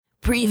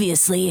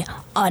Previously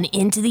on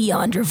Into the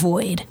Yonder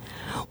Void,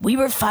 we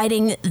were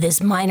fighting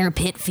this minor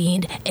pit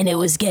fiend and it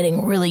was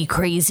getting really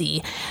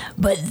crazy.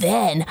 But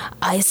then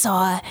I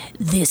saw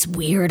this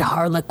weird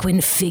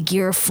Harlequin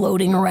figure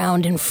floating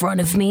around in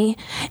front of me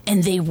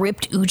and they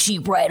ripped Uchi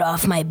right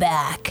off my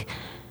back.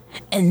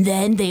 And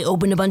then they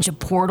opened a bunch of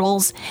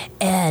portals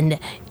and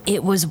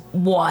it was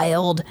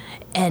wild.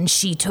 And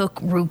she took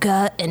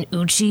Ruka and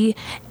Uchi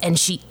and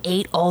she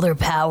ate all their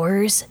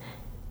powers.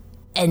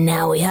 And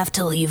now we have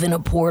to leave in a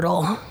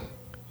portal.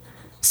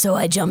 So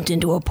I jumped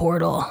into a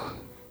portal.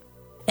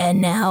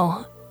 And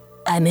now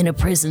I'm in a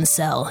prison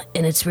cell,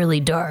 and it's really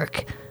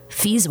dark.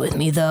 Fee's with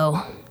me,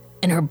 though.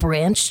 And her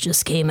branch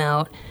just came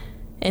out,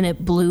 and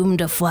it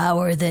bloomed a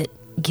flower that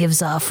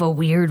gives off a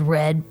weird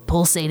red,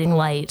 pulsating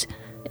light.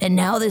 And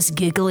now this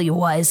giggly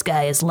wise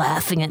guy is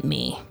laughing at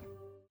me.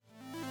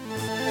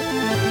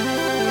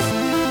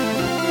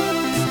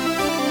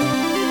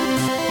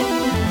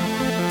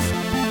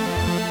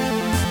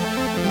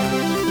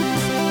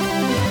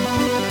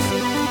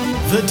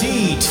 The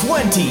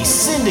D20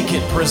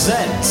 Syndicate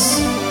presents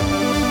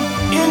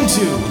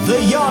Into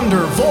the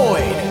Yonder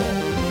Void.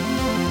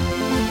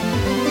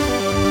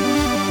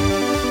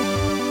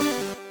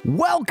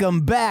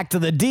 Welcome back to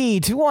the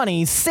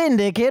D20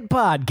 Syndicate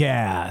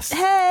podcast.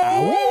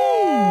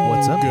 Hey!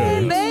 What's up,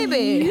 guys?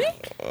 Baby!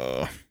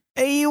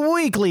 A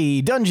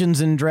weekly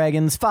Dungeons &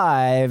 Dragons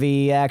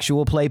 5e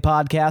actual play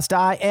podcast.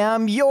 I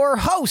am your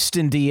host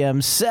and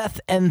DM,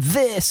 Seth, and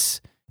this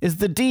is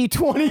the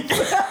D20.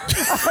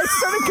 I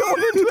started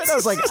going into it. I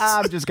was like,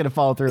 I'm just going to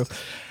follow through.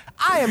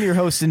 I am your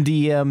host and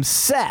DM,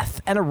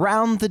 Seth, and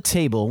around the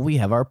table, we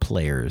have our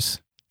players.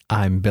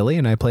 I'm Billy,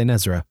 and I play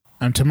Nezra.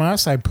 I'm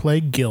Tomas, I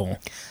play Gil.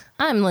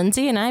 I'm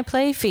Lindsay, and I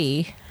play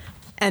Fee.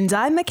 And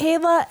I'm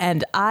Michaela,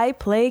 and I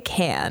play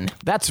Can.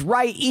 That's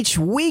right. Each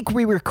week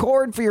we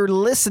record for your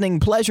listening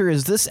pleasure.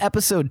 Is this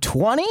episode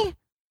 20?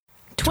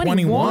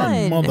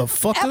 21,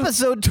 motherfucker.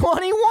 Episode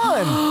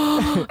 21.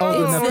 Old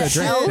enough to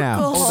drink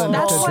now. Old enough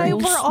That's to why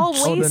drink. we're all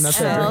Old enough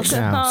to wasted. drink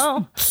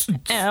now.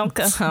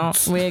 Alcohol.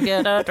 We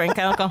gotta drink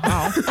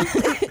alcohol.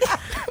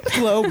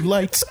 Glow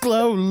lights,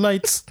 glow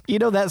lights. You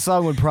know that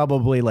song would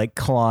probably like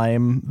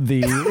climb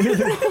the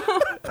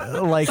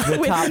like the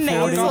With top 40.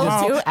 nasal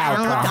Just too.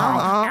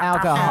 alcohol.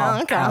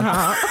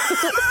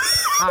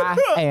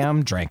 I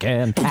am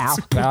drinking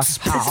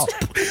alcohol.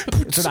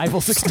 It's an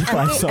Eiffel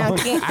 65 song. I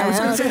was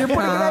going to say you're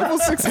putting an Eiffel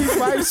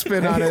 65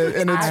 spin on it,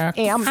 and it's I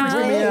am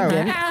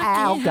drinking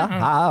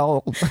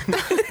alcohol.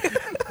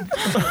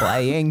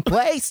 Playing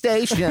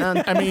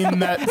PlayStation. I mean,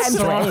 that and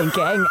song.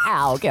 drinking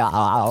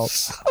alcohol.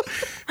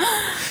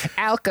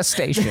 Alka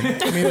Station.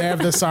 I mean, they have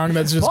the song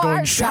that's just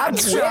going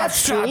shots, shots,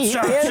 shots, shots,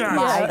 shots, in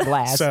my shots.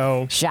 glass.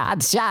 So,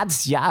 Shots,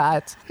 shots,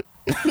 shots.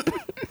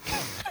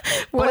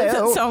 What if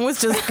Well- that song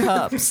was just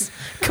cups?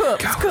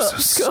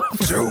 Cups.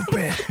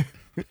 stupid.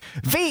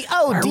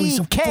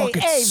 VODKA,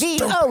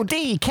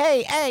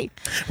 VODKA.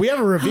 we have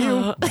a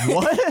review.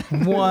 What?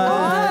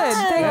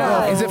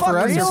 What? Is it for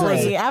us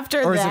Really?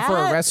 After or is that? it for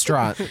a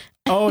restaurant?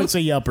 Oh, it's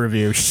a Yelp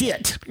review.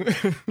 Shit.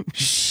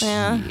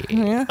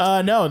 Yeah.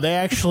 No, they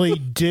actually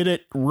did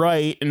it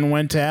right and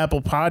went to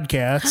Apple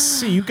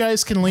Podcasts. You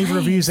guys can leave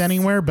reviews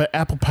anywhere, but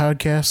Apple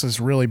Podcasts is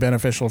really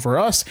beneficial for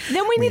us.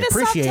 Then we need to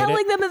stop appreciate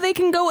telling it. them that they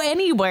can go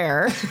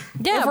anywhere.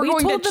 Yeah, if we're we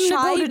going told to them to go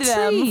chide to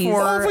them trees. for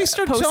Well, if we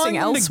start posting telling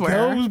them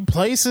elsewhere. to go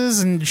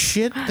places and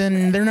shit,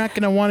 then they're not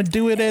going to want to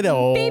do it at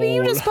all. Baby,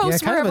 you just Yeah,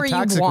 post kind of wherever a you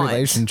toxic want.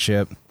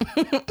 relationship.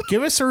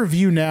 Give us a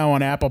review now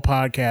on Apple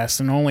Podcasts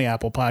and only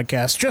Apple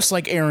Podcasts, just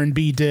like Aaron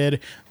B did.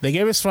 They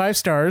gave us 5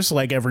 stars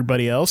like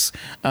everybody else.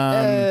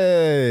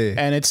 Hey.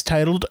 And it's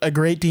titled A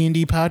Great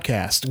D&D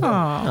Podcast.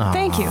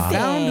 Thank you.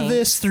 Found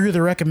this through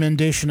the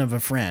recommendation of a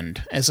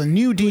friend. As a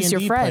new your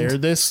D&D friend? player,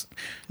 this...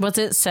 Was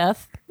it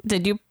Seth?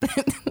 Did you?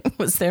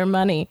 Was there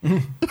money?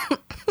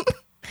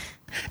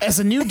 As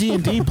a new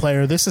D&D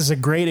player, this is a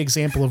great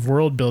example of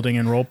world building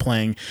and role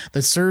playing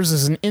that serves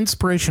as an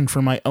inspiration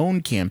for my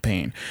own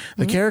campaign.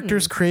 The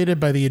characters created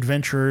by the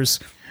adventurers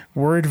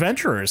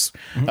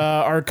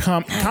are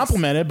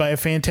complemented by a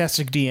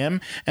fantastic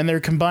DM, and their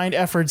combined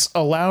efforts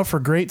allow for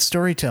great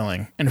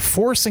storytelling and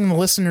forcing the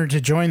listener to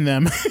join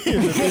them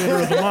in the theater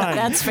of the mind.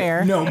 That's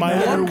fair. No,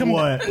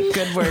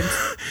 Good word.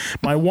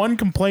 My one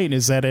complaint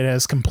is that it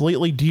has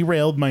completely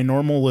derailed my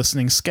normal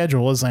listening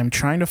schedule as I'm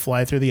trying to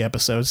fly through the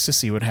episodes to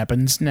see what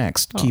happens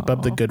next. Keep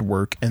up the good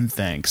work and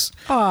thanks.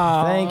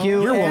 Thank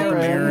you. You're welcome,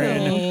 Aaron.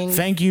 Aaron.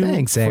 Thank you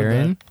Thanks, for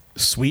Aaron. the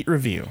sweet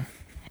review.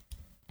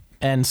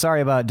 And sorry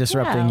about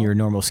disrupting Yeah. your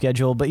normal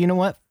schedule, but you know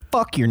what?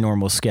 Fuck your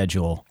normal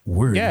schedule.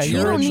 Word. Yeah, You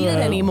you're don't need it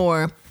a-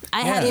 anymore.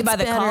 I had you by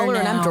the It's better collar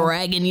and I'm now.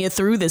 dragging you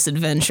through this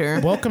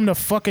adventure. Welcome to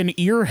fucking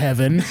ear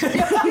heaven.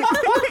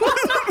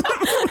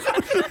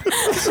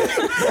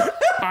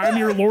 I'm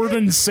your Lord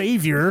and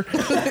Savior.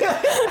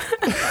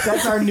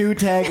 That's our new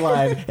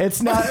tagline.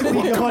 It's not we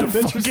go on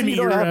adventures fucking you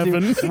don't ear have to.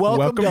 heaven.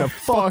 Welcome to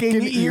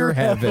fucking ear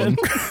heaven.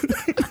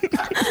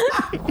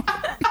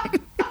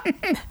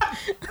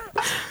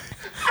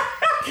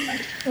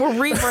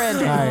 We're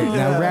rebranding.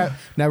 All right,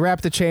 now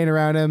wrap the chain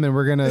around him, and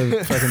we're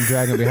gonna fucking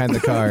drag him behind the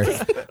car.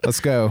 Let's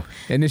go.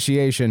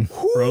 Initiation.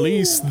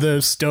 Release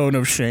the stone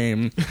of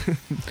shame.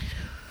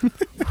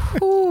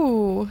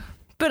 Ooh.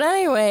 But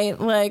anyway,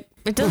 like,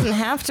 it doesn't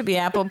have to be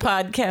Apple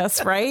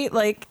Podcasts, right?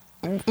 Like,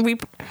 we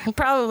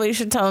probably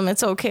should tell them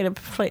it's okay to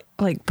put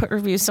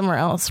reviews somewhere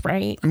else,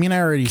 right? I mean, I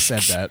already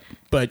said that,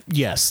 but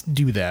yes,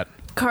 do that.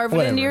 Carve it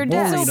Whatever. into your We'll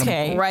desk. read 'em.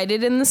 Okay. Write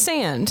it in the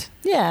sand.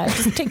 Yeah,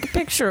 just take a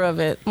picture of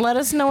it. Let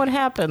us know what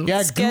happened.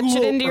 Yeah, Sketch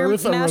Google it into your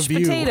Earth a mashed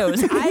review.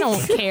 potatoes. I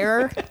don't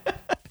care.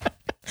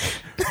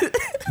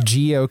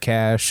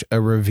 Geocache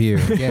a review.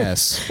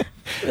 Yes.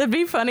 It'd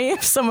be funny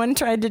if someone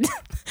tried to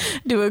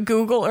do a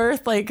Google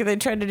Earth, like they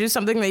tried to do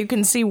something that you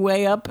can see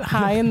way up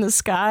high in the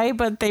sky,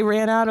 but they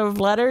ran out of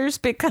letters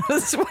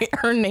because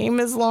her name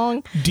is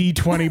long.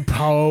 D20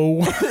 Poe.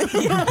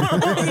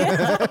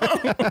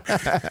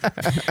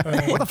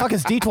 What the fuck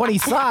is D20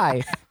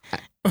 Psi?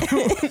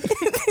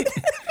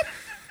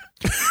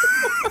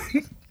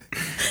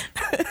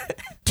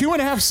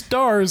 2.5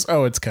 stars.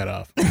 Oh, it's cut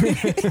off.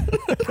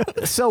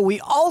 So we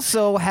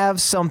also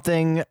have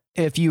something,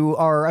 if you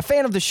are a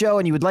fan of the show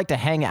and you would like to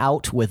hang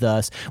out with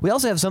us, we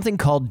also have something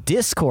called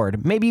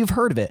Discord. Maybe you've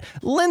heard of it.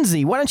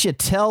 Lindsay, why don't you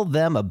tell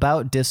them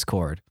about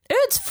Discord?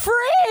 It's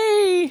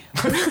free.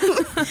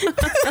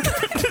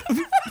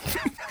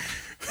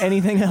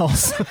 Anything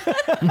else?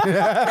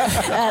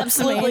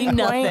 Absolutely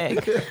nothing.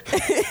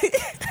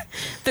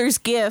 There's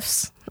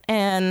GIFs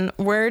and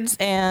words,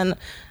 and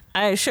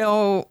I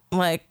show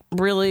like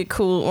really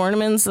cool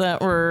ornaments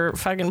that were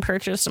fucking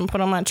purchased and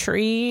put on my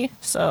tree.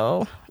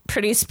 So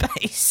pretty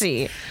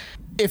spicy.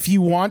 If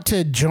you want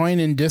to join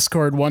in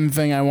Discord, one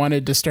thing I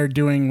wanted to start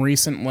doing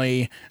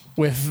recently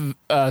with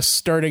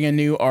starting a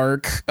new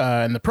arc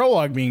and the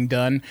prologue being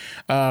done,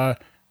 I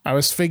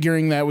was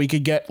figuring that we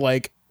could get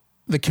like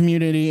the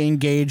community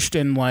engaged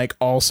in like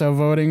also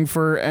voting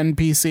for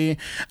NPC.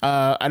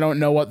 I don't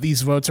know what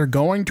these votes are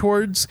going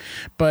towards,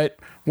 but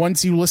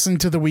once you listen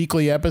to the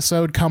weekly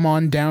episode, come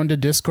on down to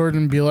Discord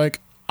and be like,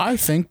 I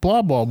think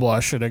blah, blah, blah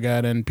should have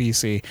got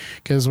NPC,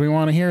 because we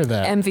want to hear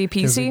that. 'Cause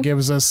MVPC? it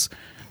gives us,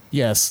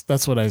 yes,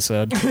 that's what I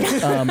said.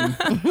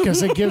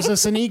 Because it gives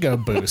us an ego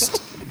boost.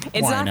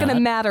 It's Why not going to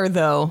not? matter,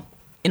 though,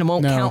 and it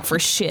won't No. count for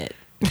shit.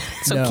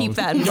 So No, keep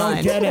that in you don't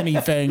mind. get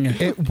anything.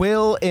 It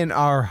will in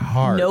our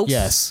heart. Nope.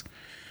 Yes.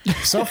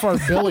 So far,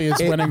 Billy is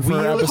winning for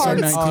will episode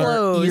in 19. our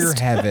Closed. ear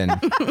heaven.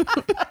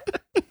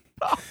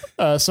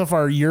 So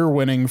far, you're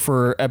winning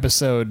for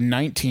episode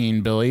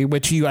 19, Billy,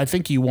 which I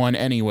think you won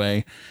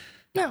anyway.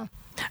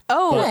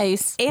 Oh,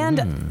 Nice.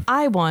 and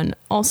I won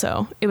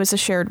also. It was a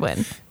shared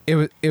win.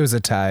 It was a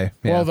tie.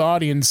 Yeah. Well, the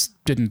audience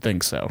didn't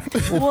think so.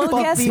 Well,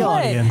 fuck guess the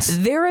what? audience.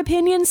 Their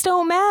opinions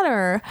don't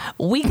matter.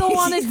 We go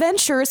on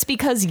adventures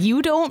because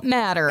you don't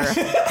matter.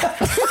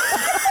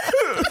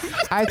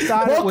 I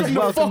thought it was Welcome to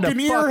welcome to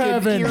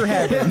fucking ear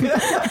heaven.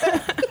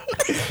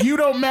 You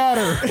don't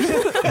matter.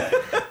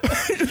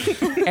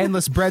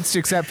 endless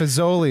breadsticks at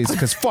Fazoli's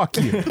because fuck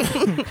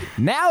you.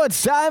 Now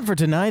it's time for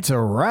tonight's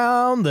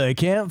Around the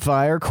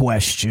Campfire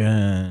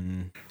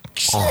question.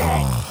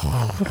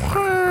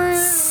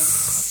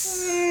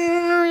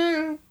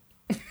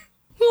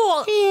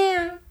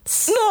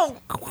 No.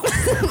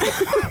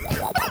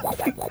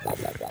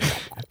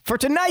 For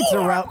tonight's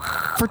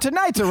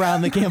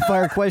Around the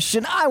Campfire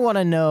question, I want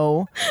to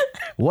know,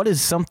 what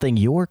is something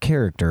your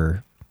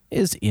character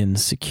is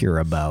insecure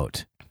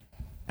about?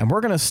 And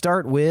we're going to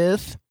start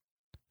with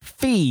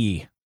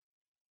Fee.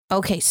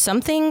 Okay,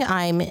 something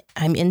I'm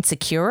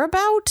insecure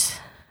about?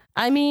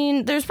 I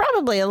mean, there's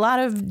probably a lot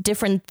of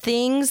different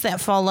things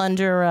that fall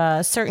under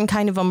a certain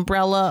kind of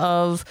umbrella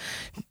of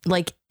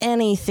like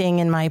anything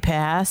in my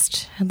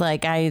past.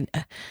 Like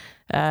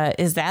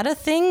is that a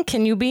thing?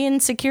 Can you be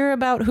insecure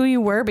about who you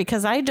were?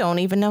 Because I don't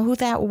even know who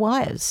that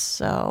was.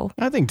 So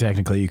I think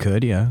technically you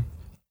could, yeah.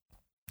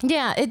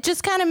 yeah, it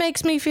just kind of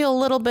makes me feel a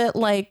little bit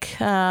like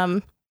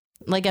I'm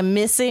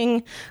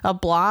missing a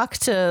block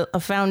to a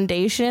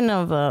foundation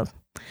of a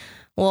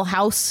little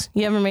house.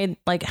 You ever made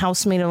like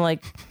house made of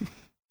like,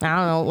 I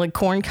don't know, like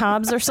corn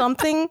cobs or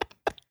something?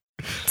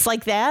 It's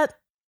like that.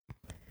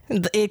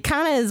 It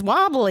kind of is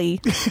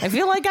wobbly. I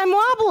feel like I'm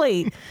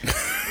wobbly.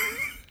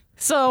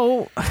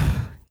 So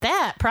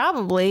that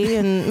probably,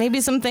 and maybe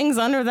some things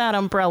under that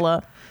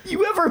umbrella.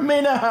 You ever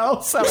made a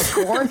house out of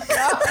corn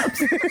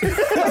cobs?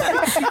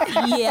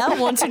 Yeah,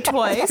 once or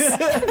twice.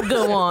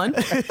 Go on.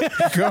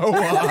 Go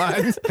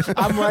on.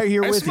 I'm right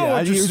here with you. smell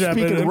what you're You're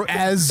stepping speaking in.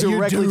 As you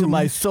directly do. to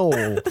my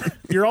soul.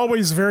 You're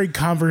always very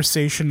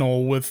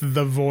conversational with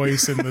the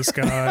voice in this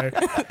guy.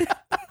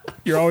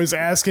 You're always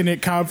asking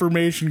it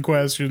confirmation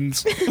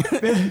questions.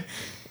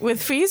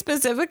 With Fee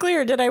specifically,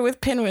 or did I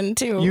with Pinwin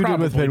too? You did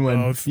with Probably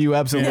Pinwin. both. You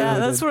absolutely Yeah,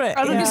 did. that's what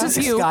I think yeah. it's just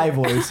you. Sky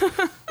voice.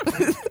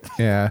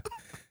 Yeah.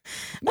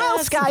 Well,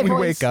 Sky We voice.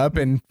 wake up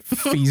and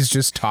Fee's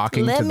just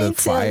talking Let to me the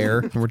tell fire.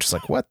 And we're just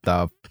like, what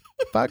the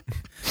fuck?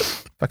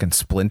 Fucking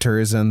Splinter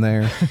is in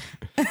there.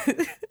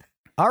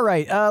 All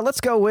right,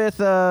 let's go with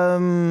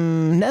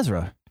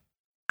Nezra.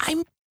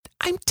 I'm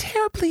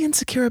terribly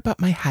insecure about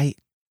my height.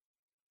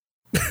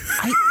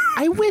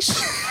 I wish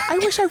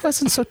I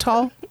wasn't so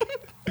tall.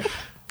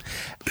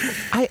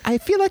 I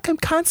feel like I'm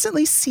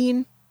constantly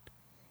seen,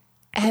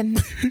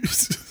 and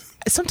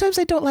sometimes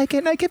I don't like it,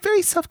 and I get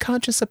very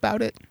self-conscious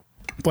about it.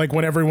 Like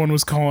when everyone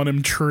was calling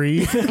him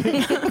Tree.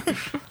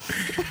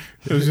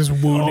 It was just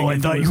wounding. Oh, I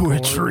him thought to you were a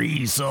his core.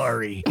 tree.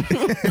 Sorry.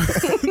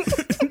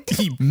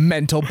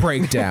 Mental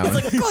breakdown.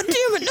 God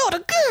damn it, not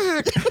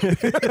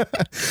again.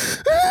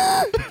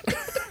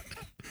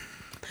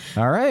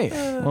 All right.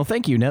 Well,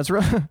 thank you,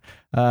 Nezra.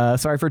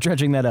 Sorry for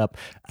dredging that up.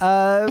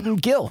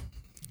 Gil.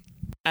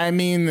 I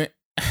mean,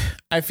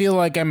 I feel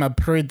like I'm a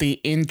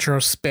pretty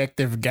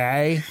introspective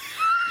guy.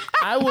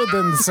 I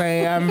wouldn't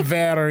say I'm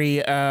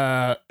very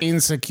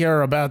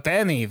insecure about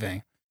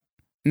anything.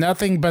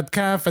 Nothing but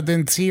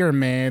confidence here,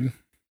 man.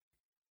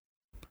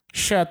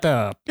 Shut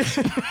up.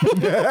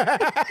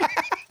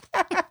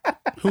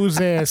 Who's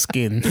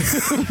asking?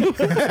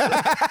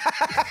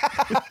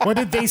 What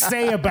did they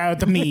say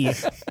about me?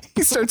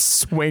 He starts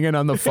swinging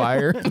on the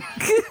fire.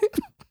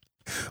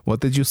 What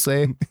did you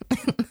say?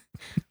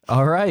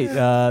 All right.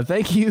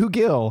 Thank you,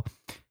 Gil.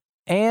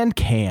 And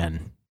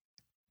Can.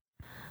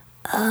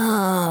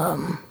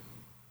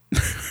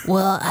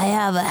 Well, I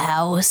have a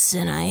house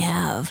and I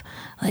have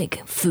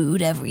like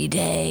food every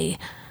day.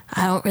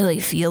 I don't really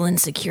feel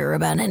insecure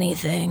about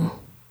anything.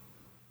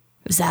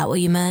 Is that what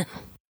you meant?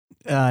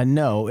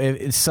 No,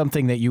 it's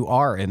something that you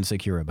are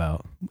insecure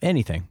about.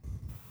 Anything.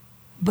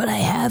 But I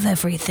have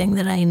everything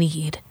that I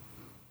need.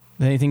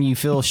 Anything you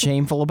feel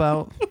shameful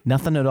about?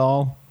 Nothing at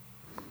all?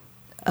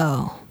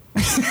 Oh.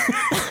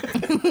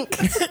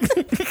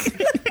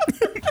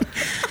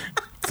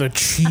 The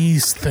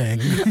cheese thing.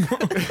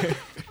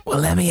 Well,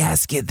 let me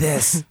ask you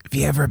this. Have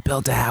you ever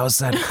built a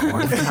house on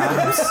corn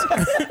cobs?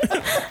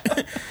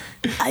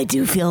 I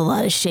do feel a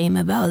lot of shame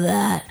about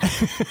that.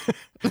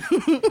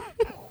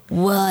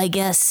 Well, I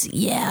guess,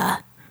 yeah.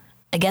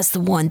 I guess the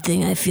one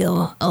thing I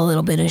feel a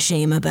little bit of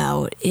shame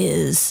about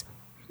is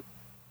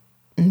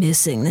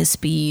missing the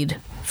speed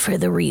for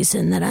the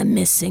reason that I'm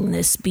missing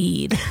the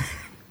speed.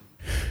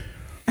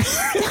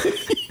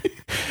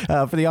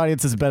 For the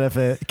audience's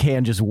benefit,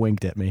 Can just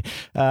winked at me.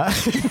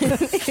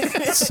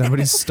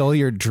 Somebody stole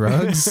your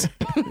drugs?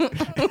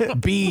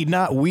 Bead,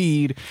 not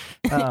weed.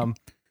 Oh,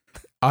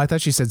 I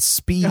thought you said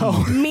speed.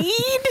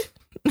 Mead?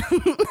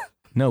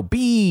 No,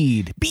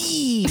 bead.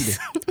 Bead.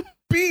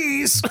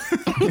 Bees.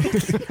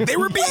 They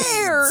were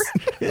Where?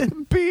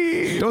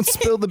 Bead. Don't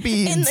spill the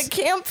beans. In the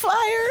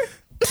campfire?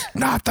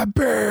 Not the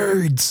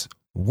birds.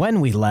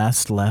 When we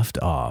last left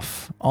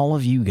off, all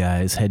of you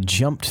guys had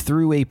jumped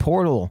through a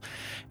portal,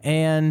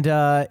 and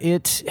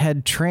it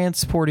had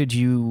transported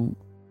you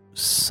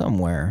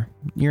somewhere.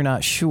 You're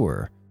not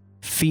sure.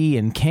 Fee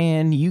and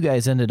Can, you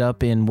guys ended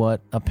up in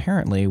what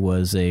apparently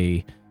was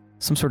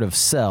some sort of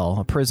cell,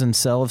 a prison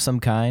cell of some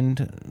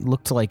kind.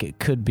 Looked like it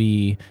could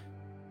be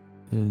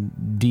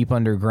deep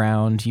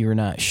underground. You're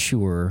not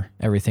sure.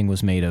 Everything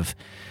was made of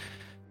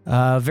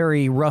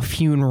very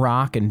rough-hewn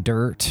rock and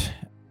dirt.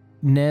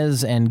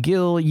 Nez and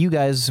Gil, you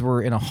guys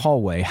were in a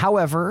hallway.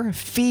 However,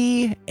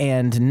 Fee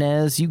and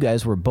Nez, you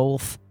guys were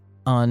both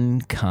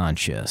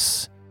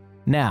unconscious.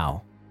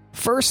 Now,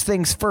 first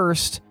things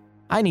first,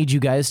 I need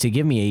you guys to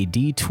give me a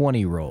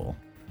D20 roll.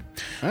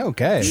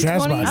 Okay.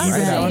 Shazbot, Is even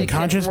that the a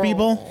unconscious roll?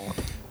 people?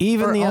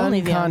 Even Or the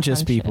only the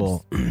unconscious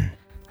people.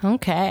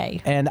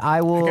 Okay. And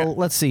I will,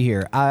 let's see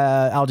here.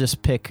 I'll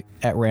just pick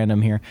at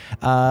random here.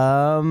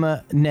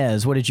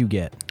 Nez, what did you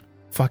get?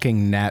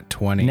 Fucking nat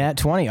 20. Nat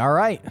 20, all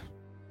right.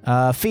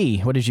 Fee,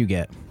 what did you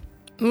get?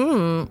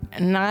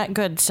 Not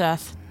good,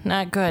 Seth.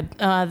 Not good.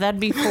 That'd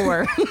be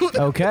 4.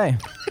 Okay.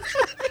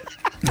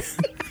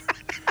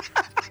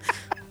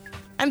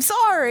 I'm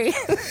sorry.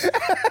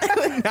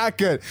 Not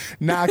good.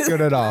 Not good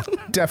at all.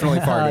 Definitely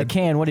farted.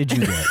 Can, what did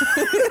you get?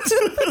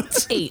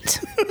 8.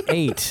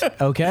 8,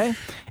 okay.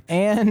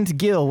 And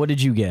Gil, what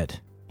did you get?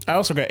 I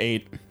also got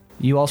 8.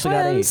 You also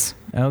Twins.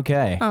 got 8.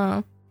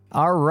 Okay.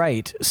 All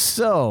right.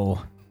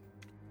 So,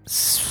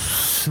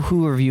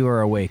 who of you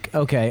are awake?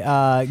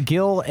 Okay.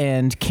 Gil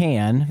and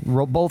Can,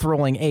 both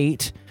rolling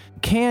 8.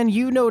 Can,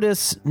 you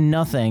notice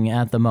nothing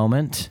at the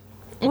moment?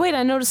 Wait,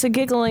 I noticed a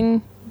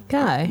giggling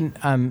guy.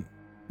 I'm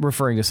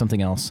referring to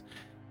something else.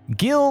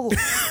 Gil,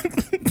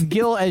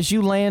 as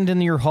you land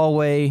in your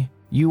hallway,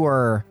 you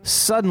are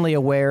suddenly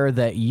aware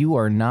that you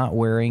are not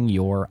wearing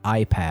your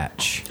eye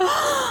patch.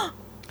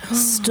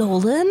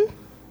 Stolen?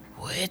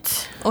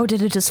 What? Or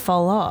did it just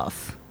fall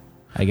off?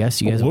 I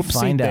guess you guys will Whoopsie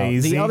find out.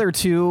 daisy. The other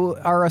two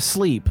are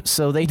asleep,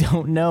 so they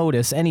don't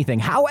notice anything.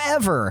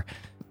 However,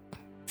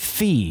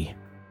 Fee,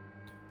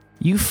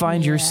 you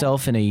find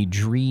yourself in a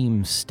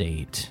dream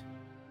state.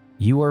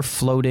 You are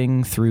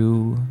floating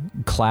through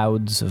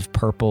clouds of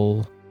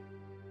purple,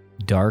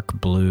 dark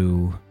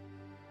blue,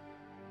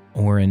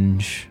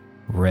 orange,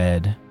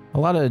 red, a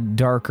lot of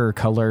darker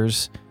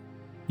colors.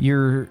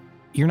 You're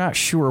not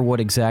sure what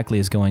exactly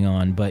is going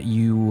on, but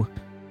you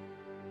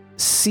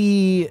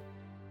see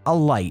a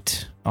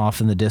light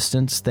off in the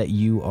distance that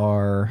you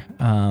are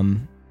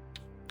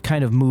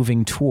kind of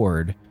moving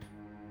toward.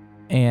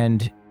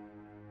 And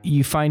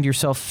you find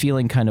yourself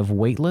feeling kind of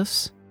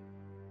weightless,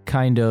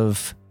 kind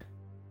of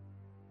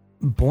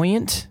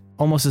buoyant,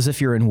 almost as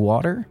if you're in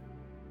water.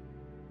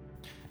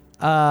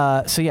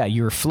 So yeah,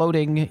 you're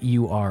floating.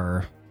 You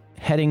are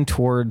heading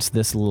towards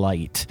this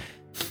light.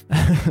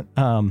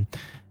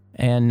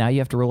 And now you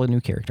have to roll a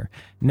new character.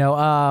 No,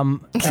 I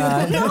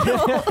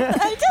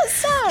just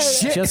saw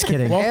it. just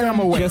kidding.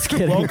 Welcome, Just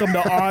kidding. welcome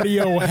to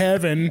audio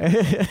heaven.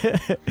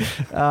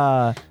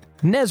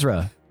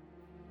 Nezra,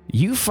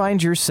 you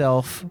find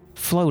yourself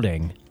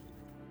floating.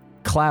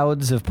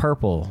 Clouds of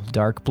purple,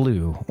 dark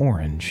blue,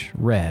 orange,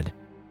 red,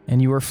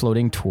 and you are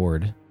floating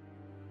toward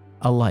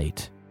a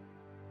light.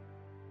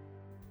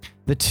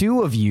 The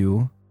two of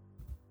you...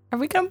 Are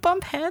we gonna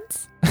bump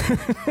heads?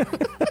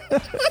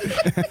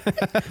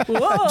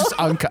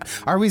 Whoa.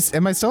 Are we?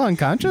 Am I still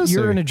unconscious?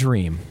 You're or? in a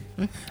dream.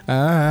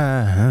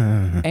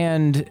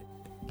 And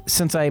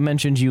since I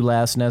mentioned you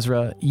last,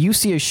 Nezra, you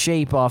see a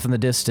shape off in the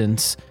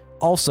distance,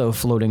 also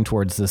floating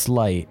towards this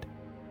light.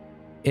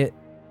 It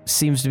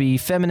seems to be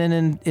feminine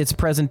in its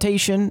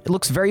presentation. It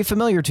looks very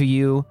familiar to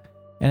you.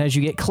 And as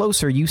you get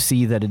closer, you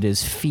see that it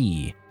is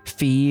Fee.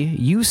 Fee,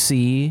 you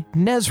see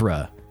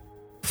Nezra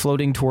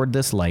floating toward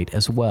this light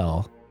as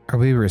well. Are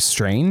we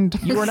restrained?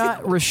 You are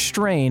not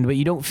restrained, but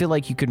you don't feel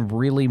like you can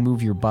really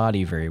move your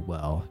body very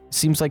well.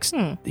 Seems like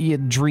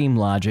dream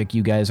logic.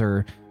 You guys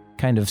are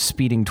kind of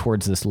speeding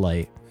towards this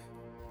light.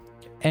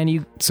 And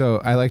you... So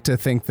I like to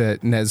think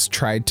that Nez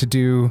tried to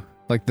do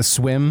like the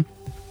swim,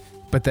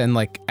 but then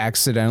like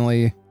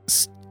accidentally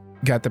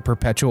got the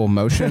perpetual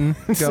motion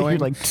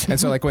going. And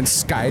so like when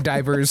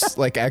skydivers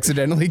like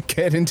accidentally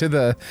get into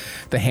the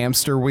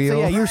hamster wheel. So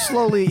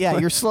yeah,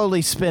 you're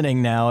slowly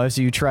spinning now as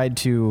you tried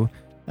to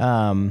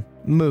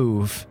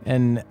move.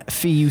 And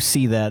Fee, you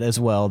see that as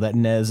well, that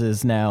Nez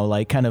is now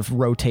like kind of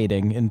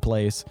rotating in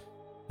place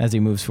as he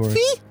moves forward.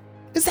 Fee?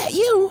 Is that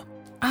you?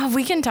 Oh,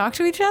 we can talk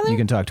to each other? You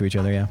can talk to each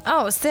other, yeah.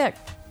 Oh, sick.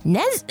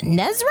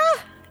 Nezra?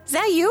 Is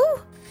that you?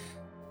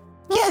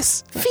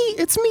 Yes, Fee,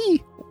 it's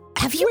me.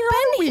 Have you Where been?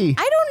 are we?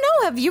 I don't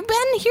know. Have you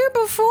been here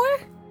before?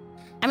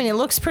 I mean, it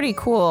looks pretty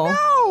cool.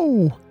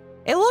 No.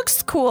 It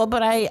looks cool,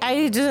 but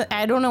I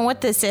don't know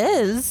what this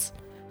is.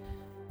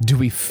 Do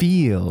we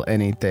feel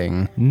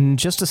anything?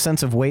 Just a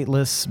sense of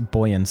weightless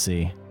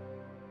buoyancy.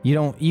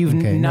 You've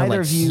Okay, no, neither like,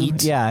 of you,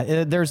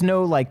 heat? there's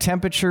no like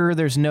temperature,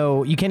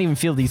 you can't even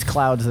feel these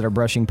clouds that are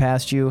brushing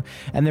past you,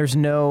 and there's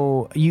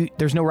no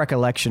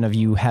recollection of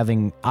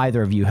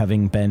either of you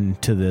having been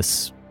to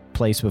this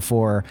place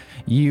before.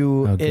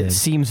 It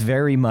seems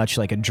very much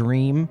like a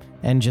dream,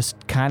 and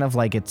just kind of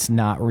like it's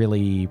not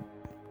really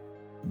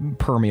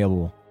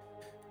permeable.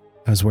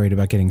 I was worried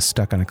about getting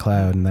stuck on a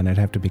cloud and then I'd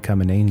have to become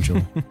an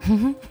angel.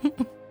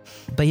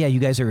 But yeah, you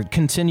guys are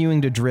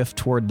continuing to drift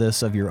toward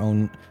this of your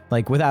own,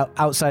 like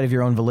outside of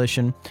your own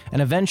volition.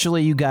 And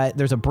eventually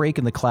there's a break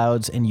in the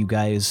clouds and you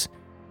guys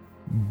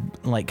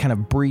like kind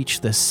of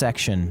breach this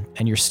section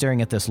and you're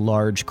staring at this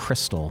large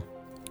crystal.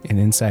 And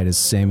inside is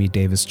Sammy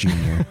Davis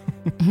Jr.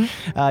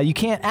 You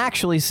can't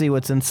actually see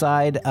what's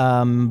inside,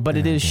 but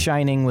it is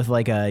shining with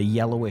like a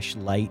yellowish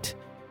light,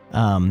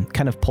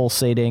 kind of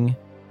pulsating.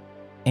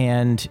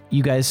 And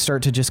you guys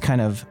start to just kind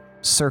of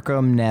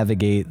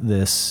circumnavigate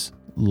this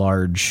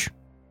large,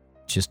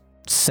 just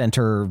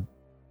center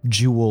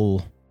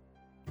jewel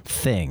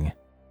thing.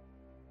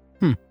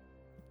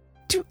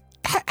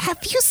 Have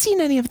you seen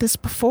any of this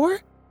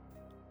before?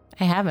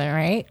 I haven't,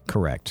 right?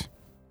 Correct.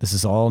 This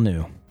is all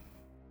new.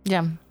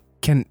 Yeah.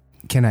 Can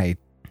I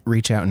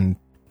reach out and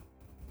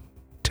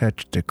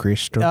touch the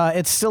crystal?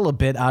 It's still a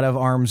bit out of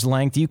arm's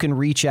length. You can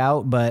reach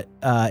out, but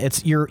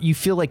you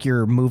feel like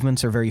your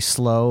movements are very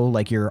slow,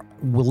 like your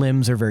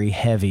limbs are very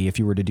heavy if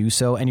you were to do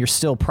so, and you're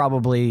still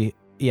probably,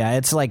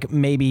 it's like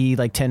maybe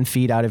like 10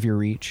 feet out of your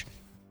reach.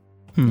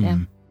 Yeah.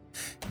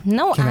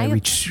 No, Can I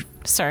reach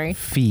Sorry.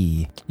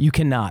 Fee? You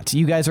cannot.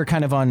 You guys are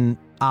kind of on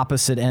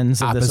opposite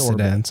ends of this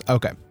orbit. Ends.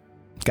 Okay.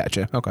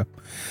 Gotcha. Okay.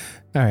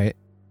 All right.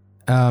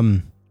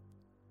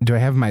 Do I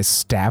have my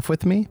staff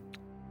with me?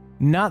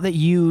 Not that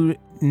you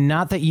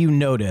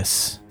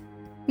notice.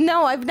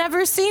 No, I've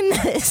never seen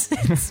this.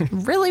 It's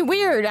really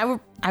weird.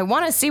 I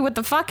want to see what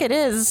the fuck it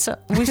is.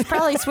 We should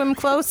probably swim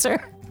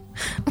closer.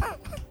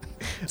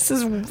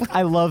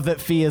 I love that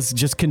Fee is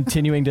just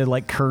continuing to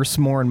like curse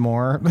more and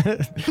more.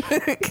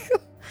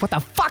 What the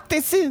fuck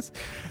this is?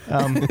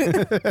 All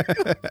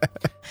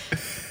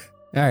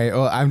right.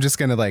 Well, I'm just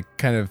gonna like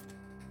kind of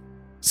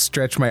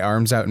stretch my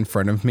arms out in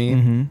front of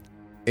me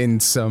in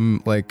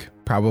some like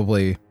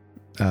probably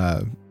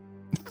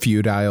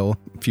futile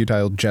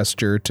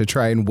gesture to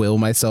try and will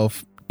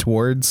myself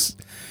towards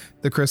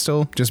the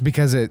crystal, just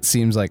because it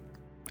seems like,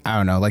 I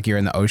don't know, like you're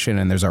in the ocean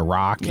and there's a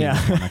rock and you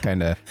want to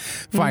kind of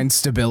find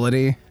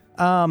stability.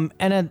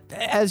 And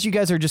as you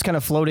guys are just kind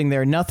of floating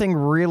there, nothing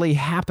really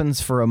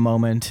happens for a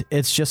moment.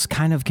 It's just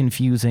kind of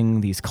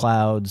confusing, these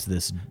clouds,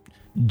 this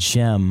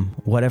gem,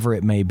 whatever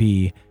it may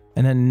be.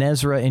 And then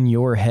Nezra, in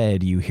your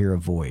head, you hear a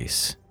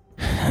voice.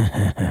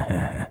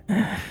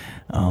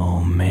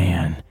 Oh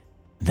man,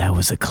 that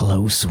was a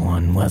close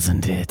one,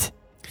 wasn't it?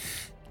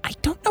 I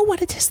don't know know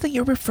what it is that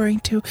you're referring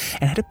to,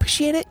 and I'd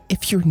appreciate it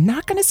if you're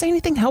not going to say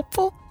anything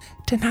helpful,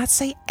 to not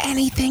say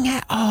anything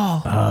at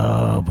all.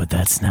 Oh, but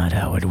that's not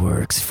how it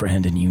works,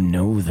 friend, and you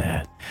know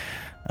that.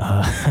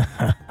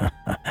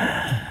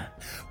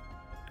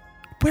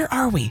 Where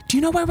are we? Do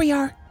you know where we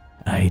are?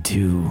 I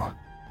do.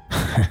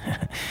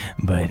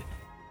 But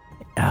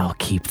I'll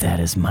keep that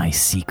as my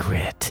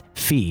secret.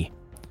 Fee,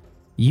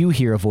 you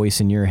hear a voice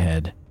in your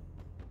head.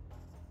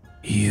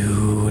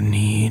 You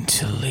need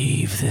to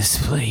leave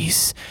this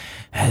place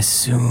as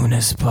soon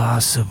as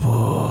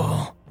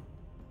possible.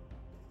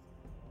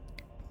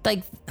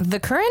 Like the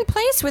current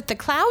place with the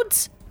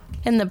clouds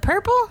and the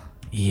purple?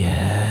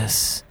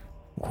 Yes.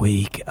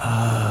 Wake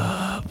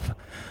up.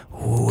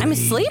 I'm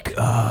asleep?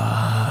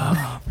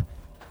 Up.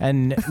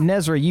 And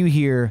Nezra, you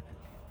hear,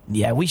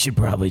 yeah, we should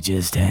probably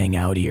just hang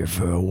out here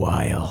for a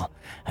while.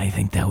 I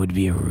think that would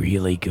be a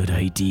really good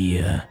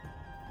idea.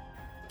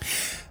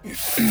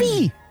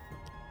 Fee!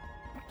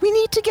 We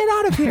need to get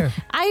out of here.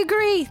 I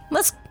agree.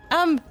 Let's,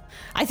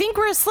 I think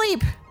we're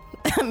asleep.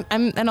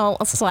 And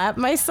I'll slap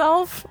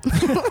myself.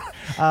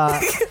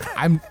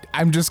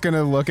 I'm just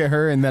gonna look at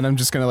her, and then I'm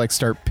just gonna like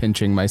start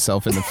pinching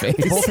myself in the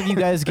face. Both of you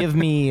guys give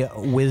me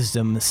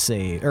wisdom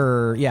saves.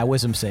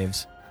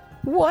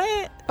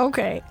 What?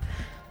 Okay.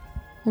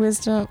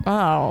 Wisdom.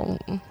 Oh.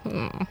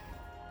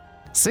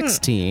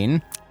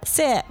 16.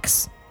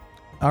 6.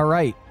 All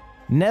right,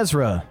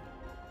 Nezra,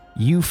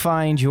 you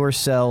find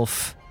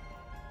yourself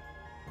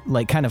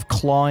like kind of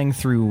clawing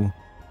through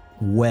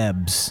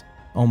webs.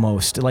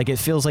 Almost like it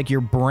feels like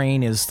your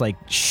brain is like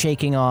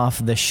shaking off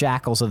the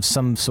shackles of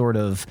some sort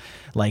of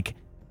like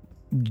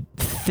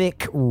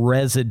thick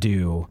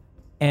residue.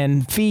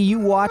 And Fee, you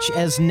watch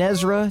as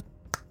Nezra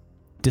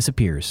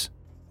disappears.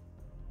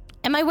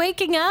 Am I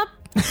waking up,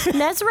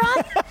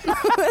 Nezra?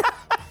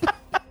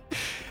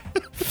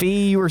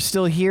 Fee, you are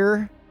still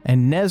here,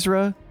 and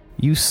Nezra,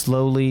 you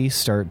slowly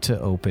start to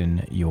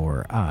open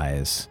your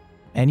eyes,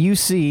 and you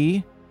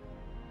see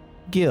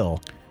Gil.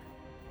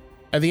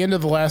 At the end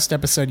of the last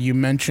episode, you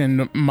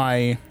mentioned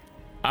you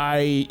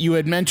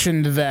had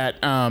mentioned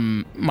that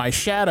my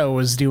shadow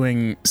was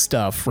doing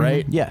stuff,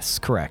 right? Yes,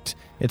 correct.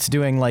 It's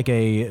doing like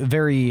a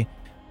very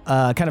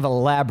kind of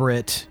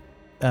elaborate,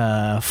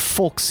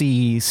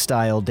 folksy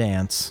style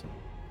dance.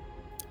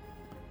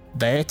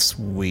 That's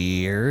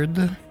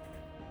weird.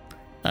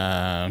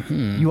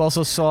 You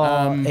also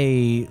saw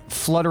a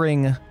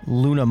fluttering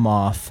Luna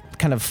moth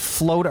kind of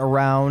float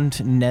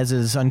around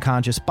Nez's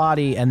unconscious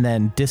body and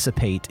then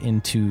dissipate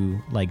into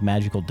like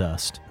magical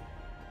dust.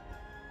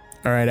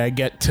 All right, I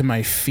get to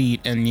my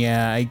feet, and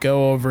yeah, I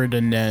go over to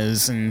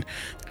Nez, and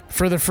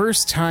for the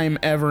first time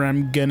ever,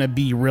 I'm gonna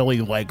be really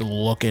like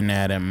looking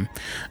at him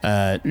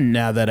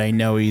now that I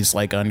know he's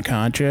like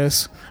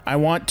unconscious. I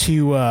want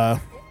to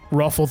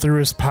ruffle through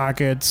his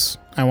pockets.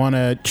 I want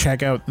to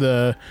check out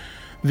the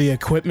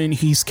equipment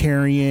he's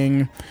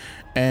carrying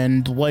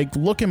and like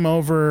look him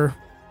over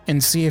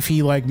and see if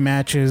he like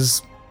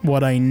matches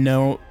what I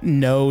know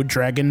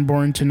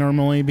Dragonborn to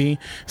normally be.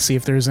 See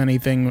if there's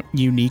anything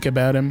unique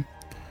about him.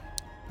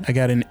 I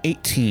got an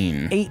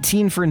 18.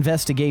 18 for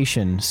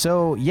investigation.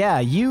 So yeah,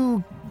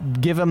 you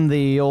give him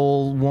the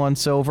old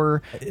once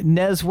over.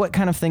 Nez, what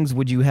kind of things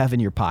would you have in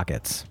your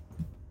pockets?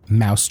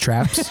 Mouse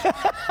traps.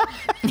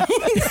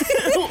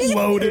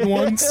 Loaded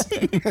ones.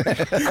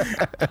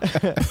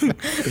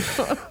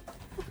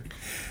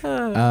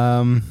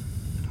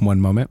 One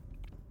moment.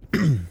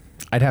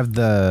 I'd have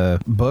the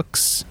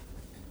books.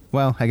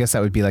 Well, I guess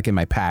that would be like in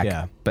my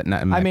pack, but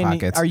not in my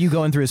pockets. Are you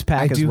going through his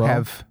pack as well? I do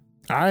have.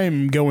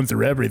 I'm going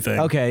through everything.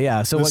 Okay,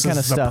 yeah. So what kind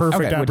of stuff?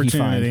 Perfect would he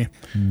opportunity.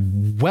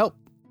 find? Well,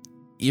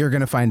 you're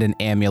gonna find an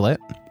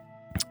amulet,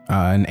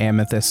 an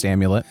amethyst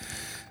amulet.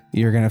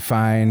 You're gonna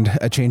find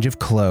a change of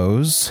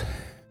clothes.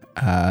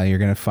 You're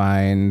gonna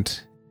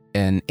find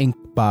an ink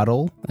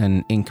bottle,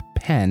 an ink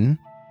pen.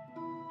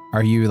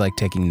 Are you like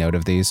taking note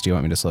of these? Do you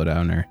want me to slow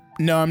down or?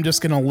 No, I'm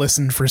just gonna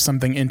listen for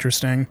something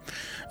interesting.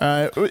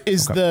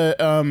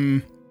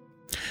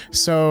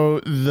 So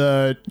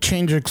the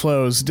change of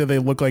clothes, do they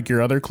look like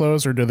your other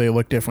clothes or do they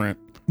look different?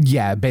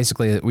 Yeah,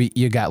 basically,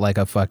 you got like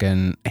a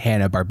fucking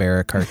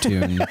Hanna-Barbera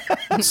cartoon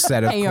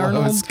set of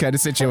clothes kind of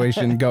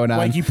situation going on.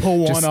 Like you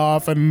pull one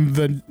off and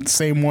the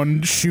same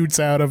one shoots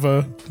out of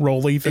a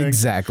rolly thing.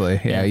 Exactly.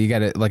 Yeah, you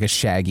got like a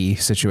Shaggy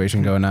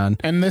situation going on.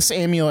 And this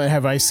amulet,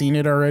 have I seen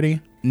it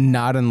already?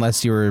 Not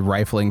unless you were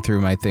rifling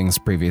through my things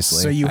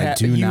previously. So you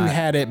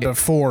had it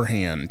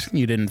beforehand.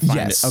 You didn't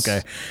find it.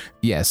 Okay.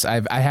 Yes, I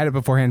had it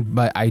beforehand,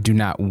 but I do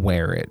not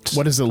wear it.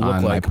 What does it look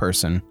on like? My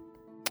person.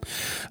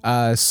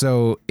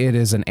 So it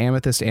is an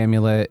amethyst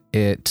amulet.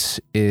 It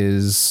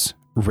is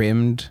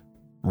rimmed.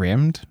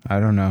 I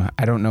don't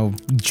know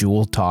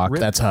jewel talk.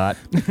 That's hot.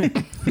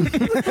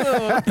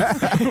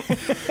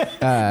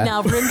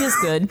 Now rimmed is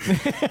good.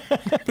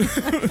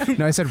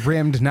 No, I said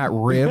rimmed, not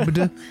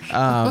ribbed.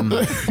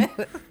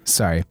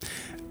 Sorry.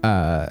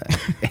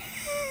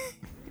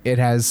 It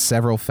has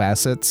several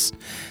facets,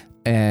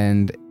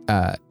 and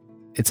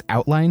it's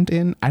outlined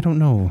in, I don't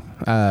know,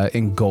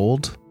 in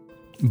gold,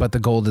 but the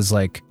gold is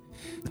like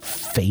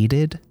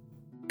faded?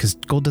 Because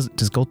gold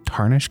does gold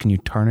tarnish? Can you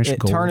tarnish It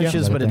gold?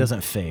 tarnishes, but it thing?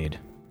 doesn't fade.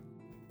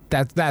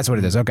 That's what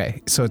it is.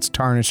 Okay, so it's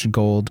tarnished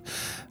gold,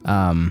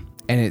 and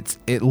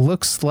it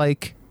looks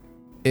like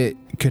it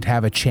could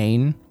have a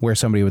chain where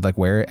somebody would like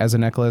wear it as a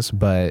necklace,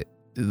 but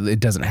it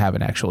doesn't have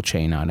an actual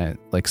chain on it,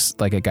 like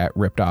it got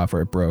ripped off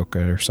or it broke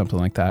or something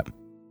like that.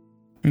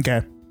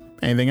 Okay.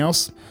 Anything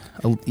else?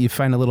 You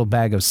find a little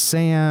bag of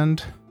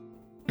sand.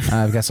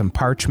 I've got some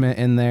parchment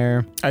in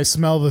there. I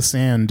smell the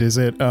sand. Is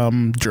it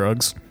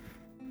drugs?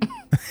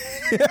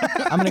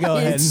 I'm gonna go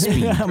ahead.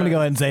 I'm gonna go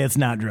ahead and say it's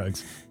not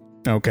drugs.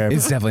 Okay.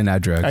 It's definitely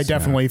not drugs. I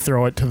definitely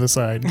throw it to the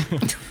side.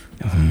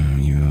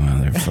 You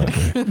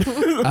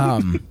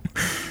motherfucker.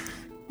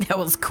 That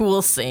was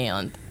cool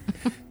sand.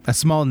 A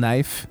small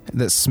knife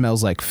that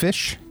smells like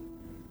fish.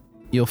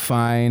 You'll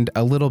find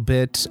a little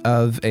bit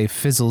of a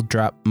fizzle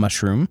drop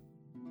mushroom.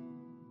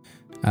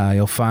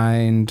 You'll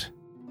find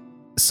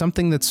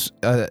something that's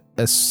a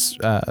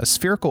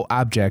spherical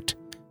object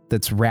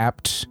that's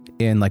wrapped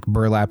in like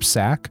burlap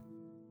sack.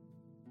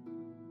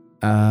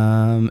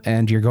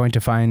 And you're going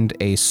to find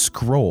a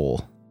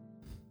scroll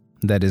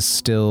that is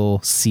still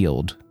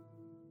sealed.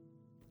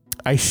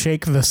 I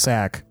shake the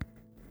sack.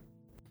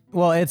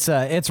 Well,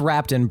 it's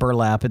wrapped in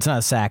burlap. It's not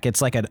a sack.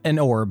 It's like an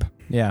orb.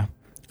 Yeah.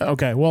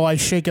 Okay. Well, I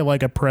shake it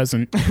like a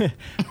present.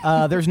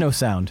 There's no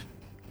sound,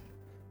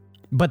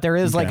 but there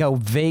is Okay. like a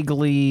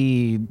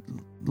vaguely,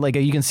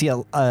 you can see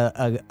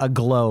a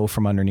glow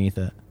from underneath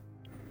it.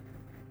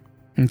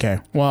 Okay.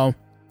 Well,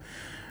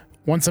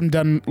 once I'm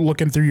done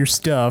looking through your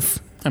stuff,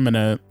 I'm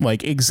gonna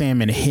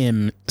examine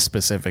him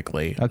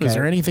specifically. Okay. Is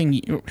there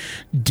anything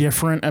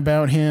different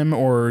about him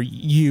or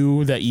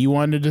you that you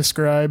want to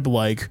describe,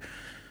 like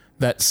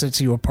that sets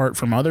you apart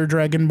from other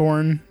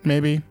Dragonborn?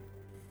 Maybe.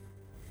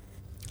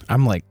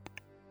 I'm like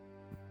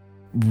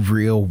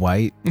real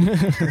white,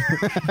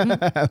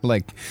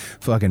 like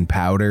fucking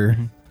powder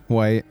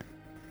white.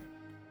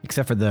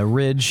 Except for the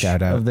ridge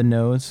Shout out. of the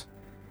nose.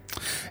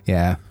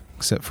 Yeah,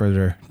 except for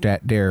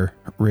their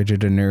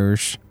rigid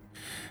nose.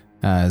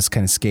 It's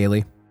kind of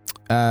scaly.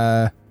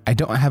 I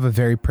don't have a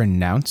very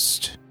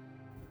pronounced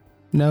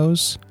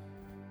nose.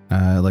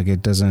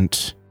 It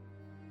doesn't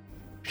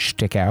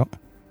stick out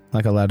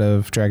like a lot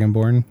of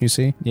Dragonborn you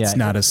see. Yeah, It's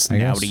not as I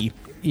guess. snouty.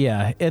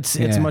 Yeah, it's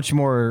Yeah. much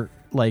more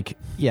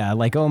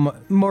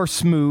more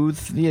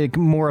smooth,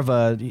 more of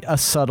a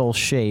subtle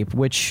shape.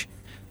 Which,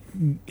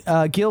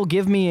 Gil,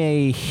 give me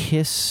a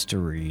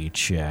history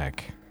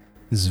check.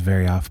 This is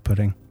very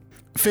off-putting.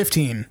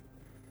 15.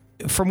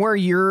 From where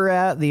you're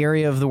at, the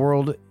area of the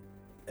world,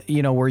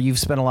 where you've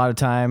spent a lot of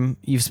time.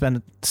 You've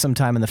spent some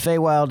time in the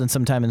Feywild and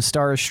some time in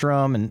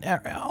Starstrom and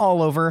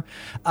all over.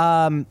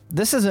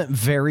 This isn't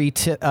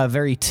a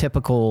very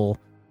typical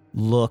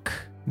look.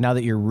 Now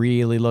that you're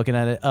really looking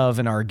at it, of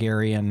an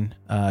Argarian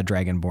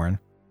Dragonborn.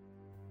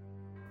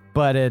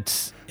 But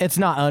it's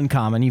not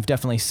uncommon. You've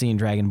definitely seen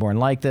Dragonborn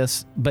like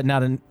this, but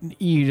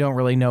you don't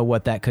really know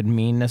what that could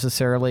mean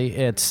necessarily.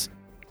 It's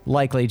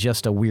likely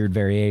just a weird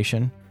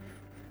variation.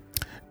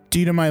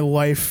 Due to my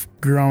life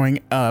growing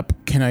up,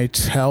 can I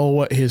tell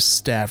what his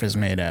staff is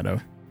made out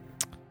of?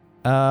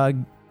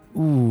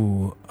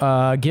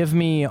 Give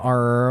me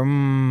our...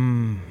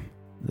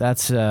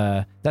 That's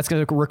going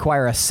to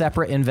require a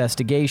separate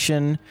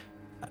investigation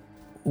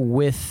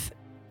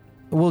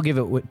we'll give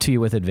it to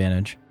you with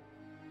advantage.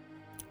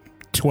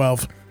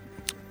 12.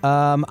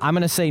 I'm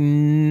going to say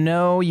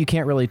no, you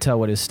can't really tell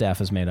what his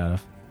staff is made out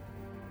of.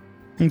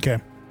 Okay.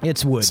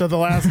 It's wood. So the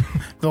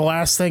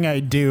last thing I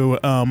do,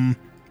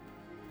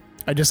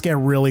 I just get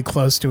really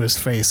close to his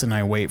face and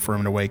I wait for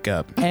him to wake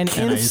up. and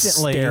I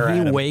instantly stare at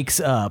he him. wakes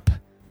up.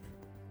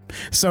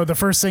 So the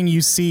first thing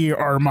you see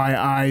are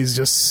my eyes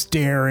just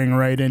staring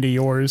right into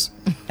yours.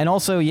 And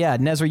also, yeah,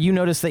 Nezra, you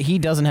notice that he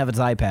doesn't have his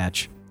eye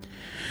patch.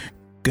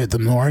 Good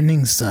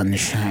morning,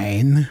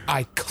 sunshine.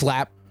 I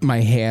clap my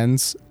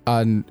hands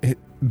on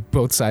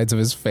both sides of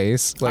his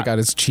face, like on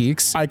his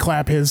cheeks. I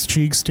clap his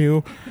cheeks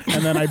too,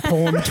 and then I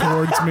pull him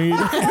towards me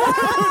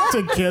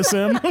to kiss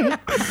him.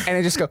 And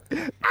I just go,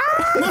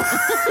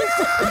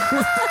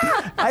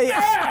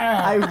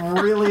 I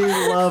really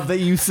love that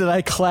you said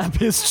I clap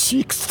his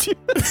cheeks too.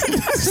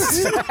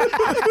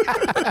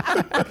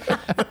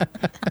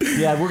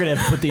 Yeah, we're going to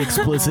have to put the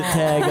explicit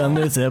tag on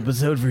this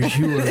episode for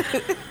sure.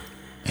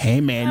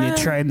 Hey man, you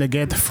trying to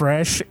get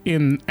fresh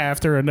in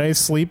after a nice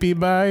sleepy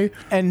bye?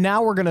 And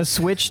now we're going to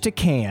switch to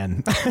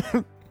Can.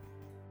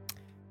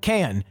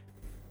 Can,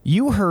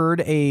 you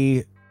heard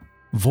a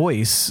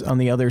voice on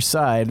the other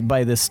side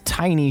by this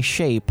tiny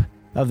shape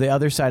of the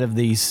other side of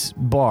these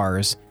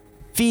bars.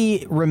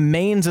 Fee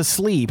remains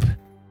asleep,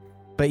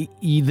 but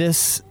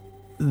this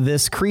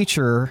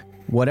creature,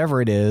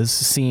 whatever it is,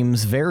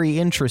 seems very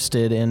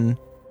interested in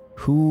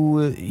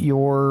who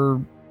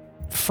your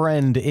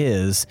friend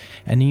is,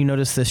 and you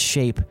notice this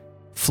shape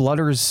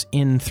flutters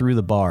in through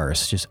the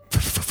bars, just,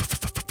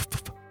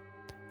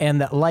 and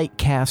that light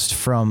cast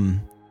from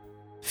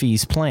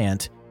Fee's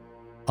plant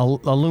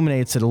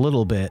illuminates it a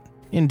little bit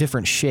in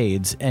different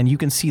shades, and you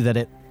can see that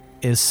it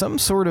is some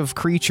sort of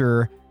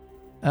creature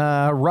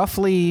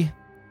roughly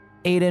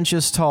 8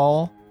 inches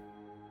tall.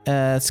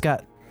 It's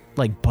got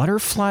like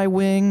butterfly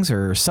wings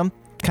or some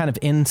kind of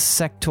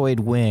insectoid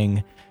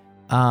wing.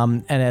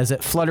 And as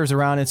it flutters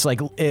around, it's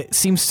like it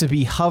seems to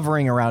be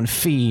hovering around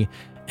Fee,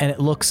 and it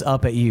looks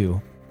up at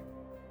you.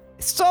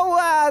 So,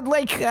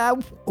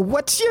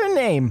 what's your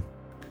name?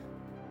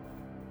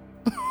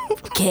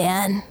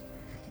 Can.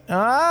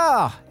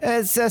 So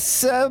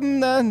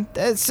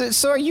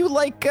are you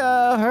like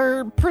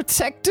her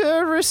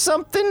protector or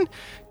something?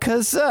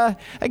 'Cause I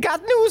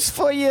got news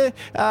for you.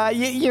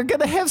 You're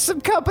gonna have some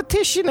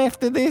competition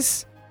after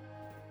this.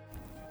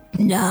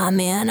 Nah,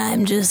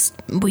 man,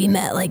 we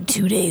met like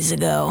 2 days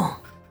ago.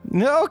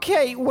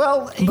 Okay,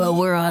 well... But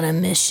we're on a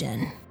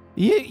mission.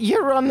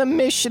 You're on the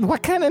mission.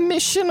 What kind of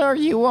mission are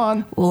you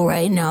on? Well,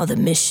 right now the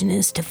mission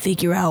is to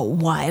figure out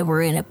why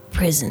we're in a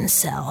prison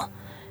cell.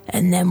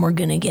 And then we're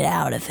gonna get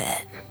out of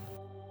it.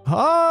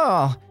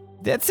 Oh,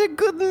 that's a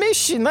good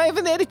mission. I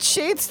haven't had a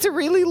chance to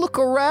really look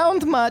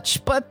around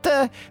much, but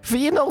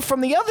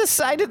from the other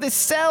side of this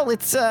cell,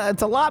 it's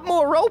a lot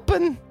more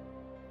open.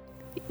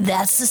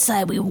 That's the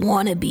side we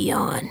want to be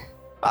on.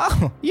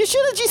 Oh, you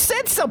should have just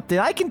said something.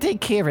 I can take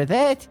care of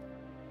that.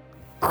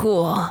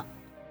 Cool.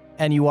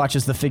 And you watch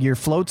as the figure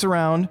floats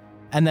around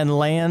and then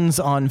lands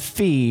on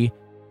Fee,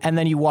 and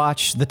then you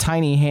watch the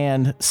tiny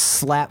hand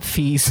slap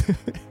Fee's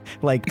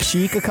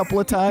cheek a couple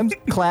of times,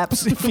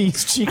 claps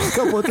Fee's cheek a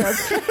couple of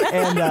times,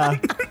 and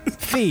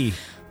Fee,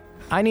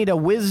 I need a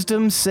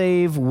wisdom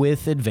save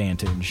with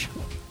advantage.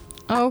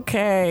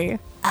 Okay.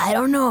 I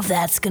don't know if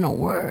that's gonna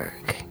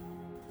work.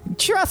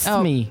 Trust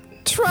me.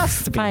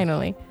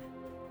 Finally.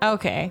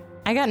 Okay.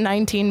 I got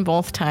 19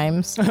 both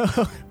times.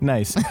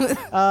 Nice.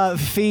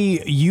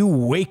 Fee, you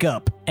wake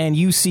up and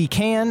you see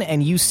Can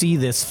and you see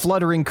this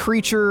fluttering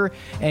creature,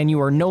 and you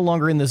are no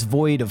longer in this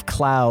void of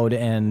cloud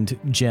and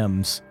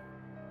gems.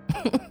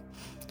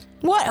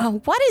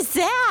 What is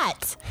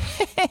that?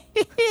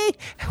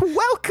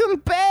 Welcome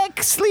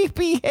back,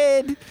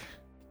 sleepyhead.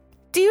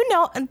 Do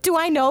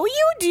I know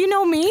you? Do you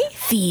know me?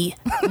 Fee,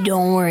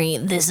 don't worry.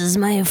 This is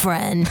my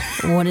friend.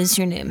 What is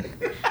your name?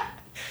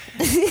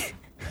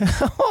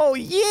 Oh,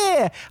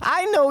 yeah.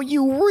 I know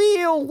you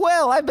real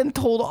well. I've been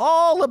told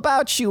all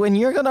about you, and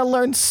you're going to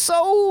learn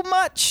so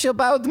much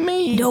about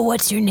me. No,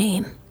 what's your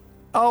name?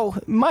 Oh,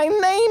 my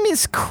name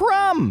is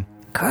Crumb.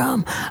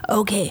 Crumb.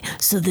 Okay,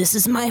 so this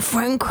is my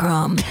friend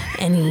Crumb,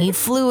 and he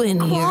flew in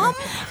here,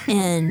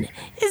 and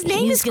his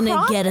name he's is gonna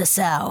Crumb? get us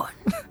out.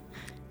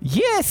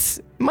 Yes,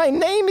 my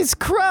name is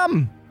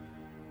Crumb.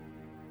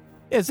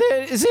 Is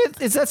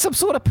that some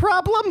sort of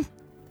problem?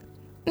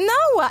 No,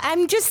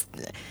 I'm just.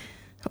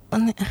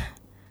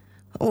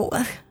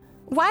 Why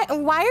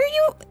are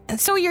you?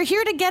 So you're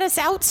here to get us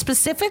out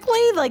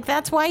specifically? Like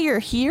that's why you're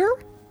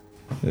here?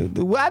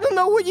 I don't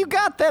know where you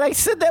got that. I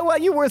said that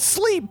while you were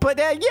asleep, but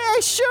yeah,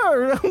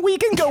 sure, we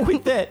can go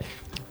with that.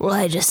 Well,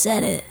 I just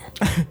said it.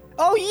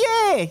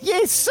 Oh,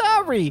 yeah,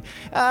 sorry.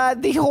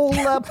 The whole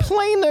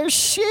planar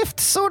shift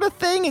sort of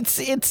thing,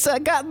 it's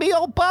got me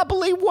all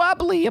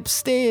bobbly-wobbly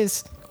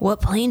upstairs.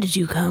 What plane did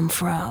you come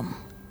from?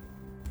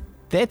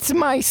 That's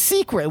my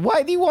secret.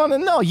 Why do you want to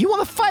know? You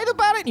want to fight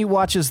about it? And you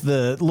watch as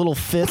the little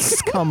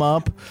fists come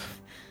up,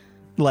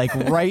 like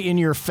right in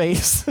your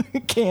face,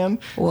 Can.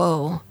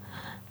 Whoa.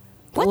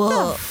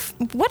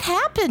 What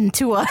happened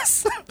to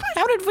us?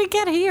 How did we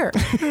get here?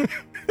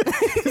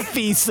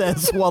 Fee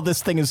says while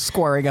this thing is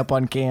squaring up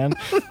on Can.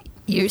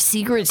 Your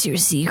secret's your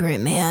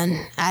secret,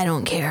 man. I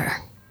don't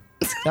care.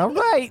 All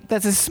right,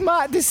 that's a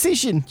smart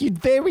decision. You're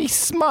very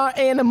smart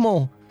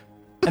animal.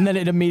 And then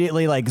it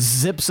immediately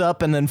zips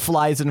up and then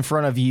flies in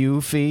front of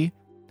you, Fee.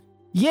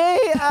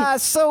 Yeah,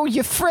 so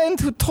your friend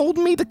who told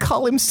me to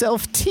call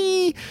himself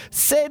T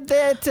said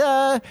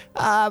that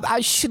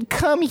I should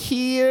come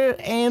here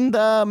and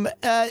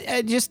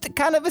just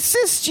kind of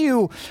assist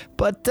you.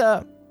 But,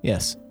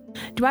 yes.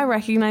 Do I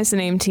recognize the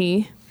name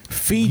T?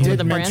 Fee did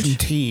the mention branch?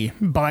 T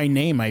by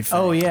name, I think.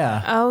 Oh,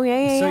 yeah. Oh,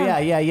 yeah. So,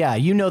 yeah.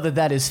 You know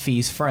that is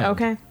Fee's friend.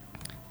 Okay.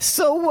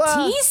 So,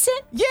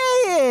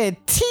 yeah,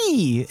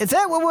 T. Is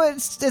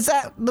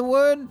that the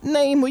word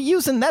name we're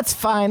using? That's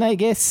fine, I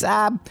guess.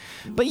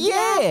 But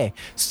yeah.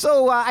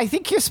 So, I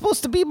think you're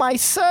supposed to be my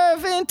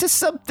servant or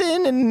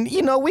something, and,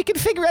 we can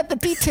figure out the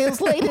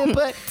details later,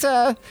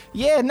 but,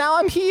 yeah, now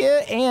I'm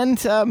here, and,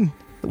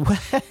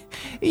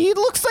 it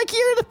looks like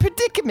you're in a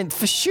predicament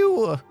for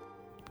sure.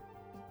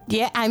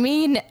 Yeah, I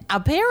mean,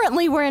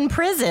 apparently we're in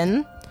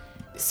prison,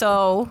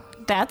 so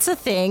that's a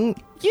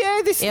thing.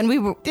 Yeah, it doesn't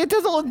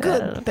look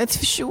good, that's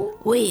for sure.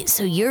 Wait,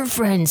 so you're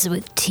friends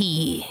with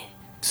T?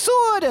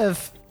 Sort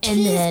of. And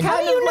T's then- kind How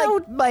of do you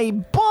like my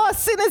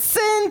boss in a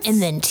sense. And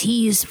then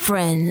T's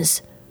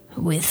friends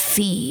with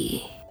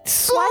Fee.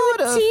 Sort Why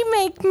would of. T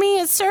make me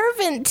a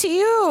servant to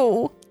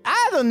you?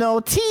 I don't know.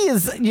 T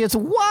is just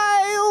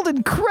wild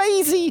and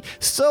crazy.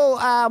 So,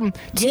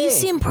 T yeah.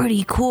 seemed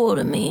pretty cool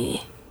to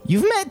me.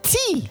 You've met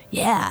T.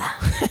 Yeah.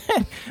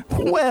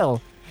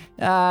 Well,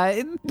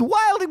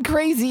 wild and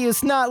crazy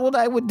is not what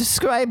I would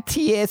describe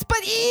T as,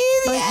 but But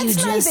you it's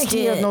neither just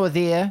here did. nor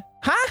there.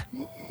 Huh?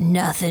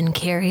 Nothing,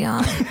 carry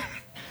on.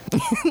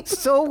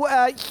 So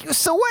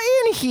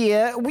we're in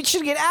here. We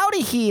should get out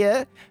of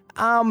here.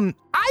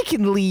 I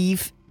can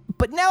leave,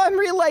 but now I'm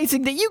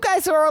realizing that you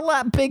guys are a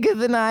lot bigger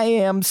than I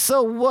am.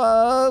 So,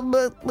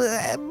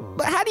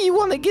 how do you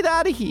want to get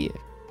out of here?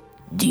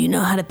 Do you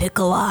know how to pick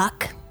a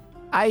lock?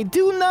 I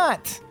do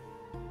not.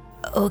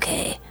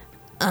 Okay.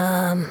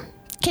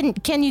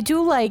 Can you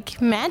do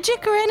like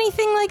magic or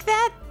anything like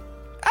that?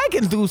 I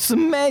can do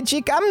some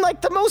magic. I'm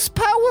like the most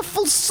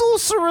powerful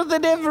sorcerer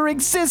that ever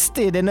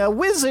existed, and a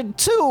wizard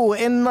too,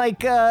 and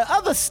like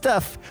other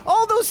stuff.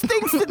 All those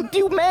things that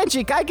do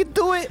magic, I can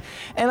do it,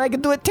 and I can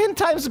do it 10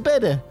 times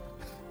better.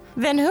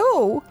 Then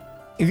who?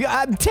 If you,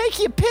 take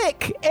your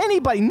pick.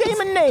 Anybody,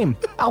 name a name.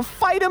 I'll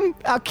fight him.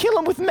 I'll kill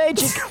him with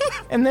magic,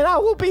 and then I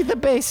will be the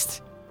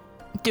best.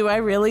 Do I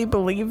really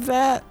believe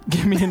that?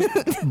 Give me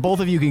both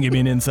of you can give me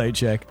an insight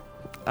check.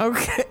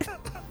 Okay.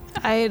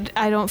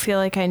 I don't feel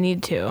like I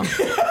need to.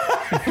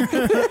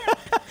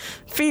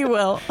 Fee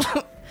will.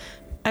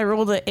 I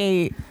rolled an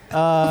 8.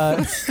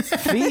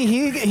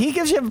 He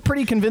gives you a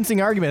pretty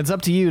convincing argument. It's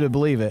up to you to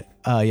believe it.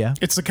 Yeah.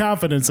 It's the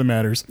confidence that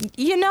matters.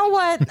 You know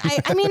what?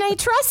 I mean, I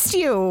trust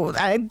you.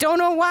 I don't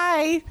know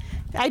why.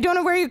 I don't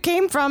know where you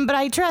came from, but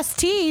I trust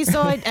T.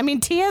 So, I mean,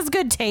 T has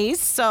good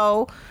taste,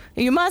 so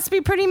you must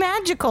be pretty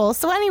magical.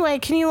 So anyway,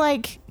 can you,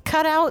 like,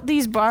 cut out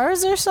these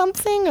bars or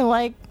something? Or,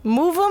 like,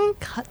 move them?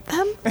 Cut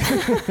them?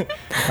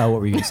 What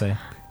were you going to say?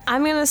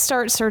 I'm going to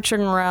start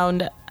searching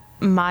around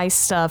my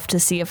stuff to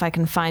see if I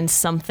can find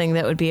something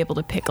that would be able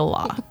to pick a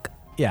lock.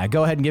 Yeah,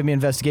 go ahead and give me an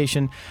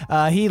investigation.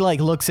 He, like,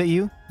 looks at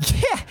you.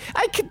 Yeah,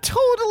 I could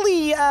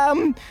totally,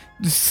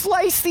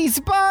 slice these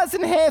bars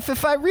in half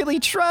if I really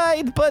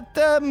tried, but,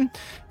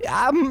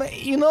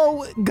 you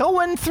know,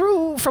 going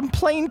through from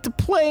plane to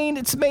plane,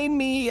 it's made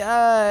me,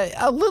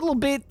 a little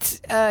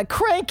bit,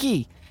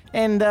 cranky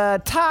and,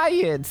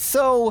 tired.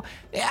 So,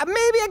 maybe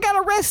I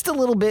gotta rest a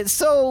little bit,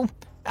 so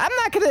I'm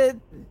not gonna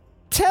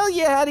tell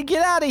you how to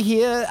get out of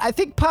here. I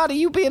think part of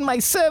you being my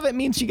servant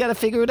means you gotta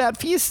figure it out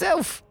for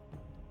yourself.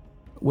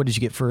 What did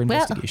you get for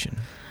investigation?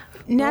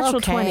 Natural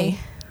Okay. 20.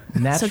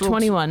 Natural So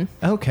 21.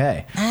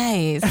 Okay.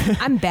 Nice.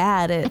 I'm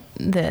bad at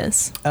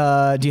this.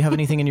 Do you have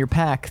anything in your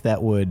pack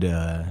that would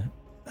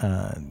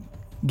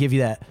give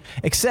you that?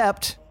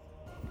 Except,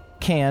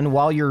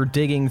 while you're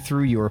digging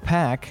through your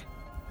pack,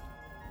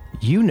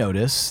 you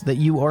notice that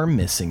you are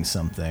missing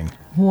something.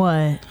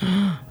 What?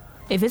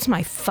 If it's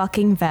my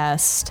fucking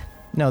vest.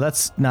 No,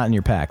 that's not in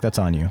your pack. That's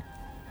on you.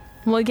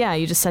 Well, yeah,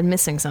 you just said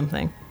missing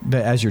something.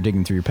 But as you're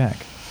digging through your pack.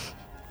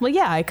 Well,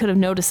 yeah, I could have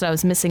noticed that I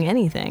was missing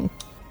anything.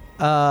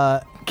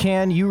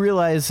 You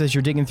realize as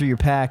you're digging through your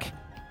pack,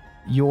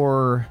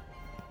 your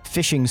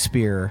fishing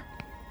spear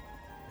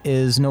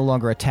is no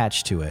longer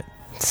attached to it.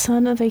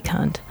 Son of a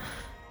cunt.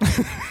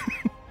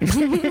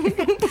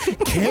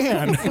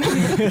 Can.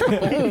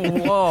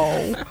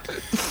 Whoa.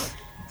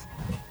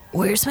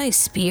 Where's my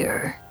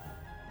spear?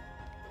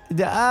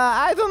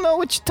 I don't know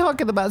what you're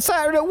talking about.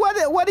 Sorry,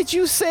 what did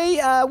you say?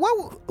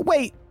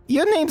 Wait,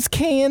 your name's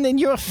Can and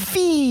you're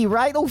Fee,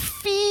 right?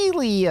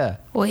 Ophelia.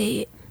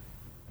 Wait.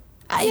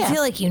 I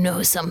feel like you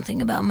know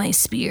something about my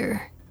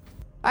spear.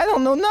 I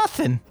don't know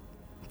nothing.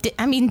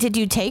 Did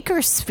you take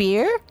her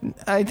spear?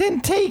 I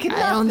didn't take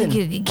nothing. I don't think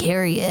you could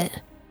carry it.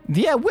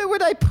 Yeah, where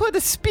would I put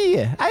a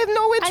spear? I have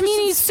no interest in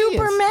He's spears.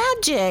 super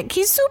magic.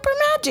 He's super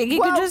magic. He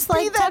Well, could just, be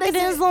like, that tuck it as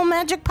in his little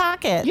magic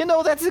pocket. You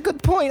know, that's a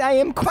good point. I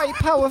am quite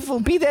powerful.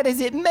 Be that as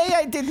it may,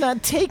 I did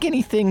not take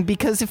anything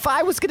because if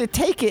I was going to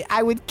take it,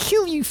 I would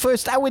kill you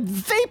first. I would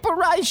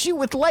vaporize you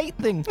with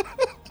lightning.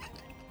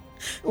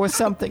 Or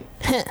something.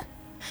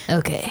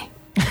 Okay.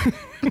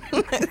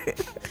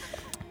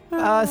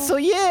 Yeah,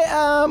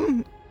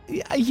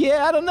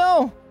 I don't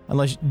know.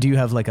 Unless, do you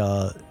have like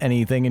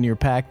anything in your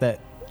pack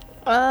that...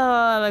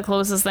 The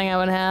closest thing I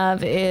would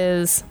have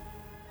is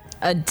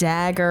a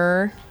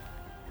dagger.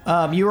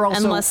 You were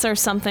also... Unless there's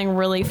something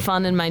really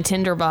fun in my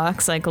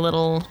tinderbox, like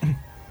little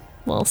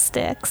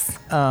sticks.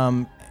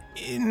 So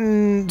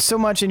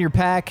much in your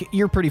pack,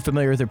 you're pretty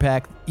familiar with your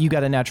pack. You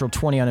got a natural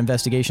 20 on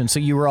investigation, so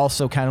you were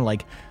also kind of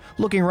like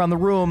looking around the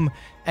room,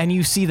 and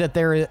you see that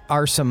there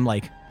are some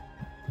like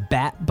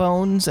bat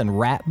bones and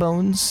rat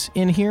bones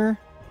in here.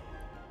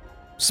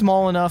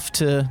 Small enough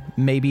to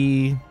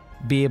maybe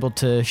be able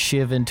to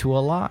shiv into a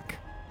lock.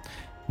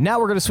 Now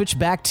we're going to switch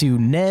back to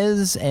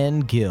Nez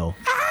and Gil.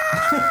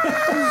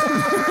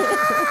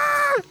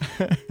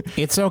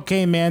 It's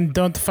okay, man.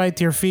 Don't fight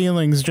your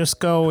feelings.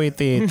 Just go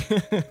with it.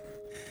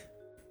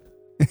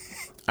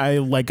 I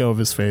let go of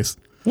his face.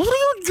 What are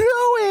you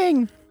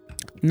doing?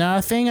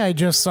 Nothing. I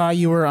just saw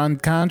you were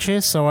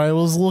unconscious, so I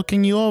was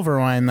looking you over.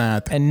 Why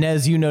not? And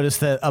Nez, you notice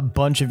that a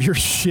bunch of your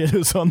shit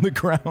is on the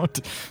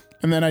ground.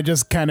 And then I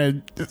just kind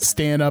of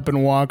stand up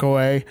and walk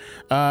away.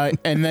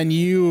 And then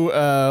you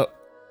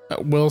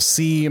will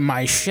see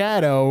my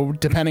shadow,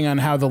 depending on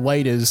how the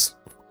light is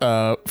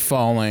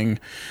falling,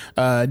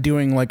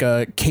 doing like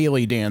a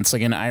Kaylee dance,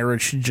 like an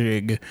Irish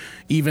jig,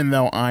 even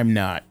though I'm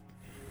not.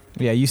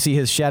 Yeah, you see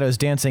his shadows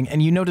dancing,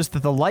 and you notice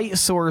that the light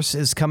source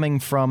is coming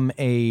from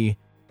a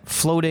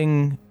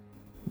floating,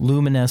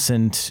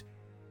 luminescent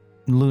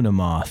Luna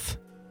moth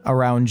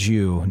around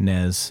you,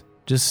 Nez.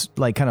 Just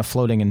like kind of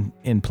floating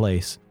in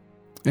place.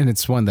 And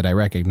it's one that I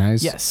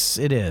recognize. Yes,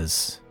 it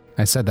is.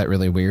 I said that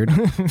really weird.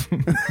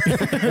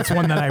 It's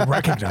one that I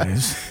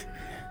recognize.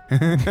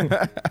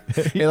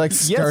 It like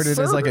started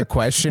as like a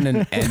question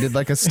and ended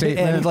like a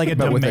statement, Ended like a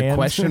but with a demand.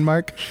 question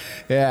mark.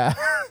 Yeah.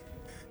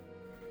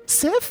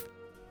 Sif,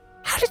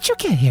 how did you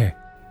get here?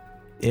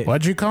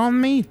 What'd you call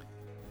me?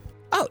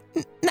 Oh,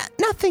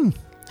 nothing.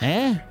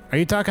 Eh? Are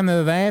you talking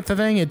to that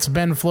thing? It's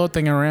been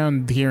floating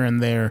around here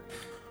and there.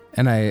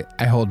 And I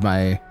hold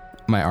my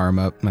arm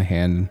up, my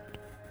hand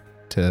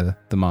to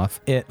the moth.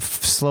 It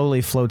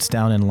slowly floats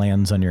down and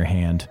lands on your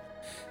hand.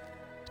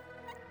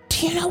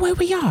 Do you know where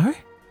we are?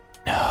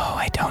 No,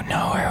 I don't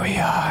know where we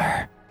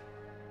are.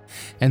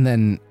 And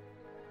then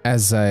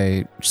as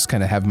I just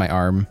kind of have my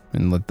arm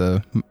and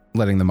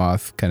letting the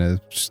moth kind of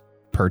just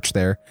perch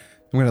there,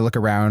 I'm going to look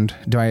around.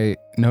 Do I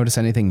notice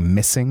anything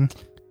missing?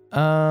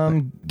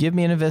 Give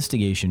me an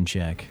investigation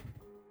check.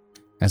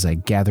 As I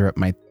gather up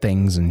my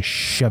things and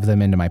shove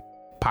them into my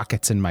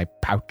pockets in my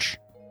pouch.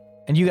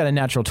 And you got a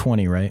natural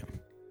 20, right?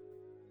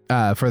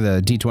 For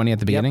the D20 at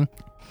the beginning?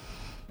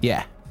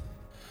 Yeah.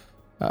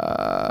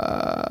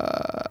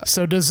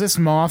 So does this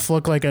moth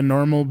look like a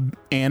normal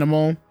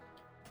animal?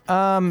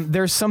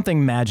 There's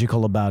something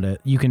magical about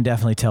it. You can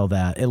definitely tell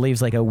that. It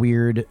leaves like a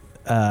weird,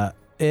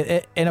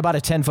 in about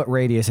a 10-foot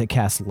radius, it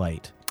casts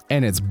light.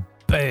 And it's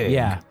big.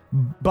 Yeah.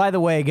 By the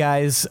way,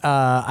 guys,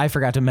 I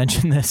forgot to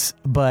mention this,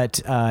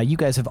 but you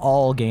guys have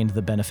all gained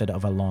the benefit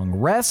of a long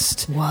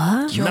rest.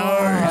 What?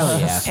 Hell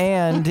yeah.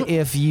 And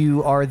if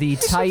you are the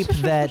type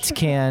that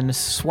can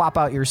swap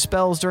out your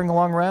spells during a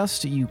long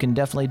rest, you can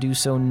definitely do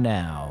so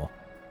now.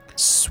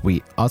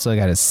 Sweet. Also, I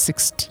got a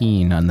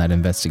 16 on that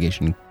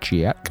investigation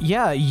check.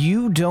 Yeah,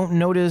 you don't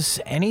notice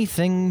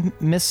anything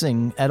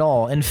missing at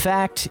all. In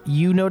fact,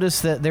 you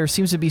notice that there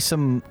seems to be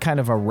some kind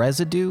of a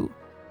residue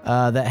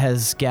that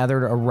has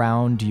gathered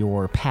around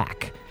your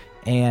pack.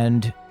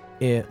 And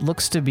it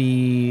looks to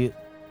be,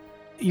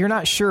 you're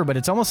not sure, but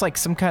it's almost like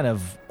some kind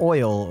of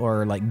oil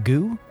or like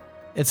goo.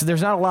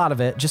 There's not a lot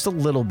of it, just a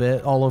little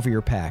bit all over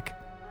your pack.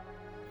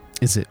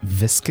 Is it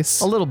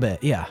viscous? A little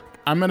bit, yeah.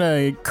 I'm going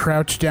to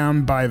crouch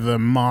down by the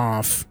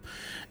moth,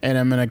 and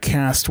I'm going to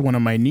cast one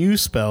of my new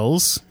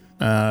spells,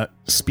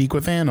 Speak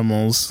with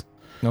Animals.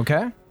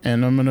 Okay.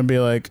 And I'm going to be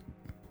like,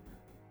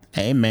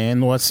 hey,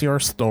 man, what's your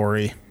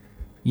story?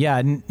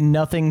 Yeah,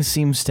 nothing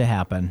seems to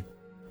happen.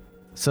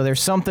 So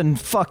there's something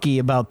fucky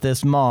about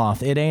this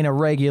moth. It ain't no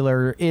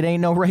regular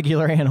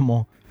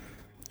animal.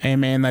 Hey,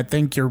 man, I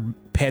think your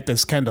pet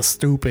is kind of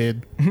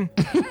stupid.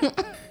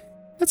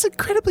 That's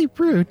incredibly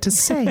rude to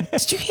say.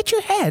 Did you hit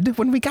your head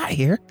when we got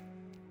here?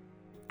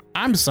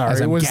 I'm sorry,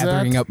 As I'm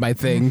gathering up my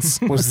things.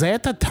 Was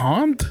that a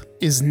taunt?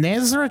 Is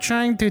Nezra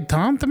trying to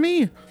taunt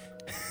me?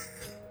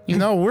 You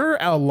know, we're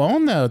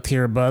alone out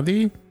here,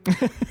 buddy.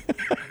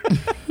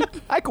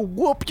 I could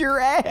whoop your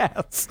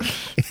ass.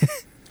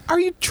 Are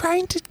you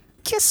trying to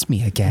kiss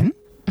me again?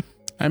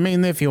 I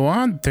mean, if you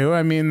want to.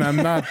 I mean, I'm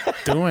not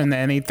doing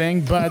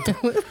anything, but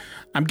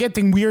I'm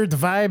getting weird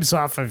vibes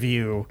off of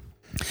you.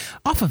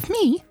 Off of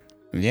me?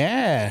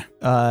 Yeah.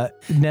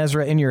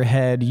 Nezra, in your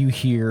head, you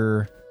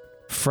hear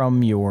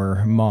from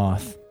your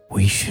moth,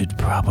 we should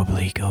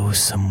probably go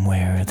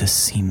somewhere. This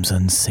seems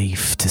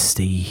unsafe to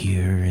stay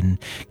here and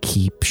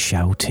keep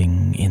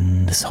shouting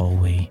in this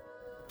hallway.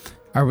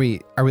 Are we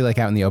like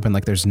out in the open?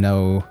 Like there's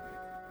no,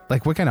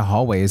 like what kind of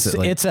hallway is it?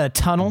 Like? It's a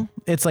tunnel.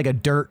 It's like a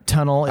dirt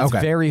tunnel. It's Okay.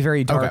 very,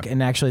 very dark. Okay.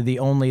 And actually the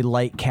only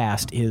light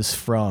cast is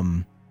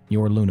from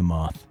your Luna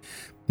moth.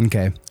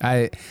 Okay.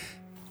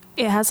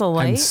 It has a I'm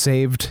light.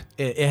 saved.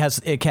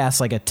 It casts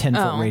like a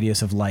 10-foot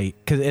radius of light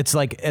because it's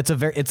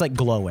like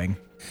glowing.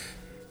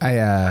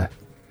 I'm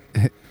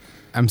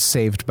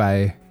saved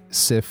by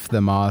Sif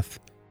the moth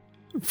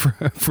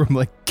from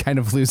like kind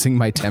of losing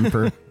my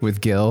temper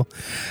with Gil.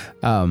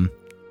 And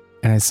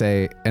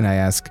I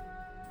ask,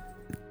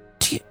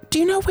 do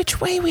you know which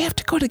way we have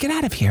to go to get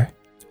out of here?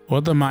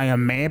 What am I, a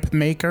map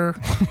maker?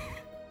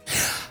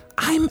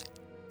 I'm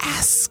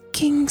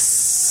asking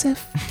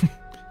Sif.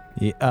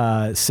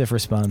 Sif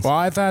responds. Well,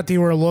 I thought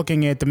you were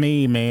looking at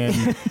me,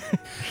 man.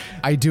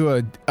 I do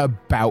a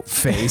about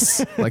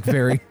face, like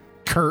very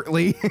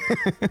curtly.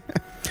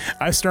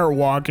 I start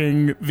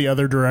walking the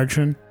other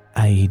direction.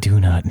 I do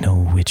not know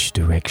which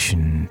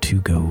direction to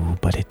go,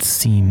 but it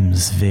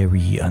seems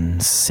very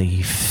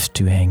unsafe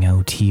to hang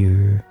out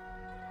here.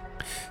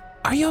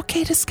 Are you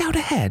okay to scout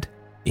ahead?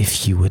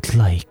 If you would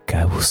like,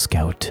 I will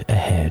scout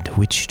ahead.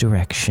 Which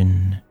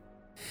direction?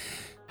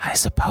 I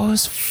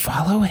suppose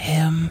follow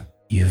him.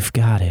 You've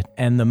got it.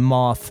 And the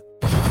moth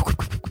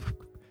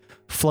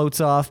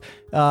floats off.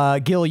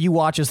 Gil, you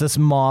watch as this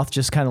moth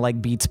just kind of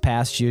like beats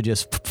past you,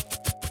 just...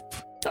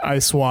 I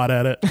swat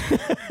at it.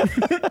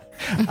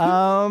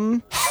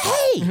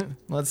 Hey!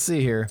 Let's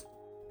see here.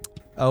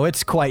 Oh,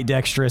 it's quite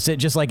dexterous. It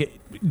just like,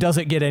 it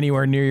doesn't get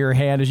anywhere near your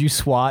hand as you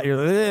swat. You're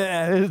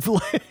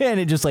like, and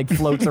it just like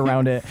floats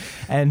around it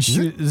and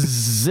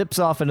zips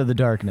off into the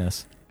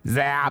darkness.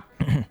 Zap.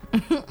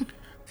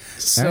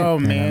 So,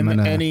 Alright, man, I'm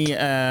gonna- any,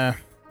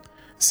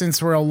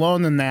 since we're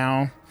alone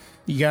now,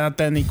 you got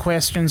any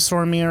questions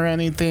for me or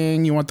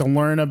anything? You want to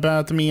learn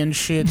about me and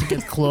shit to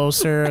get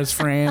closer as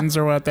friends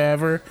or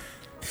whatever?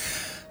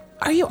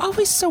 Are you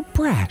always so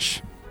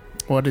brash?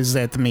 What does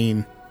that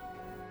mean?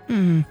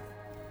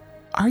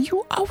 Are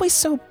you always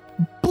so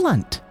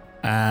blunt?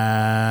 What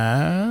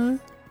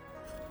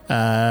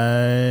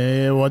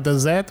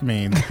does that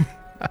mean?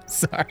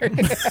 Sorry.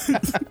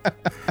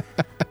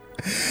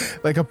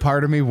 Like a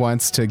part of me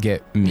wants to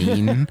get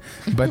mean,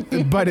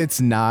 but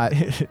it's not.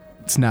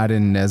 It's not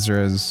in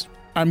Nezra's.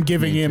 I'm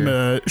giving him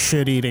Nature. a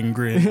shit-eating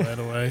grin, by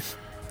the way.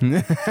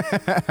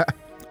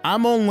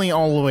 I'm only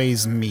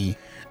always me.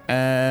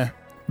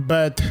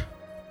 But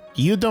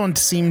you don't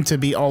seem to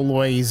be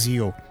always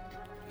you.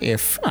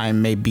 If I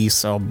may be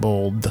so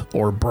bold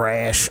or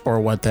brash or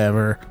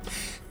whatever.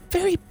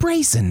 Very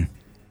brazen.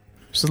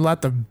 There's a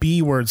lot of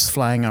B words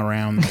flying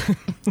around.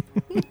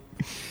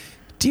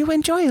 Do you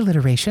enjoy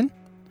alliteration?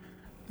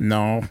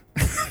 No.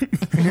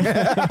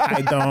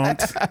 I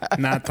don't.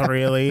 Not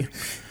really.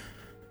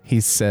 He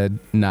said,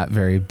 not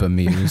very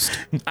bemused.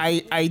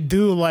 I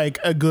do like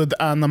a good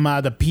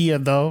onomatopoeia,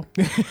 though.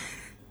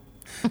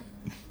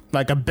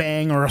 Like a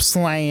bang or a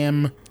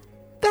slam.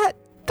 That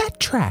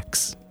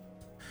tracks.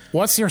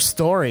 What's your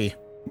story?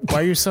 Why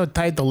are you so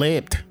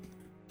tight-lipped?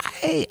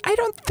 I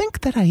don't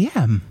think that I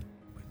am.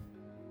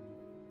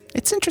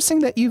 It's interesting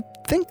that you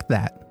think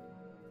that.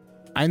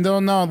 I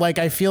don't know, like,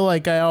 I feel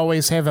like I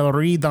always have a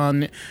read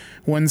on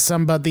when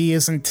somebody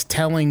isn't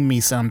telling me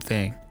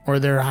something, or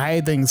they're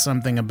hiding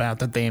something about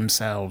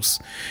themselves.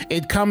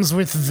 It comes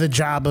with the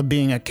job of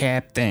being a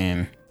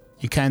captain.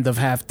 You kind of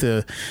have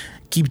to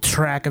keep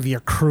track of your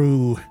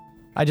crew.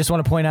 I just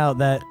want to point out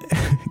that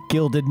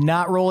Gil did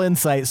not roll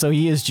insight, so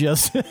he is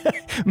just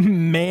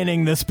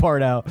manning this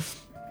part out.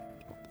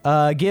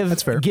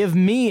 That's fair. Give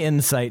me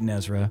insight,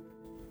 Nezra.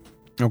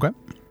 Okay.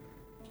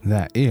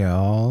 That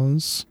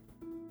is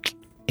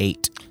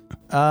 8.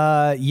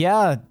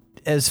 Yeah.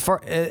 As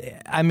far,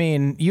 I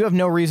mean, you have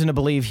no reason to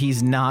believe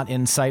he's not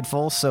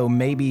insightful, so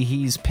maybe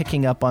he's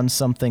picking up on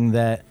something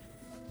that,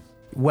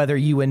 whether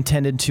you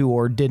intended to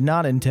or did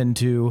not intend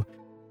to,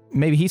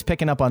 maybe he's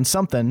picking up on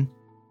something,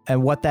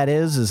 and what that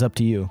is up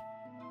to you.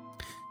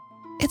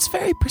 It's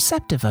very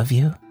perceptive of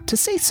you to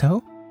say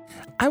so.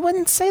 I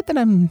wouldn't say that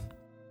I'm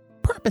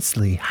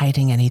purposely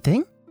hiding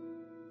anything.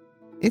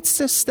 It's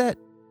just that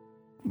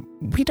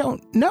we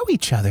don't know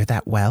each other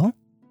that well,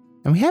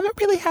 and we haven't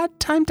really had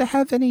time to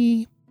have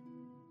any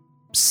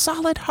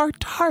solid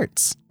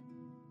heart-to-hearts.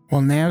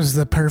 Well, now's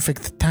the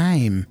perfect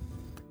time.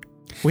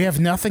 We have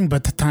nothing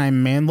but the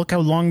time, man. Look how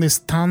long this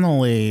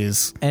tunnel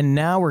is. And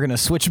now we're going to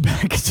switch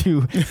back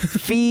to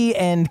Fee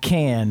and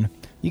Can.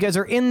 You guys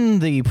are in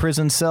the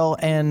prison cell,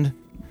 and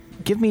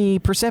give me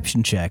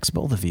perception checks,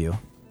 both of you.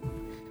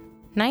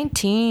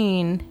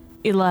 19.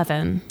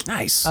 11.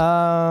 Nice.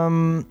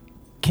 Can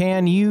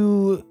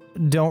you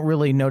don't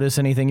really notice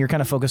anything? You're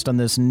kind of focused on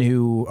this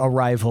new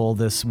arrival,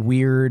 this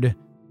weird,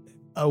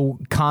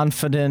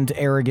 confident,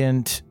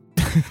 arrogant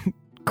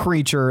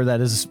creature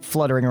that is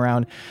fluttering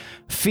around.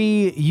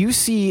 Fee, you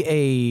see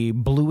a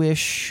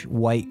bluish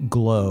white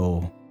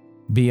glow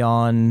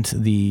beyond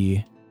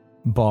the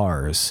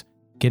bars,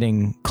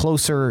 getting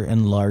closer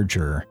and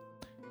larger.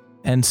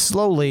 And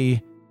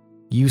slowly,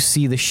 you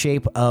see the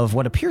shape of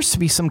what appears to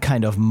be some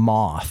kind of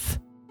moth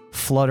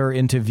flutter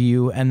into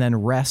view and then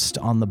rest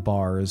on the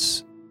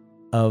bars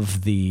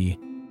of the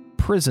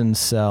prison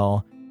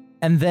cell.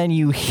 And then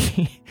you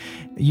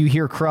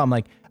hear Crumb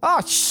like,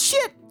 "Oh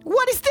shit!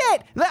 What is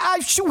that?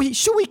 Should we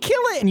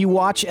kill it?" And you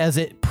watch as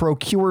it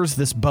procures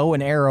this bow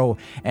and arrow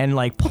and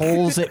like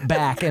pulls it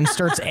back and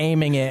starts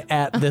aiming it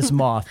at this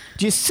moth.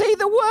 Just say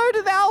the word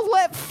and I'll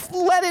let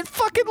it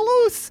fucking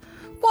loose.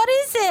 What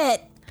is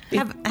it?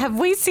 Have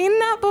we seen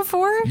that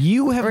before?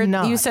 You have Or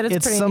not. you said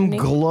it's pretty some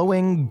unique?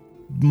 glowing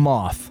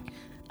moth.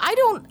 I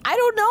don't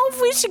know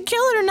if we should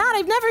kill it or not.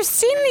 I've never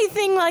seen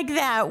anything like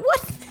that.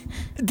 What?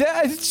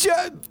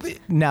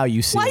 Now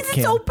you see Why it, is it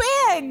Cam. so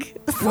big?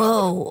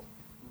 Whoa.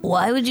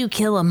 Why would you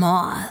kill a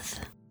moth?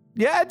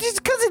 Yeah,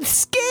 just because it's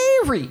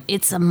scary.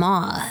 It's a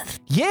moth.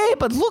 Yeah,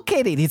 but look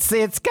at it.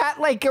 It's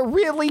got like a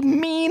really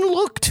mean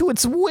look to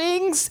its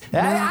wings.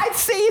 I'd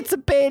say it's a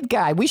bad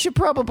guy. We should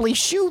probably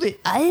shoot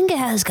it. I think it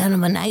has kind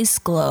of a nice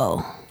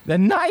glow. A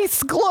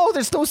nice glow.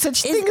 There's no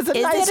such thing as a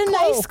Is nice it a glow.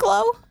 nice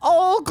glow?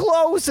 All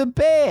glows are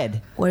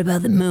bad. What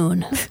about the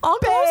moon? All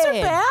glows are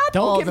bad?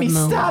 Don't All get the me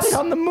moons. started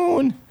on the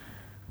moon.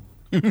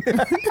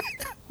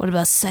 What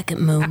about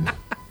second moon?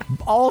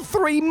 All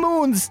 3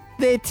 moons,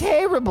 they're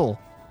terrible.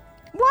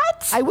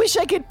 What? I wish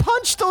I could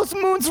punch those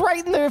moons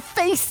right in their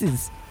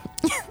faces.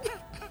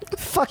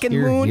 Fucking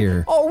Hear, moon,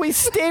 hear. always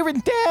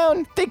staring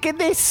down, thinking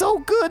they're so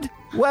good.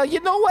 Well, you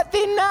know what?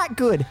 They're not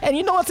good. And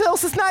you know what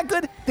else is not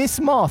good? This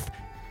moth.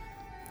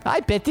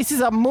 I bet this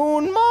is a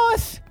moon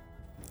moth.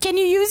 Can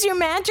you use your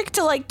magic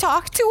to like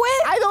talk to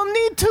it? I don't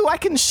need to. I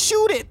can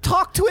shoot it,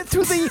 talk to it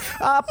through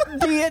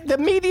the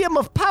medium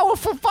of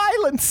powerful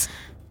violence.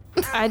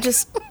 I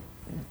just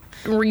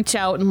reach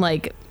out and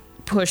like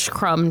push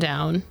Crumb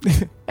down.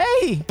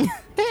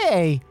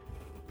 Hey,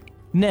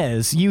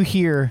 Nez, you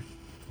hear,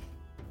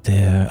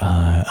 there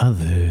are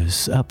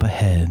others up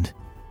ahead.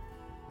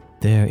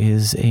 There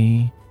is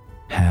a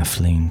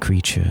halfling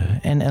creature,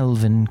 an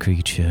elven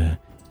creature,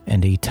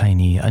 and a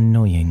tiny,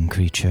 annoying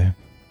creature.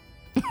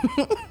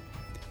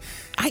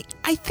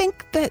 I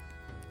think that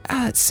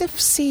Sif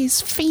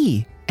sees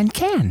Fee and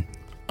Can.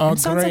 Oh, it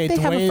sounds great. like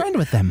they have a friend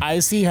with them. I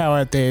see how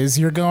it is.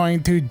 You're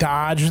going to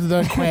dodge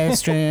the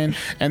question,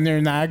 and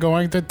they're not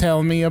going to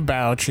tell me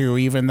about you,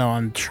 even though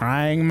I'm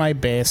trying my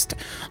best.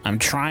 I'm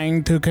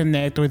trying to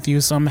connect with you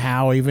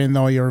somehow, even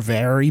though you're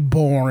very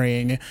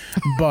boring.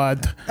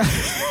 But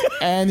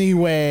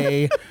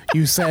anyway,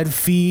 you said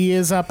Fee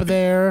is up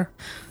there?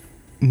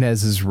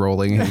 Nez is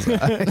rolling his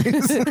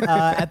eyes.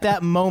 At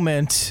that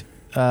moment,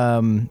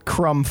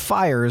 Crumb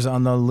fires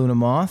on the Luna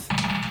Moth.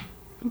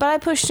 But I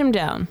pushed him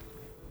down.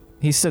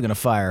 He's still going to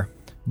fire.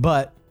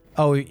 But,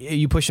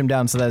 you push him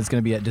down so that it's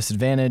going to be at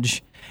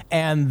disadvantage.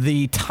 And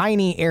the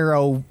tiny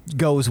arrow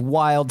goes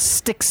wild,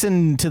 sticks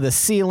into the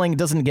ceiling,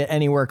 doesn't get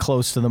anywhere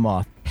close to the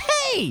moth.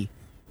 Hey!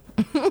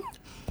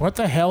 What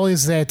the hell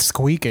is that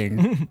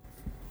squeaking?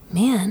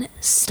 Man,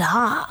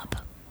 stop.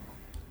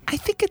 I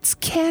think it's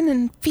Can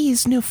and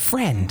Fee's new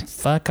friend.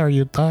 Fuck are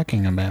you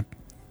talking about?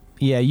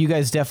 Yeah, you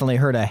guys definitely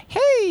heard a,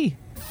 hey!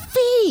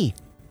 Fee!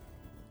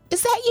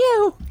 Is that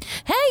you?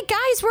 Hey,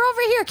 guys, we're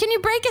over here. Can you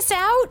break us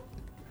out?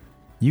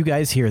 You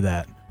guys hear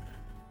that.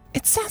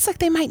 It sounds like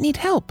they might need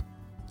help.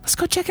 Let's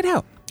go check it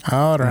out.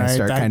 All And I right.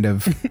 start kind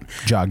of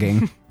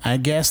jogging. I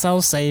guess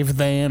I'll save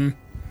them.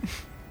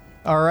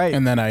 All right.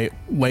 And then I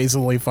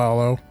lazily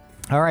follow.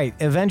 All right.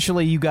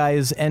 Eventually, you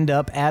guys end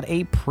up at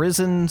a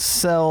prison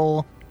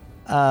cell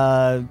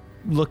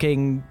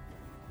looking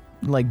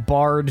like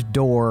barred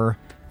door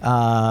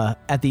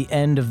at the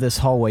end of this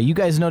hallway. You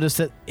guys notice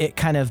that it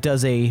kind of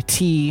does a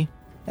T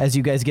as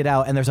you guys get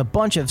out, and there's a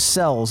bunch of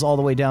cells all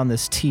the way down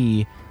this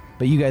T,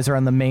 but you guys are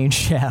on the main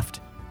shaft.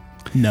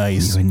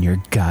 Nice. You and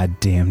your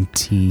goddamn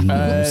team.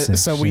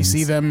 So we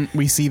see them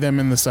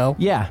in the cell?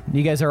 Yeah,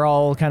 you guys are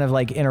all kind of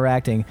like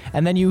interacting,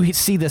 and then you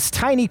see this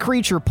tiny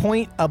creature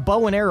point a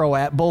bow and arrow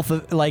at both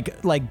of,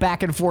 like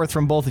back and forth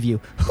from both of you.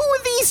 Who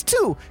are these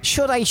two?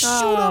 Should I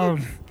shoot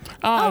them?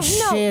 Oh, no.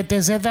 shit,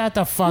 is it that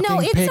the fucking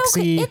No, it's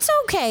pixie? okay. It's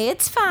okay.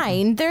 It's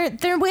fine.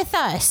 They're with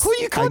us. Who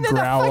you calling a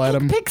growl at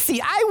fucking him. pixie?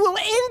 I will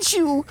end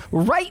you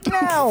right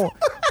now.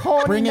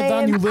 Horny Bring it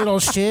on, man. you little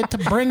shit.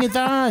 Bring it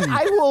on.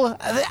 I will,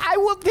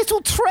 this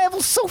will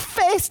travel so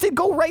fast and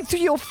go right through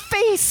your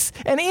face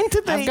and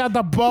into the... I've got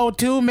the bow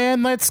too,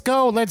 man. Let's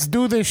go. Let's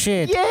do this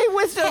shit. Yeah,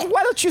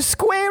 why don't you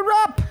square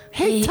up?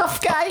 Hey,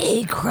 tough guy.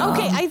 Hey, Crumb.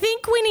 Okay, I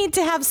think we need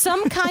to have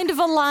some kind of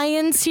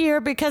alliance here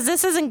because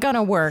this isn't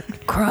gonna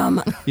work.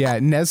 Crumb. Yeah,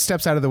 Nez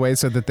steps out of the way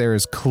so that there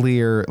is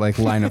clear like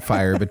line of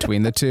fire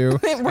between the two.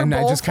 We're and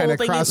I both just kind of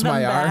holding cross them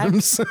my back.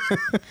 arms.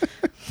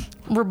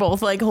 We're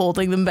both like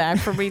holding them back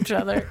from each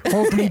other.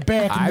 Hold me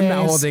back, I'm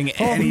not Nez. holding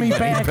Hold me anybody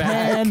back,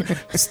 back. man.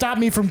 Stop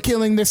me from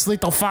killing this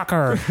little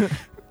fucker.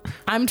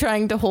 I'm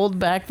trying to hold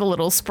back the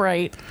little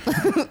sprite.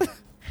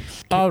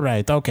 All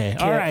right, okay.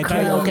 All right,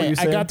 Crumb, what okay. you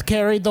I say? got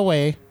carried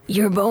away.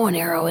 Your bow and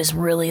arrow is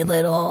really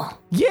little.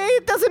 Yeah,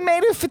 it doesn't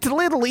matter if it's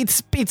little.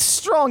 It's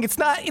strong. It's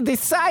not the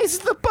size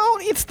of the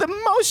bone. It's the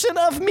motion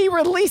of me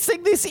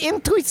releasing this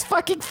into his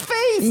fucking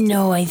face.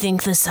 No, I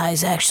think the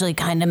size actually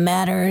kind of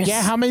matters.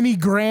 Yeah, how many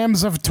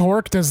grams of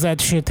torque does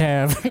that shit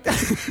have? You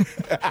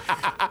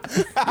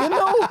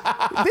know,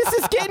 this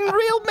is getting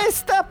real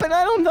messed up, and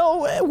I don't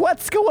know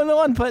what's going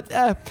on. But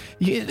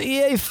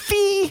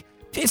Fee,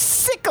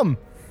 sick 'em.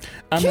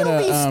 Kill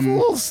these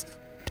fools.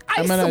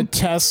 I'm gonna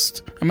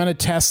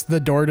test the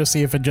door to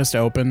see if it just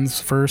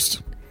opens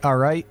first. All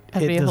right.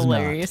 That'd be does not.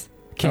 hilarious.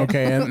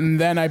 Okay, and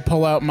then I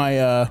pull out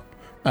my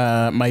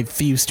my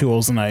thieves'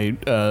 tools and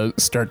I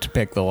start to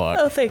pick the lock.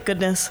 Oh, thank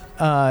goodness.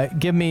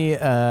 Give me.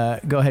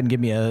 Go ahead and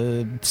give me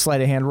a sleight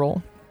of hand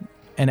roll,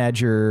 and add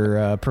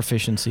your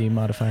proficiency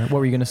modifier. What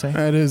were you gonna say?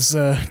 That is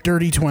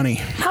dirty 20.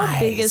 How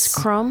big is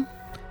Crumb?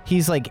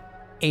 He's like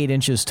 8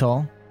 inches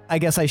tall. I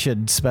guess I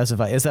should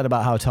specify. Is that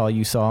about how tall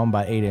you saw him?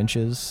 About 8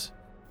 inches,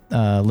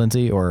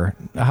 Lindsay, or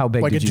how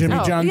big? Like did a you Jimmy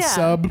think? John yeah.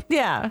 sub.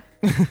 Yeah.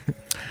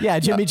 Yeah,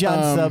 Jimmy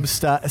John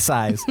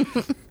size.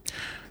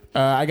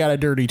 I got a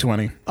dirty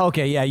 20.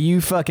 Okay, yeah,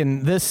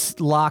 this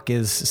lock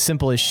is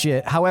simple as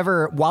shit.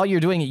 However, while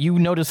you're doing it, you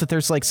notice that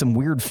there's like some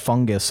weird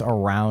fungus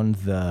around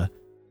the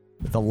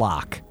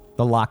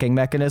locking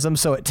mechanism.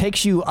 So it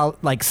takes you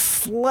like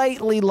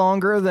slightly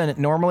longer than it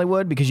normally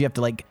would because you have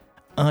to like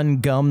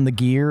ungum the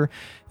gear,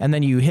 and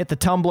then you hit the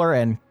tumbler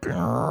and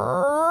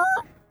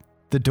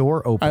the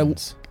door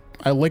opens.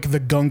 I lick the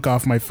gunk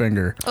off my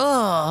finger.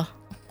 Ugh.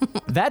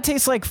 That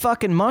tastes like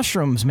fucking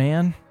mushrooms,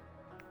 man.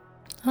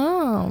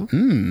 Oh.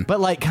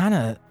 But like kind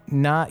of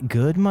not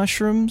good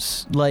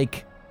mushrooms.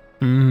 Like,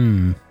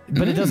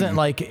 but it doesn't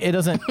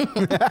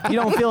you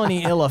don't feel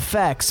any ill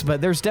effects,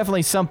 but there's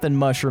definitely something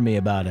mushroomy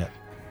about it.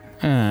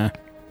 What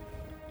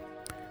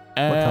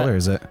color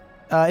is it?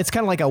 It's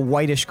kind of like a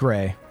whitish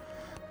gray.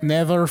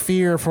 Never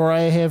fear, for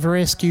I have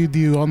rescued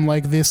you,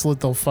 unlike this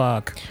little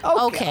fuck.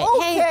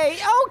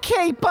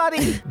 Okay,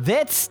 buddy.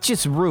 That's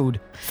just rude.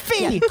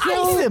 Fee,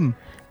 ice him.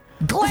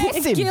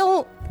 Glass him.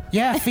 Gil,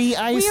 Yeah, Fee,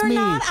 ice me. we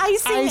are not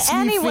icing Ice me,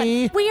 anyone.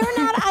 Fee. We are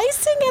not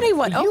icing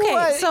anyone. Okay,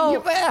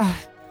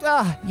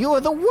 you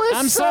are the worst.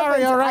 I'm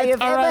sorry, servant all I right,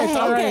 have all ever right,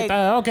 had.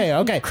 all right.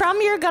 Okay.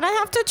 Crumb, you're gonna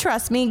have to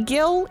trust me.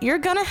 Gil, you're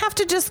gonna have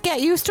to just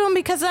get used to him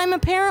because I'm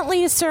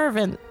apparently a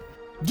servant.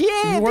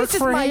 Yeah, You work this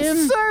is for my him?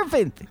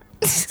 servant.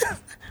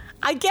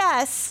 I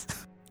guess.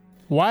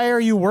 Why are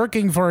you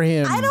working for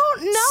him? I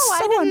don't know. I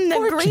So didn't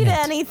agree to unfortunate.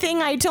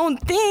 anything. I don't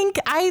think.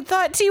 I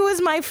thought he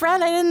was my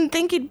friend. I didn't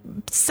think he'd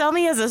sell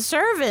me as a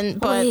servant.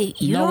 But Wait,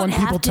 you know when don't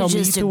people have tell to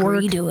me just to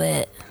agree work? to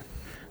it.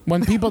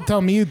 When people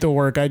tell me to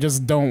work, I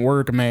just don't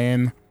work,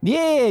 man.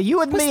 Yeah, you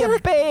would be a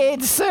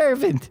bad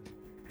servant.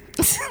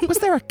 Was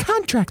there a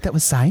contract that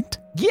was signed?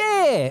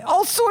 Yeah,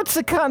 all sorts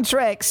of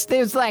contracts.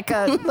 There's like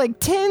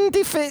 10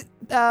 different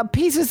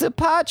pieces of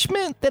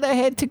parchment that I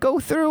had to go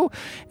through,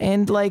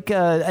 and I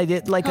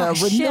did a renewal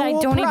shit, I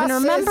don't even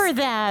process. remember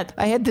that.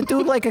 I had to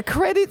do like a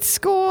credit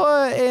score,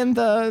 and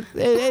I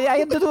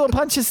had to do a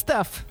bunch of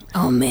stuff.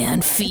 Oh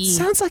man, Fee,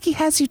 Sounds like he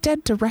has you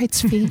dead to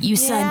rights, Fee. you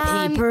signed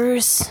Yeah,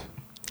 papers.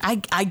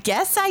 I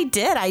guess I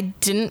did. I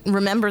didn't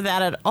remember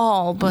that at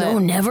all. But No,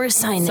 never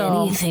sign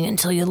So- anything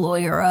until you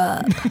lawyer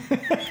up.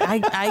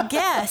 I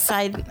guess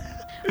I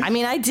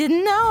mean, I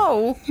didn't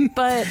know,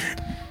 but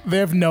They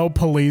have no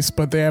police,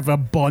 but they have a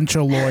bunch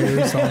of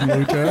lawyers on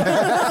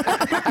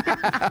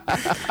Luca.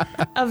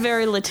 A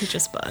very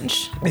litigious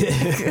bunch.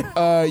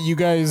 You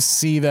guys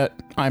see that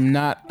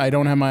I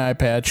don't have my eye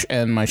patch,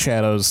 and my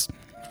shadow's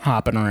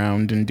hopping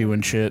around and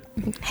doing shit.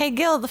 hey,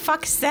 Gil, the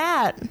fuck's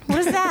that? What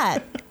is that?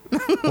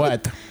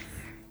 What?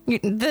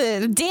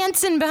 The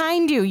dancing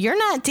behind you. You're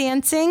not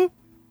dancing.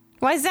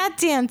 Why is that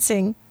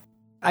dancing?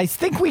 I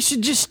think we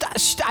should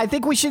I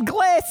think we should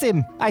glass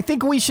him. I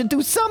think we should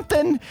do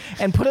something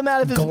and put him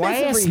out of his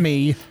Glass misery.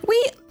 me.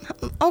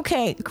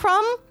 Okay,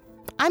 Crumb,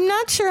 I'm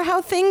not sure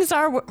how things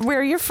are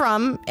where you're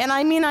from, and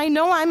I mean, I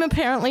know I'm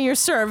apparently your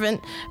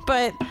servant,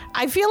 but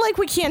I feel like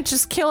we can't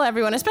just kill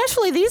everyone,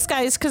 especially these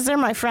guys, because they're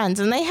my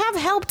friends, and they have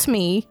helped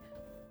me,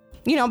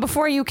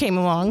 before you came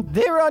along.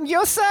 They're on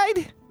your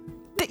side?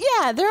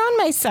 Yeah, they're on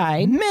my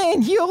side.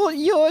 Man,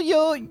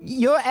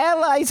 your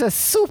allies are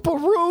super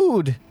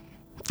rude.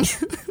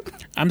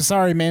 I'm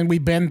sorry, man.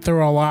 We've been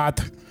through a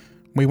lot.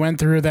 We went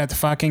through that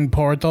fucking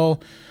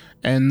portal,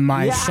 and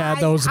my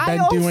shadow's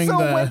been doing I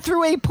also went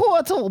through a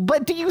portal,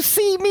 but do you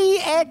see me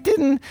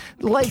acting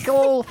like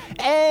all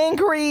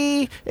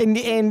angry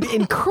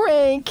and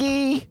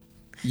cranky?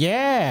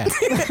 Yeah.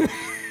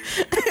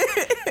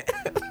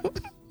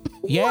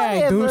 Yeah,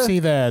 I do Whatever. see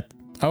that.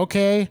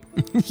 Okay.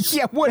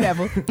 Yeah,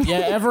 whatever. Yeah,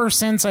 ever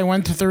since I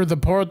went through the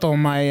portal,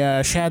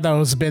 my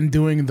shadow's been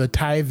doing the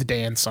tithe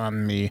dance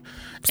on me,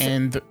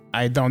 and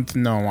I don't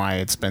know why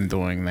it's been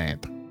doing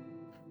that.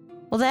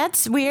 Well,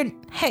 that's weird.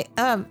 Hey,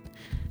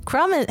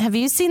 Crumb, have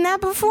you seen that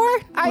before?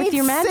 I With ain't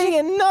your magic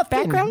saying nothing.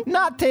 background?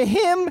 Not to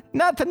him,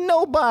 not to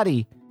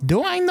nobody.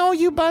 Do I know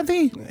you,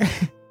 buddy?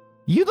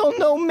 You don't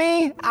know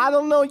me, I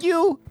don't know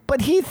you,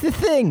 but here's the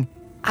thing.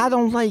 I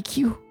don't like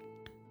you.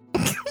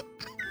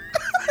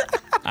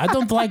 I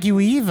don't like you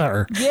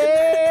either.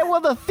 Yeah,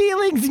 well, the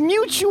feeling's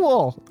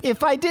mutual.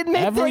 If I didn't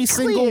make Every that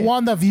single clear.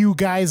 one of you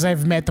guys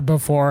I've met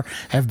before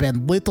have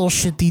been little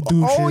shitty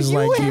douches Oh, you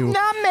like have you.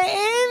 not met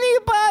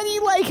anybody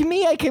like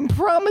me. I can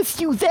promise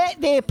you that,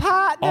 there,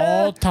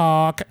 partner.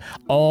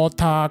 All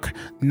talk,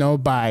 no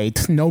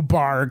bite, no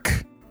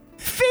bark.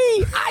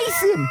 Fee,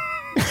 ice him.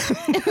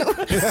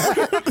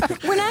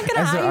 We're not gonna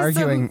As they're ice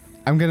arguing, them.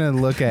 I'm gonna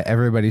look at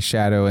everybody's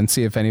shadow and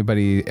see if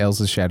anybody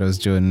else's shadow is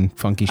doing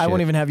funky shit. I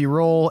won't even have you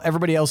roll.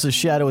 Everybody else's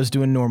shadow is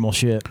doing normal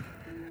shit.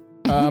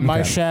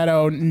 My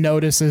shadow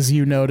notices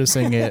you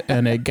noticing it,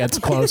 and it gets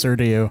closer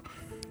to you.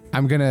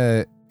 I'm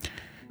gonna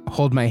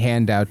hold my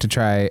hand out to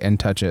try and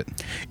touch it.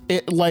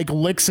 It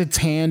licks its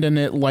hand, and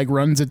it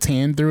runs its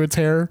hand through its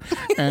hair,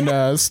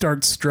 and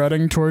starts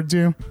strutting towards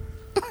you.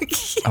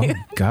 Oh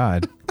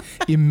God!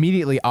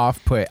 Immediately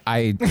off put,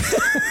 I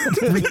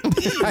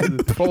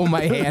pull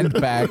my hand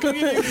back,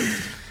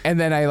 and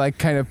then I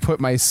kind of put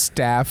my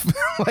staff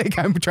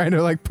I'm trying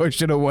to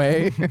push it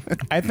away.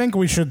 I think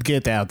we should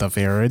get out of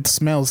here. It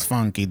smells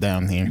funky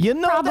down here. You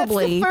know,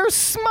 Probably. that's the first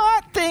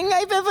smart thing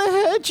I've ever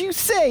heard you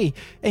say.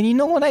 And you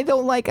know what I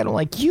don't like? I don't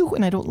like you,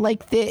 and I don't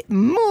like the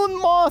moon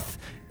moth.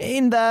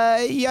 And,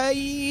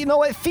 you know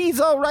what? Fee's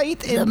all right.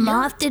 The And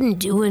moth didn't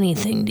do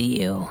anything to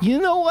you.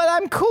 you know what?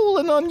 I'm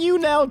cooling on you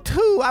now,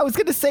 too. I was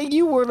going to say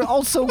you were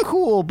also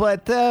cool,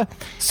 but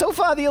so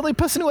far the only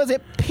person who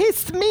hasn't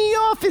pissed me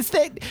off is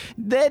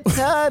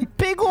that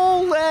big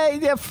old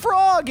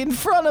frog in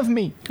front of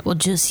me. Well,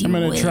 just you I'm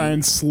gonna wait. try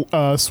and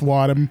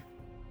swat him.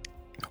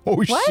 Oh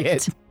What?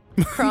 shit!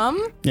 Crumb?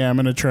 Yeah, I'm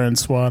gonna try and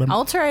swat him.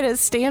 I'll try to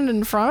stand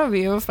in front of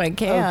you if I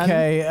can.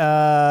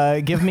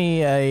 Okay, give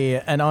me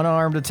an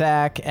unarmed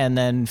attack, and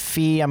then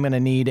Fee, I'm going to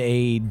need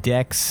a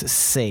dex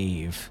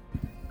save.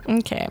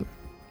 Okay.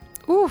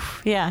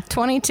 Oof. Yeah.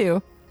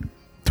 22.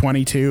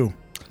 22.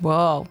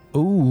 Whoa.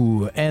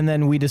 Ooh, and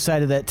then we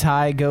decided that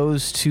Ty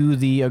goes to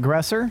the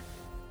aggressor.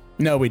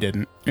 No, we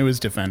didn't. It was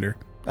defender.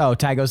 Oh,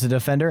 Ty goes to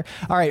defender.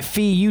 All right,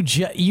 Fee,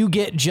 you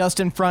get just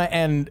in front,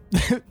 and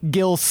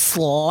Gil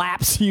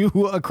slaps you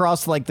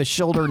across like the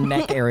shoulder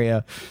neck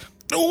area.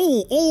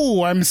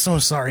 Oh, I'm so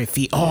sorry,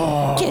 Fee.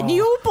 Oh. Can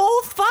you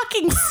both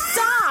fucking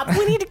stop?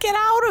 We need to get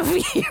out of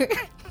here.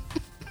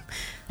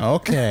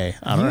 Okay,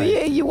 all right.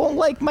 Yeah, you won't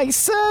like my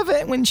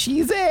servant when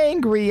she's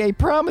angry. I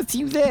promise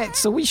you that.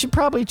 So we should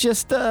probably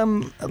just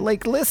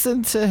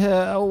listen to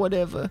her or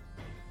whatever.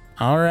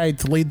 All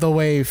right, lead the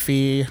way,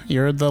 Fee.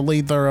 You're the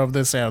leader of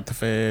this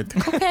outfit.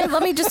 Okay,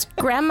 let me just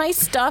grab my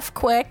stuff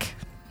quick.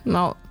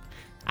 No,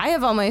 I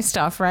have all my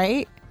stuff,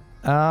 right?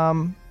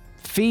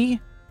 Fee,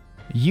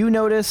 you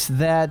notice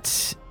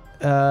that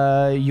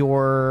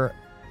your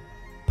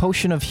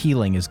potion of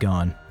healing is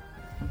gone.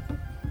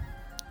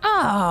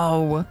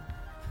 Oh,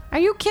 are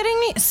you kidding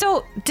me?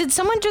 So, did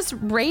someone just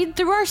raid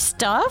through our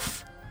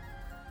stuff?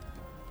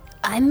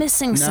 I'm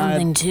missing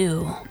something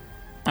too.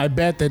 I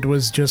bet it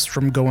was just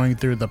from going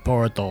through the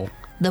portal.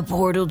 The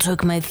portal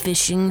took my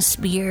fishing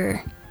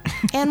spear.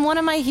 And one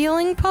of my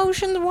healing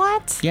potions?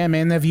 What? Yeah,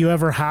 man, have you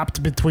ever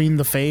hopped between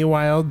the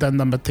Feywild and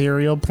the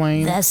material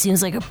plane? That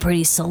seems like a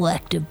pretty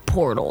selective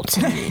portal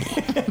to me.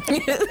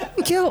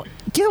 Gil,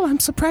 I'm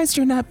surprised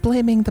you're not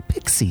blaming the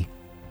pixie.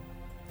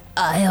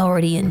 I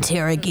already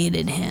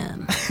interrogated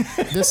him.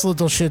 This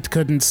little shit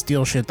couldn't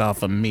steal shit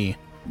off of me.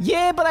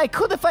 Yeah, but I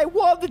could if I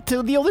wanted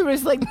to. The only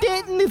reason I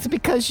didn't is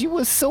because you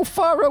were so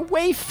far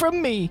away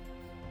from me.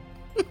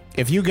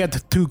 If you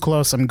get too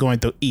close, I'm going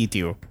to eat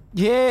you.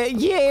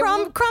 Yeah.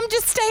 Crumb,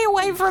 just stay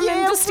away from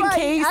him just in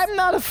case. I'm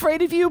not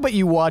afraid of you, but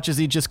you watch as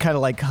he just kind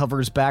of like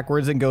hovers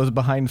backwards and goes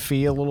behind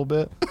Fee a little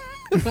bit.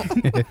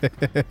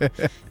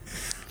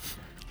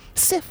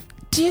 Sif,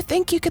 do you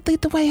think you could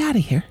lead the way out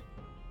of here?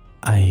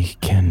 I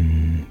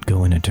can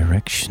go in a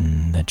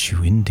direction that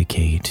you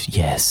indicate,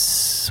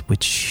 yes.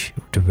 Which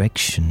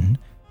direction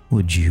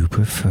would you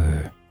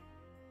prefer?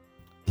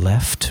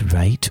 Left,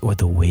 right, or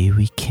the way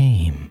we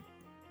came?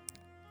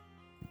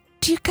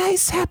 Do you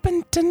guys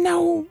happen to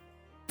know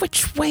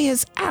which way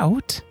is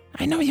out?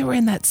 I know you were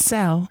in that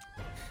cell.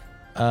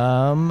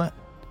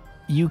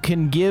 You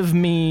can give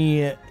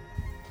me...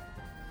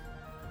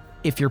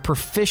 If you're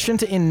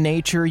proficient in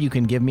nature, you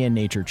can give me a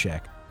nature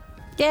check.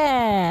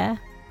 Yeah.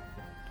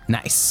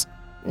 Nice.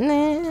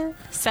 Nah,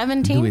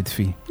 17? Do it,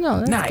 Fee. No,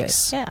 that's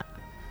Nice. good. Yeah.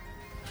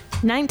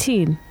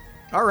 19.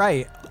 All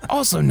right.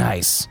 Also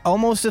nice.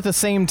 Almost at the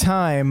same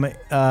time,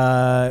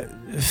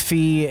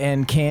 Fee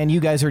and Can, you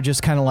guys are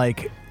just kind of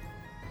like...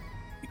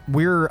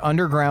 We're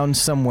underground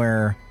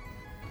somewhere,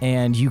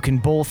 and you can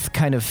both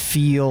kind of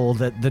feel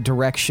that the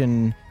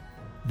direction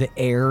the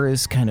air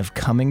is kind of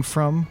coming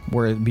from,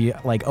 where it'd be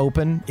like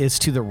open, is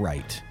to the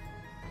right.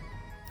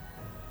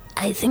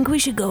 I think we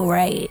should go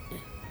right.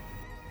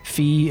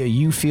 Fee,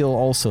 you feel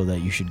also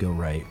that you should go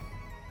right.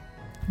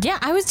 Yeah,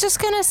 I was just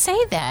going to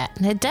say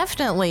that.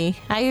 Definitely.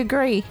 I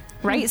agree.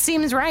 Right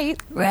seems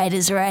right. Right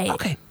is right.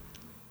 Okay.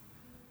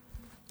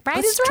 Right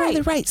Let's is try right.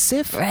 the right,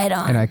 Sif. Right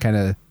on. And I kind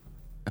of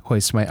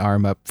hoist my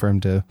arm up for him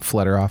to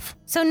flutter off.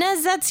 So,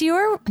 Nez, that's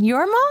your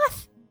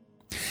moth?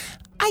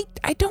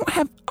 I don't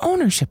have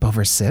ownership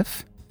over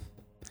Sif,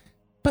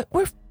 but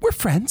we're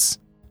friends.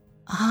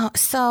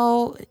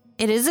 So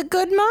it is a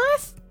good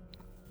moth?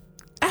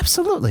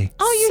 Absolutely.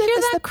 Oh, you Sif hear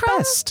is that, the Crumb?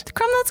 best.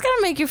 Crumb, that's going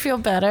to make you feel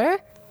better.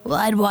 Well,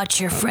 I'd watch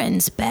your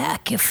friends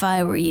back if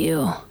I were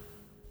you.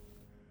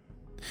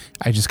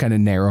 I just kind of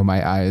narrow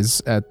my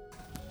eyes at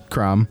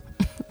Crom.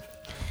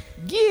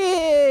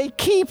 Yeah,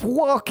 keep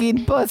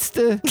walking,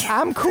 Buster.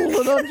 I'm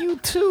cooling on you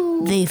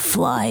too. They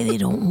fly, they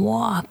don't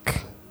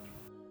walk.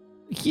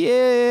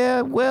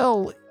 Yeah,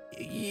 well,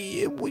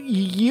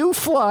 you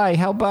fly.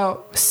 How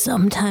about...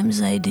 Sometimes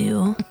I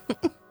do.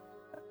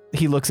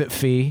 He looks at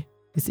Fee.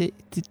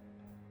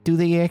 Do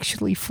they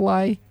actually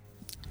fly?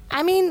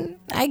 I mean,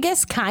 I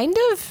guess kind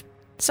of.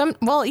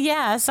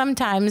 Yeah,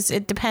 sometimes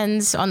it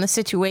depends on the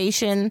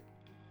situation.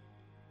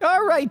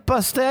 All right,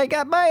 Buster, I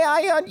got my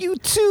eye on you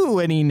too.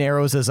 And he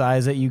narrows his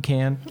eyes at you,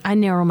 Can. I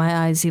narrow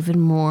my eyes even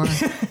more.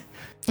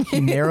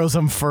 He narrows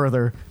them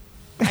further.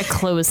 I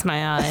close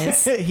my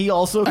eyes. He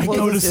also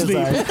closes his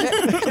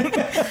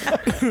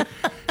eyes.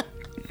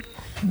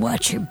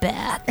 Watch your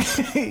back.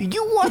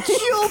 You watch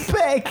your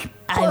back,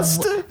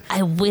 Buster.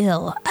 I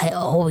will. I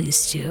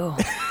always do.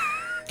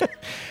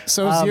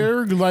 So is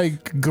your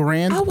like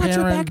I'll watch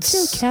your back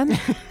too, grandparents? Ken.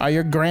 Are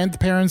your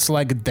grandparents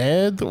like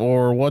dead,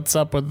 or what's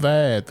up with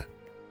that?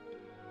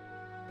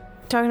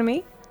 Talking to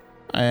me?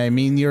 I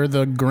mean, you're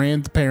the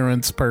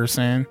grandparents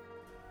person.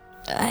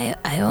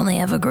 I only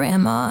have a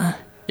grandma.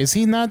 Is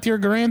he not your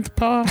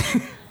grandpa?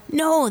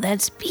 No,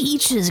 that's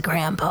Peach's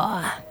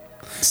grandpa.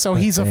 So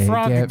he's a they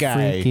frog get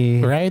guy,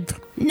 freaky. right?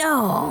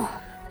 No.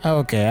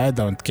 Okay, I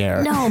don't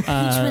care. No, Peach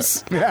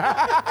was...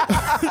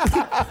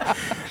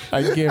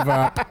 I give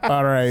up.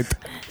 All right.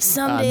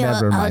 Someday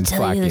never I'll mind,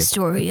 tell you the fuck it.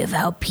 story of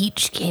how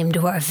Peach came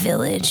to our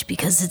village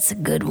because it's a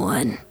good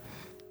one.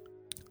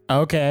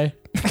 Okay.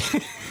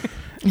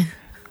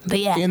 But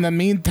yeah, In the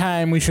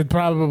meantime, we should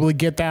probably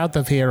get out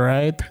of here,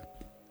 right?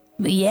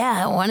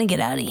 I want to get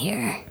out of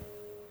here.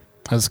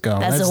 Let's go.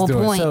 That's the Let's whole do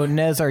point. So,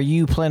 Nez, are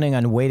you planning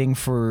on waiting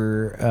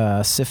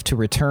for Sif to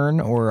return,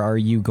 or are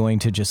you going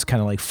to just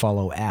kind of like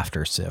follow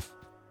after Sif?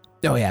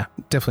 Oh yeah,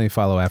 definitely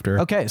follow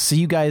after. Okay, so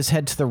you guys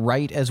head to the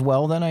right as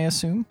well, then, I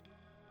assume?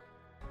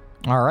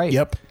 All right.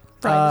 Yep.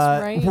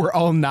 Right. We're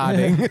all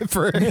nodding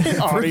for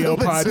Audio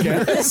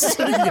podcast.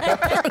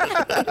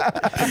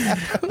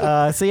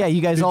 So yeah,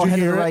 you guys all you head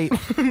to the hear right,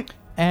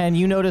 and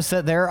you notice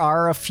that there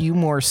are a few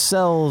more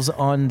cells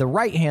on the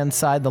right-hand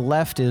side. The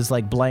left is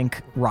like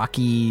blank,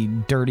 rocky,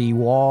 dirty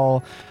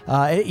wall.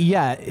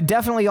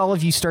 Definitely all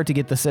of you start to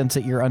get the sense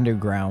that you're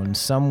underground.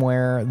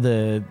 Somewhere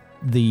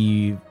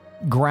the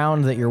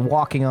ground that you're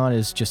walking on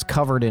is just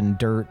covered in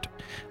dirt.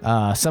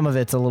 Some of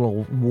it's a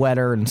little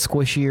wetter and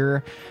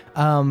squishier.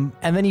 And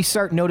then you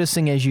start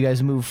noticing as you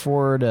guys move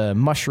forward,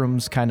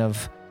 mushrooms kind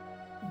of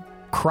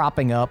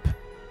cropping up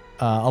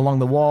along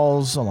the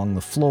walls, along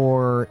the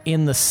floor,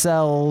 in the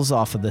cells,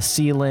 off of the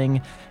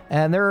ceiling.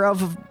 And they're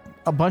of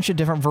a bunch of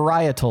different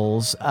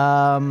varietals.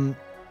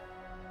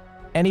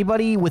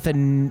 Anybody with a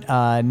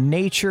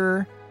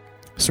nature...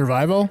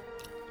 Survival?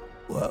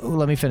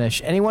 Let me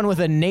finish. Anyone with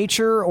a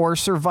nature or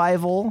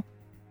survival,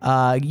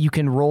 you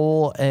can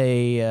roll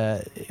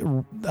a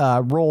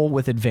roll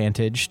with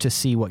advantage to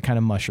see what kind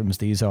of mushrooms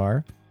these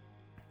are.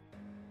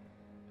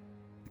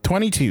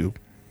 22.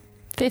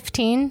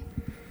 15.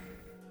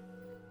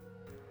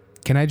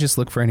 Can I just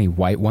look for any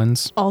white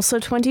ones? Also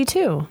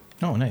 22.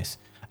 Oh, nice.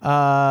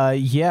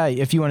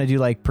 If you want to do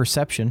like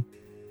perception.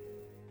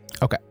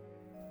 Okay.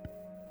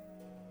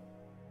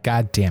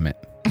 God damn it.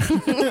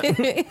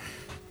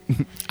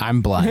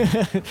 I'm blind.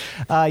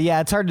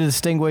 It's hard to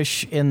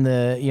distinguish in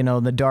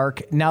the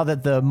dark. Now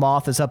that the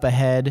moth is up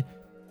ahead,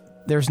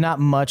 there's not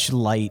much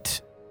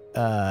light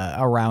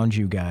around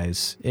you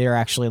guys. You're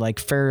actually like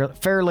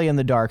fairly in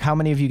the dark. How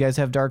many of you guys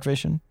have dark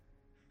vision?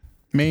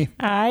 Me.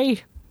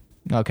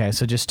 Okay,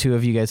 so just 2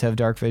 of you guys have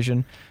dark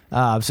vision.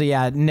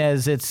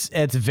 Nez,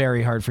 it's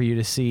very hard for you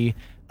to see.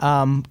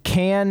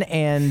 Can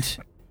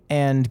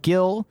and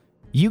Gil,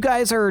 you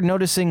guys are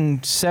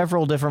noticing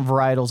several different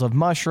varietals of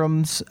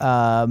mushrooms.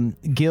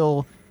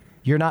 Gil,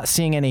 you're not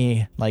seeing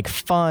any like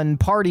fun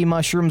party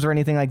mushrooms or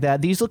anything like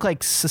that. These look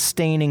like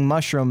sustaining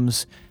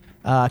mushrooms.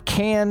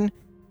 Can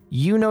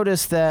you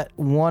notice that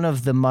one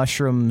of the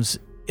mushrooms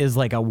is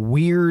like a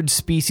weird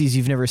species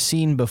you've never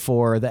seen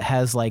before that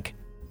has like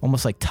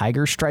almost like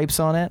tiger stripes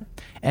on it?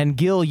 And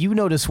Gil, you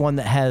notice one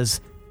that has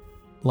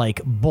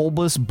like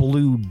bulbous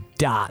blue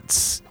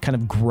dots kind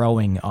of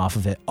growing off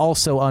of it,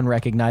 also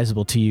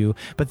unrecognizable to you.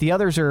 But the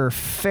others are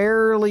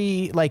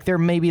fairly like, they're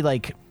maybe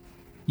like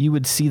you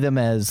would see them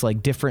as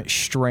like different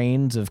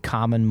strains of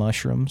common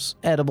mushrooms,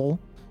 edible.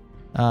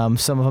 Some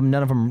of them,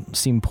 none of them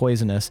seem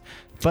poisonous.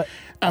 But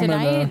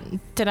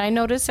Did I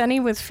notice any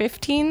with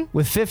 15?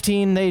 with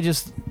 15,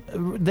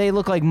 they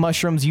look like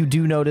mushrooms. You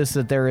do notice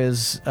that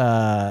there's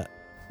a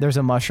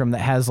mushroom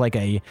that has like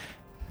a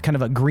kind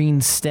of a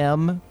green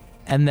stem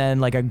and then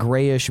like a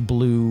grayish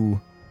blue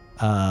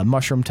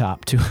mushroom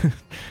top too.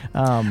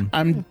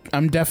 I'm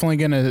definitely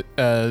gonna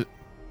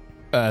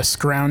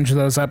scrounge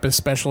those up,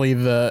 especially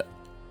the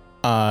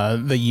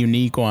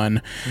unique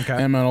one. Okay.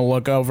 And I'm gonna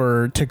look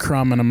over to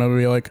Crumb and I'm gonna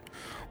be like,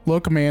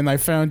 "Look, man, I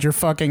found your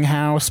fucking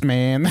house,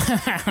 man."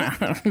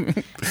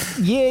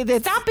 Yeah,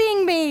 that's Stop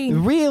being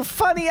mean. real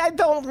funny. I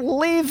don't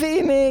live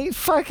in a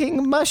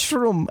fucking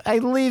mushroom. I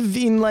live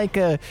in like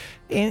a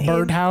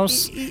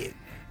Birdhouse?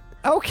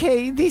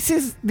 Okay, this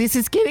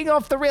is getting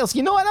off the rails.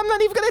 You know what? I'm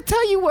not even gonna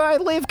tell you where I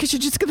live because you're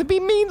just gonna be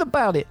mean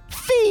about it.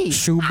 Fee,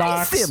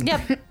 Shoebox? ice him.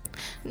 Yep.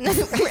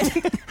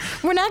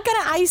 We're not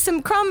gonna ice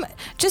him. Crumb,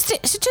 just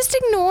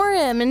ignore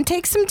him and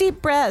take some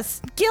deep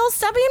breaths. Gil,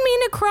 stop being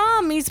mean to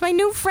Crumb. He's my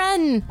new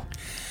friend.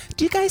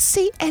 Do you guys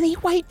see any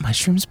white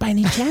mushrooms by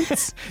any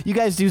chance? You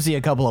guys do see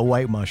a couple of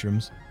white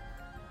mushrooms.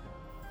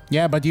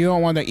 Yeah, but you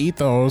don't want to eat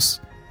those.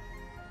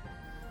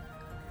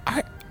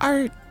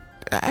 I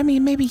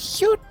mean, maybe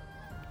you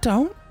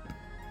don't.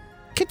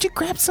 Could you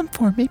grab some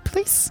for me,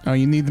 please? Oh,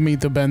 you need me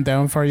to bend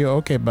down for you?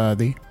 Okay,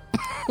 buddy.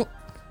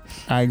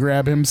 I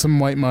grab him some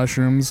white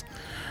mushrooms.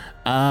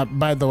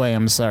 By the way,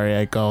 I'm sorry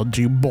I called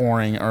you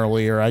boring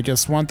earlier. I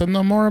just want to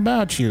know more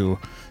about you.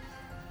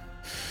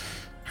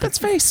 That's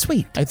very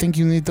sweet. I think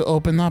you need to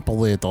open up a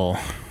little.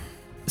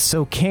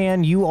 So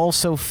can you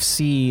also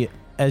see,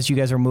 as you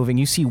guys are moving,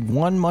 you see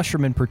one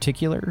mushroom in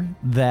particular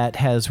that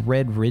has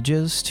red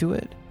ridges to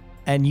it,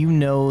 and you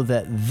know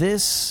that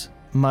this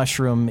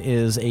mushroom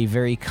is a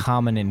very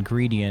common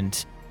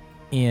ingredient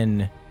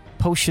in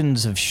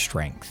potions of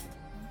strength.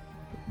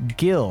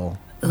 Gil,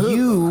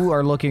 you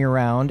are looking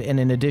around,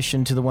 and in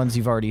addition to the ones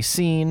you've already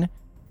seen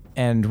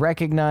and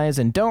recognize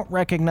and don't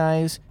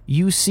recognize,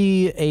 you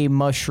see a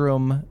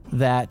mushroom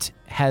that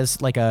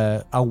has like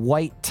a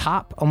white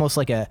top, almost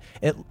like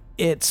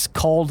it's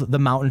called the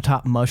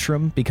mountaintop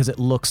mushroom because it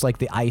looks like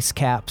the ice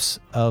caps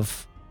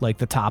of like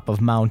the top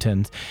of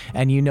mountains.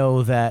 And you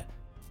know that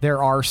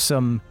there are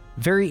some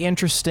very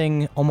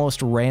interesting,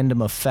 almost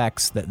random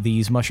effects that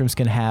these mushrooms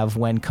can have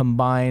when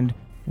combined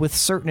with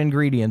certain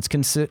ingredients.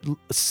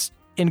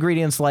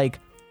 Ingredients like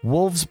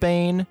wolf's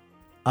bane,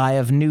 eye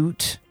of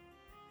newt,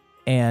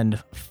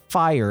 and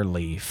fire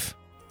leaf.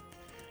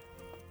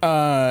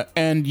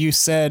 And you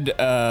said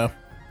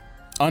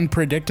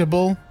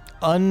unpredictable?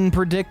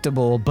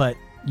 Unpredictable, but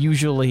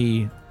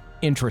usually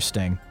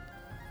interesting.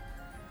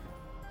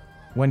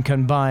 When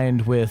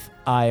combined with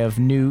eye of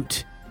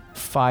newt,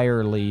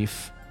 fire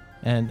leaf,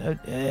 and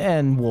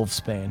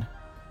wolfsbane.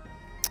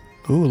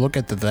 Ooh, look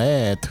at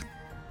that.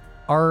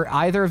 Are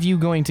either of you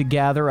going to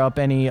gather up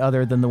any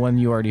other than the one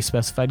you already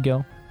specified,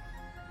 Gil?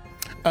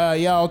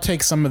 Yeah, I'll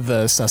take some of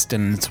the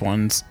sustenance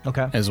ones.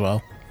 Okay. As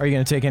well. Are you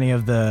going to take any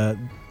of the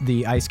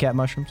ice cap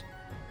mushrooms?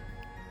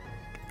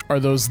 Are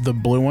those the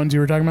blue ones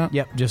you were talking about?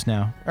 Yep, just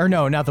now. Or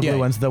no, not the blue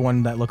ones. The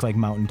one that look like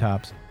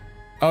mountaintops.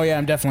 Oh yeah,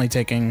 I'm definitely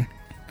taking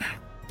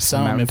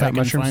some if I can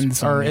mushrooms? find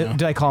some. Or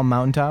did I call them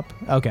mountaintop?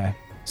 Okay.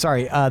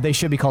 Sorry, they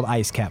should be called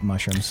ice cap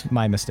mushrooms.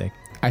 My mistake.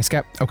 Ice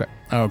cap? Okay.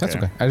 Okay. That's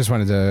okay. I just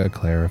wanted to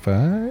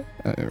clarify.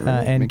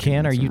 And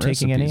Can, are you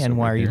taking any? And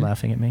why are you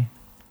laughing at me?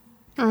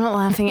 I'm not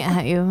laughing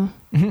at you.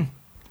 You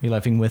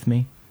laughing with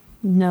me?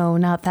 No,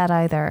 not that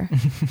either.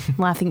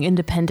 Laughing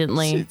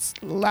independently. It's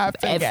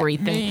laughing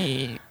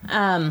everything.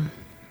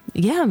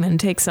 Yeah, I'm gonna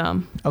take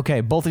some.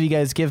 Okay, both of you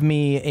guys give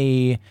me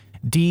a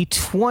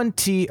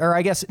D20, or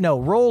I guess, no,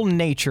 roll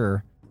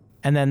nature,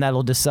 and then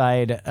that'll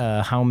decide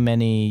how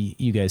many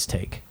you guys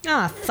take.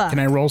 Ah, fuck. Can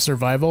I roll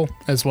survival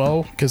as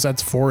well? Because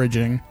that's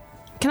foraging.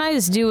 Can I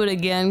just do it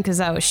again? Because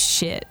that was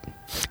shit.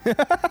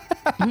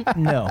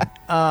 No.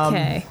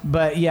 Okay.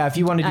 But yeah, if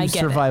you want to I do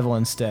get survival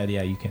instead,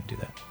 yeah, you can't do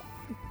that.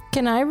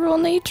 Can I roll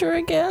nature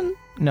again?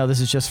 No, this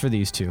is just for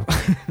these two.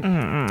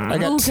 I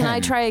got Ooh, 10. can I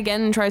try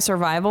again and try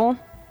survival?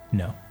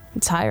 No.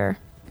 It's higher.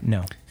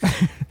 No.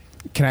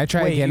 Can I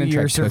try Wait, again and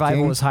your try survival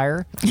cooking? was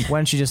higher? Why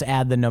don't you just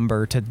add the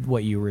number to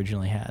what you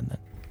originally had then?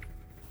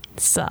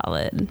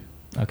 Solid.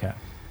 Okay.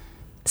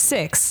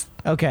 6.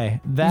 Okay,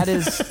 that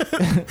is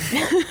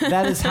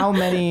that is how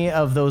many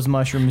of those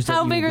mushrooms. That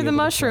How you big would are be the able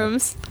to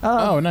mushrooms?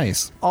 Oh,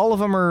 nice. all of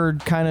them are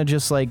kind of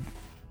just like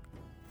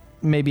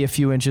maybe a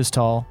few inches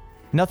tall.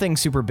 Nothing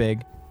super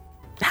big.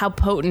 How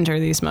potent are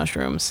these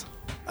mushrooms?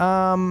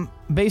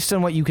 Based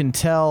on what you can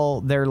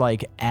tell, they're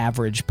like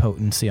average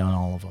potency on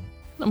all of them.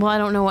 Well, I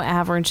don't know what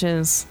average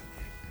is.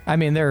 I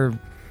mean, they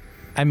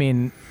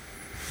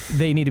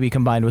need to be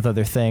combined with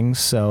other things,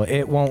 so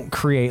it won't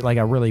create like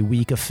a really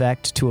weak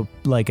effect to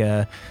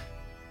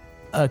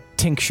a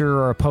tincture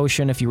or a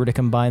potion if you were to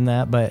combine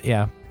that. But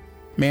yeah,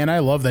 Man, I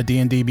love that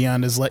D&D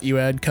Beyond has let you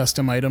add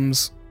custom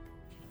items.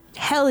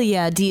 Hell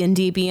yeah,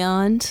 D&D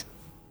Beyond.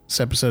 This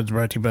episode's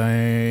brought to you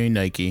by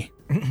Nike.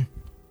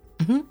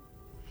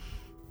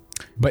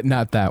 But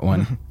not that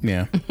one.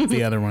 Yeah,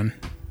 the other one.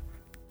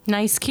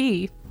 Nice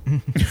key.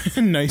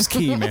 Nice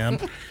key, man.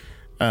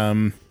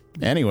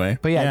 Anyway.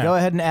 but yeah, go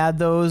ahead and add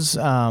those.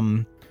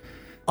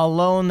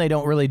 Alone, they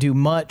don't really do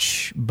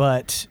much,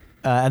 but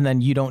and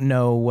then you don't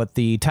know what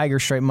the tiger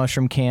stripe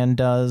mushroom can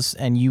does,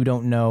 and you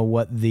don't know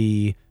what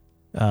the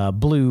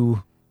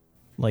blue,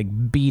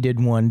 like beaded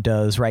one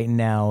does right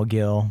now,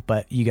 Gil.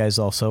 But you guys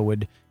also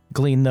would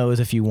glean those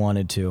if you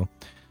wanted to.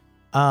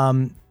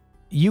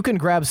 You can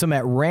grab some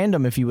at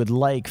random if you would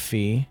like,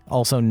 Fee.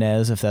 Also,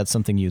 Nez, if that's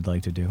something you'd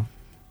like to do.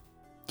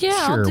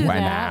 Yeah, Sure, I'll do why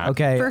that. not?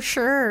 Okay. For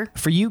sure.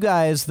 For you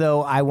guys,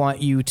 though, I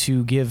want you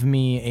to give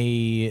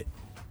me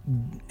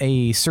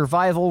a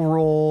survival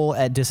roll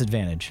at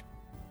disadvantage.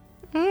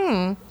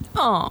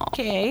 Oh.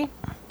 Okay.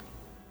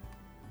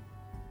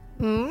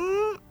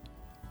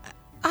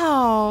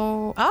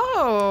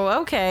 Oh,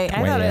 okay.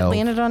 I thought it Well.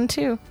 landed on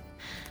 2.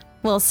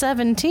 Well,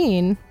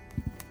 17.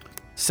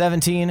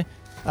 17.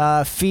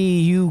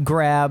 Fee, you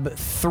grab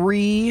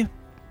 3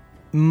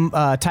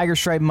 tiger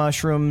stripe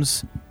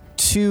mushrooms,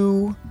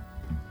 2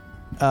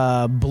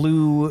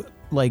 blue,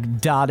 like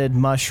dotted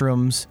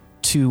mushrooms,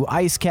 2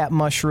 ice cap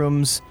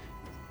mushrooms,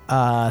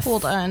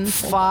 Hold on.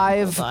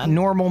 5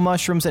 normal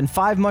mushrooms, and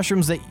 5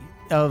 mushrooms that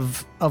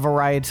of a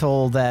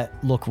varietal that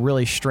look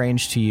really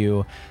strange to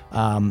you.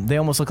 They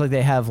almost look like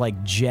they have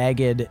like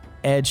jagged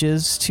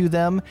edges to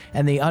them,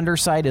 and the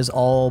underside is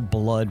all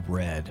blood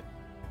red.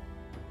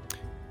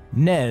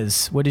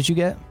 Nez, what did you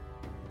get?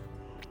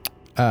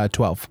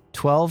 12.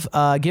 12.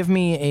 Give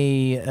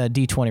me a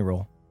D20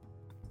 roll.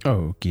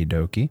 Okie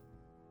dokie.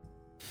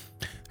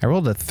 I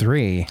rolled a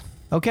 3.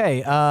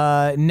 Okay,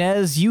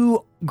 Nez,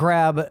 you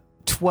grab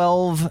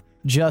 12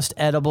 just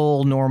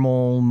edible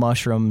normal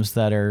mushrooms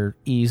that are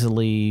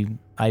easily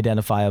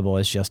identifiable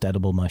as just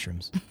edible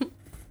mushrooms.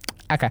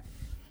 Okay.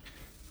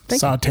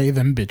 Saute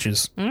them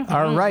bitches.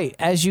 All right,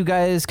 as you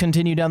guys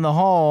continue down the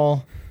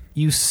hall,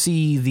 you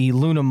see the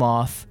Luna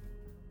Moth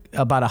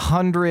about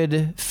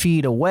 100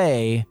 feet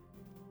away,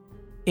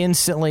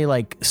 instantly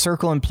like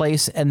circle in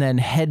place and then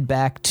head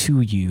back to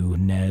you,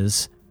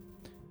 Nez.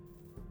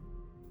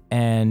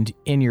 And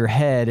in your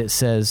head it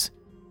says,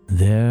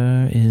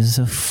 "There is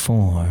a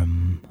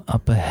form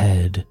up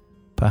ahead.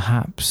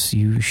 Perhaps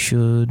you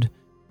should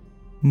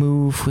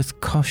move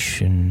with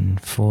caution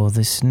for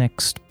this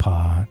next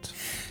part.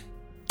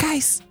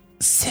 Guys,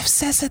 Sif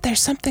says that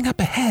there's something up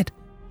ahead,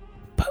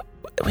 but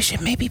we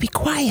should maybe be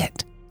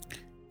quiet.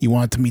 You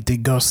want me to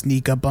go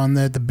sneak up on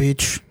the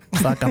bitch?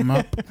 Fuck him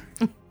up?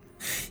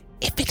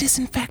 If it is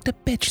in fact a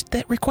bitch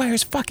that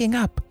requires fucking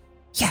up,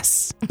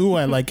 yes. Ooh,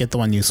 I like it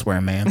when you swear,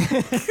 man.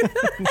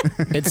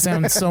 It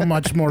sounds so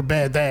much more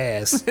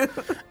badass.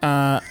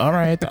 All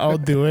right, I'll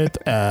do it.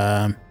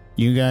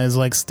 You guys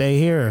stay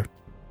here.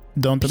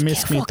 Don't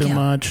miss me too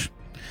much.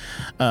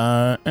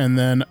 And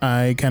then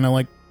I kind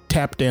of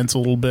tap dance a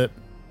little bit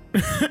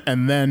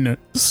and then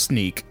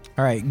sneak.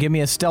 All right, give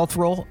me a stealth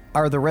roll.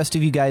 Are the rest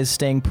of you guys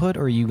staying put,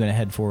 or are you going to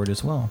head forward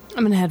as well?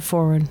 I'm going to head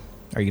forward.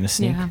 Are you going to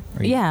sneak?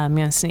 Yeah, I'm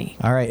going to sneak.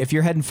 All right, if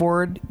you're heading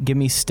forward, give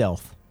me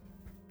stealth.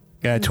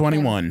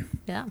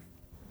 21. Yeah.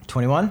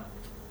 21?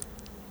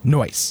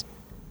 Noise.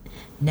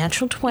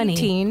 Natural 20.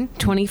 18.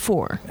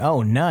 24.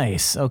 Oh,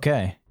 nice.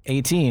 Okay.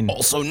 18.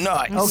 Also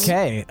nice.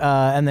 Okay.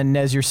 And then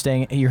Nez,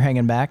 you're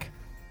hanging back?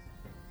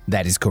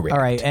 That is correct.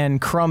 All right, and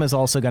Crumb is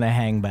also going to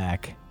hang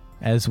back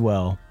as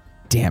well.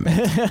 Damn it.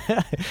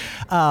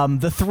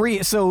 The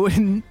three, so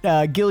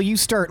Gil, you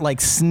start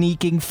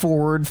sneaking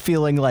forward,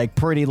 feeling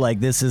pretty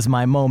this is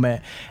my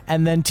moment.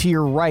 And then to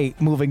your right,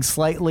 moving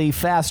slightly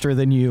faster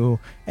than you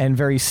and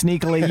very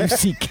sneakily, you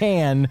see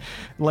Can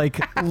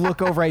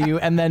look over at you.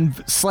 And then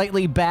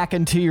slightly back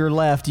and to your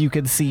left, you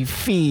can see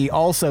Fee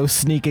also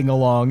sneaking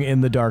along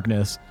in the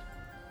darkness.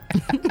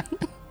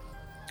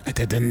 I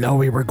didn't know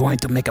we were going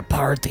to make a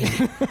party.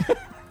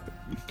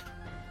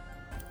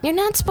 You're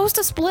not supposed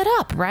to split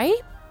up, right?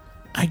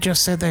 I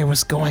just said I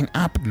was going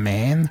up,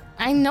 man.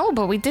 I know,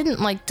 but we didn't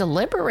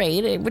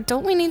deliberate.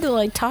 Don't we need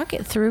to talk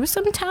it through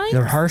sometime?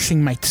 You're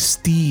harshing my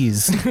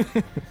steez.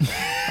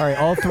 All right,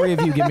 all three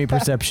of you give me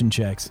perception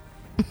checks.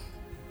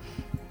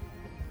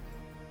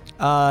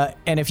 And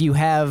if you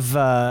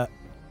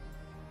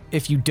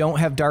don't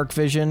have dark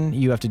vision,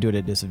 you have to do it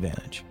at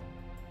disadvantage.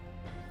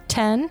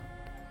 10.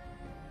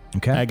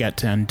 Okay. I got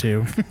 10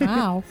 too.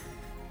 Wow.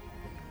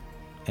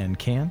 And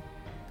Can?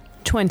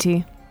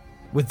 20.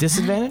 With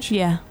disadvantage?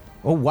 Yeah.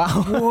 Oh,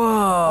 wow.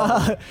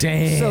 Whoa.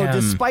 Damn. So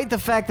despite the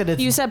fact that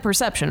it's... You said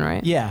perception,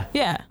 right? Yeah.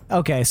 Yeah.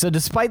 Okay, so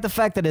despite the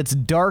fact that it's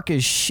dark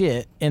as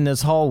shit in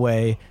this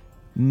hallway,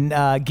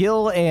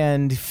 Gil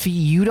and Fee,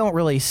 you don't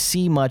really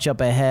see much up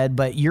ahead,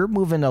 but you're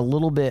moving a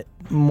little bit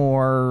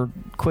more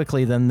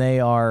quickly than they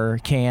are,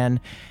 Can.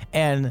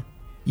 And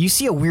you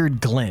see a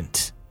weird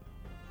glint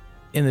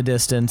in the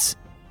distance.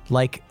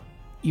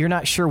 You're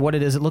not sure what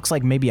it is. It looks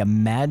like maybe a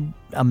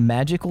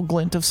magical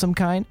glint of some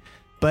kind.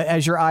 But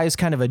as your eyes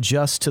kind of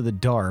adjust to the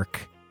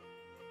dark,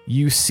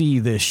 you see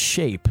this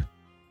shape,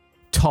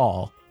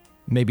 tall,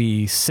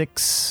 maybe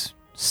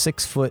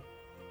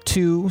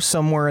 6'2",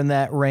 somewhere in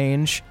that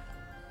range,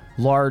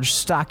 large,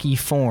 stocky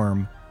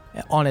form.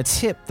 On its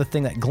hip, the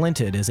thing that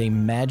glinted is the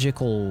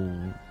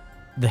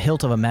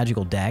hilt of a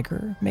magical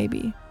dagger,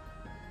 maybe?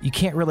 You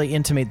can't really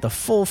intimate the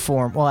full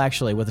form. Well,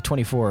 actually, with a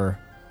 24,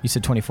 you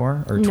said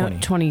 24 or 20?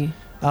 No, 20.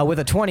 With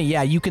a 20,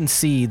 yeah, you can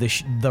see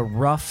the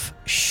rough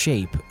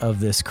shape of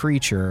this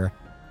creature.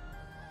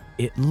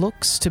 It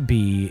looks to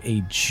be a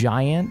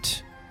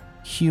giant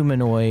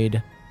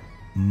humanoid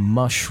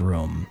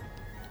mushroom.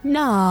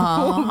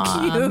 No,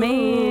 cute.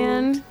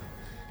 Man.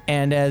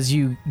 And as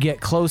you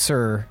get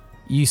closer,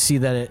 you see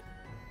that it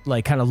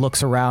kind of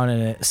looks around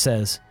and it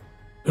says,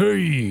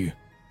 "Hey,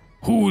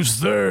 who's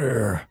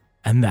there?"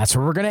 And that's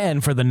where we're going to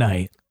end for the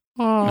night.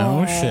 Oh,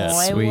 no shit.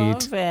 Sweet. I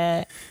love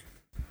it.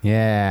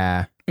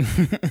 Yeah.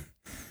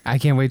 I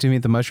can't wait to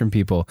meet the mushroom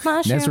people.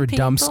 Mushroom Nezra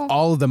dumps people.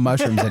 all of the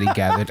mushrooms that he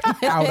gathered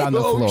out on the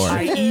floor.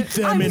 I eat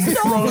them in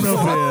front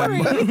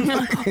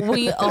of him.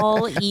 We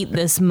all eat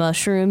this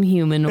mushroom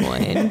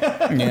humanoid.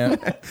 Yeah.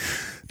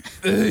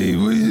 Hey,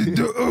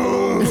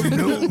 oh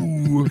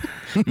no.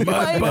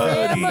 My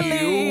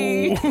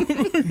buddy.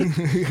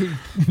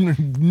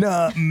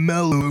 Not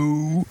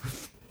mellow.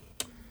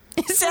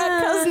 Is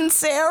that Cousin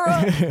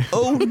Sarah?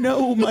 Oh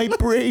no, my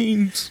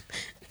brains.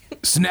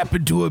 Snap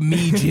into a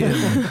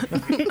medium.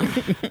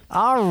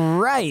 All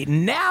right,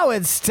 now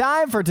it's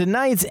time for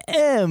tonight's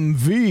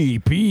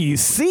MVPC.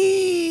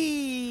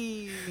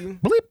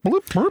 Bleep,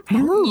 bloop, burp,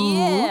 burp.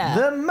 Yeah.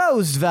 The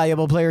most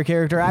valuable player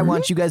character. I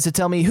want you guys to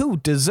tell me who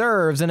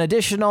deserves an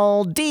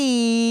additional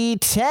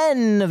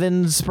D10 of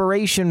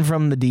inspiration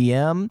from the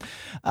DM.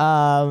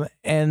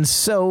 And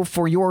so,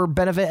 for your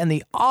benefit and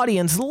the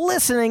audience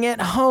listening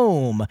at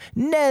home,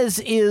 Nez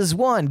is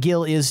 1,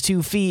 Gil is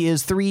 2, Fee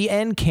is 3,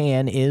 and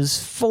Can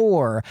is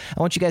 4. I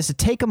want you guys to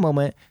take a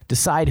moment,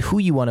 decide who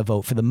you want to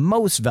vote for the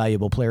most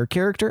valuable player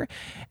character,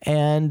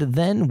 and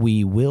then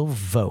we will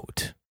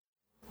vote.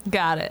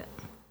 Got it.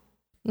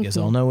 You guys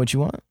all know what you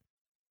want?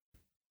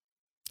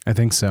 I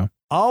think so.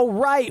 All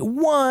right,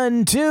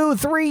 1, 2,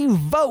 3,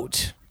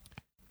 vote.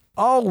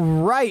 All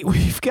right,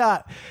 we've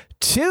got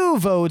 2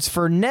 votes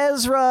for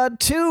Nezra,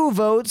 2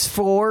 votes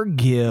for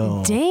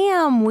Gil.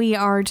 Damn, we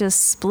are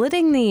just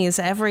splitting these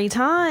every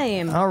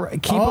time. All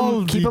right, keep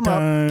All them the up.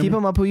 time. Keep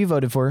them up. Who you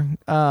voted for?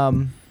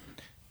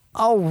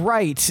 All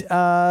right.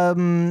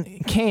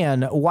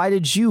 Can, why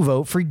did you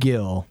vote for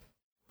Gil?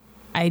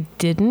 I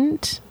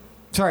didn't.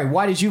 Sorry,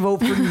 why did you vote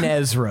for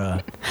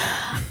Nezra?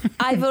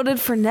 I voted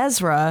for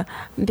Nezra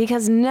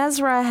because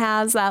Nezra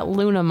has that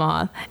Luna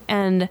moth.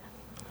 And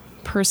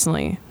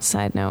personally,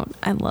 side note,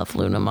 I love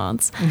Luna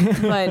moths.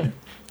 But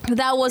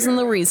that wasn't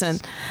the reason.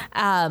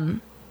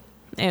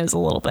 It was a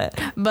little bit.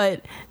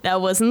 But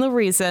that wasn't the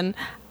reason.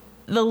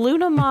 The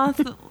Luna moth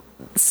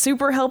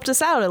super helped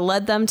us out. It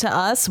led them to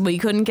us. We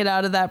couldn't get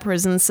out of that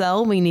prison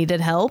cell. We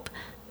needed help.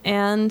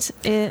 And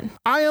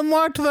I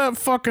unlocked that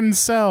fucking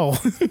cell.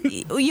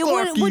 would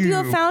you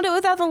have found it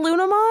without the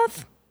Luna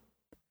moth?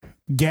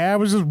 Yeah, I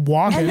was just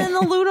walking. And then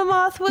the Luna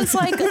moth was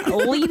like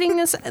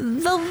leading us. I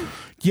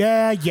love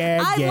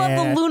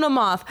the Luna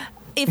moth.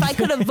 If I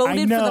could have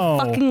voted for the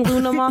fucking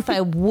Luna moth,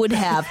 I would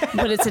have.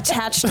 But it's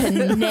attached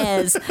to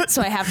Nez,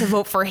 so I have to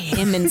vote for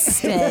him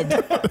instead.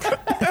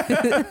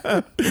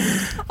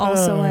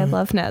 Also, I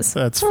love Nez.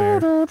 That's fair.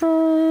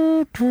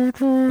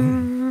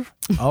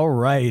 All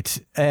right.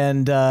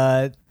 And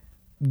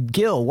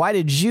Gil, why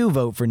did you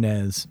vote for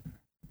Nez?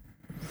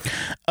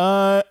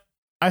 I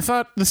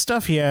thought the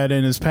stuff he had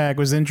in his pack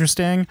was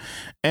interesting,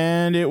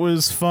 and it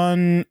was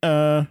fun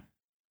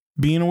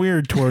being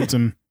weird towards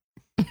him.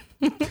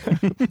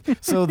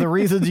 So the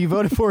reasons you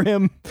voted for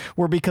him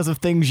were because of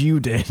things you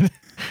did.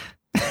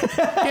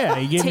 Yeah,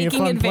 he gave me a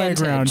fun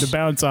playground to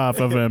bounce off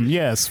of him.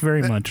 Yes,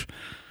 very much.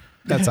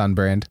 That's on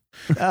brand.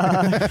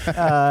 That's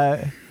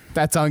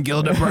on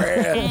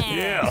Gildebrand.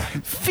 Yeah.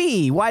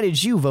 Fee, why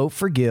did you vote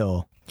for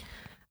Gil?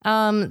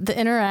 The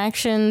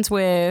interactions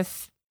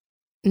with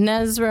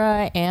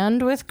Nezra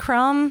and with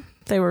Crumb,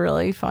 they were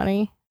really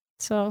funny.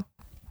 So,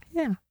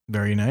 yeah.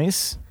 Very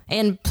nice.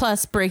 And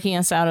plus breaking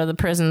us out of the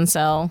prison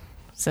cell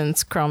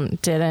since Crumb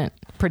didn't.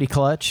 Pretty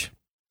clutch.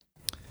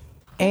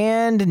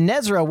 And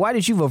Nezra, why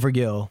did you vote for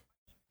Gil?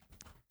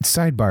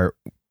 Sidebar.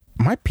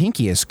 My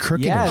pinky is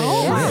crooked. Yeah,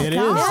 as it shit.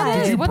 is.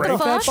 Did you What break the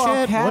that fuck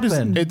shit? What is it?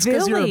 happened? It's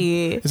because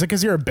Billy. is it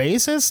because you're a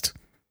bassist?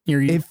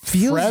 It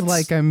feels frets?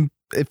 like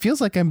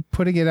I'm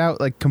putting it out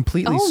like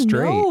completely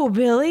straight. No,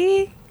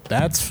 Billy.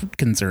 That's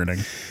concerning.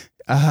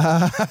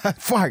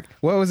 Fuck.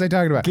 What was I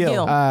talking about?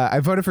 Gil. I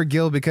voted for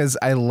Gil because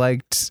I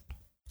liked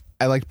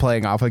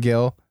playing off of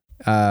Gil.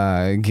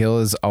 Gil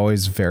is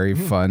always very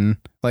fun.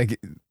 Like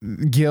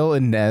Gil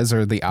and Nez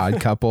are the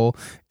odd couple,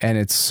 and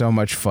it's so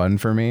much fun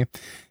for me.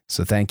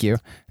 So thank you.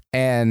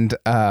 And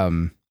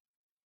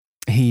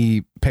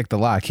he picked the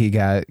lock. He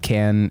got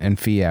Can and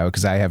Fee out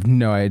because I have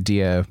no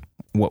idea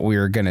what we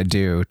were gonna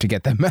do to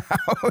get them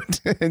out.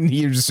 And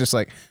he was just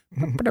like,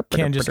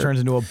 Can just turns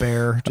into a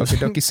bear. Okie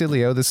dokie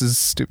silly-o, this is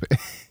stupid.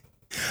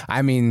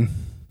 I mean,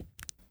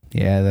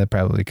 yeah, that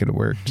probably could have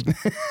worked.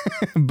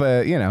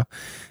 But, you know,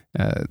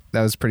 that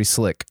was pretty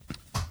slick.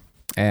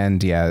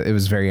 And yeah, it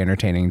was very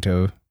entertaining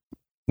to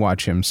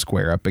watch him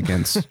square up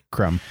against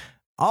Crumb.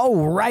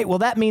 All right. Well,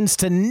 that means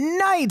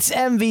tonight's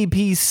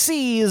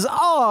MVPCs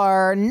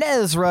are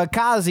Nezra,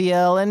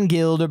 Kaziel, and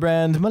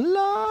Gildebrand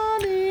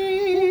Milani.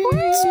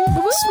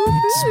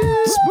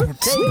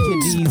 Take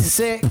your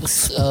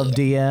D6 of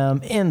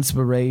DM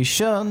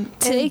inspiration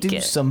Take and do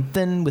it.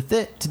 something with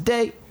it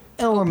today,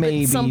 or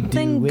maybe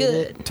something do with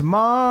good. it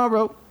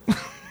tomorrow.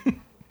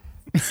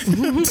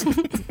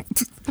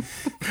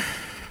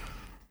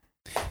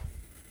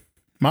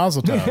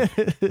 Mazel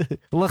tov.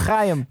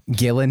 L'chaim.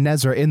 Gil and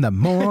Nezra in the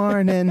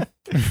morning.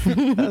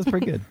 That was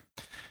pretty good.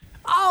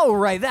 All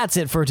right, that's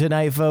it for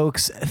tonight,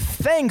 folks.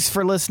 Thanks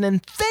for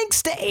listening.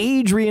 Thanks to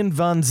Adrian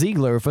Von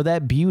Ziegler for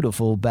that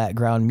beautiful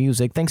background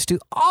music. Thanks to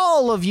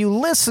all of you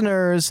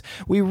listeners.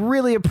 We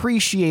really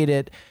appreciate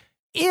it.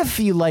 If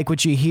you like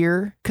what you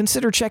hear,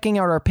 consider checking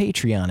out our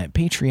Patreon at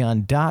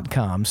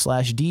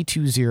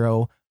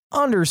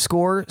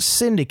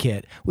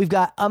patreon.com/D20_syndicate. We've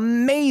got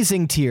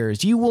amazing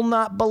tiers. You will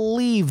not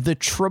believe the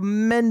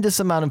tremendous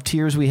amount of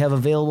tiers we have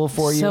available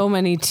for you. So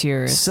many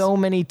tears. So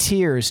many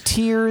tiers.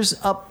 Tiers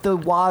up the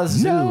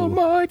wazoo. No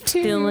more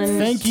tears. Dylan,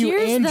 Thank you,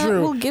 tears that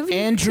Andrew. will give you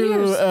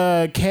Andrew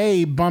tears.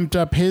 K bumped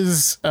up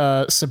his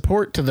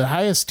support to the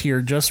highest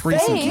tier just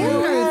recently.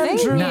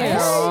 Thank you.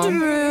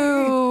 Andrew.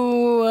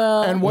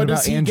 And what does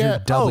about he Andrew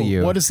get?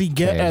 W? What does he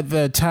get K? at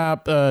the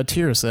top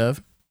tier,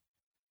 Sev?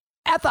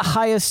 At the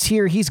highest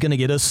tier, he's going to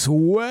get a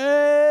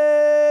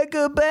swag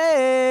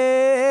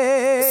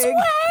bag.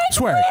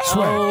 Swag.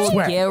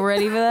 Get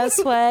ready for that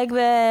swag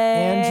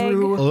bag.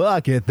 Andrew,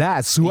 Look at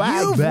that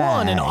swag you've bag.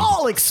 won an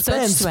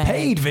all-expense Such swag.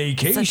 paid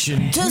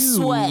vacation To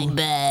swag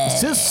bag.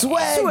 To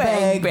swag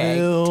bag,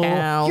 Bill.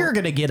 town. You're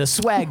going to get a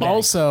swag bag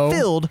Also-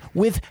 filled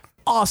with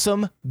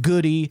awesome,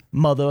 goody,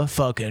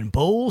 motherfucking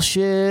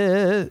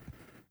bullshit.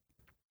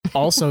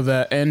 Also,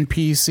 the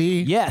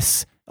NPC.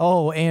 Yes.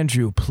 Oh,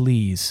 Andrew,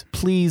 please,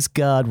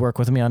 God, work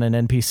with me on an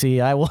NPC.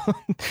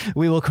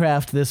 We will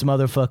craft this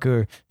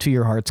motherfucker to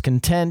your heart's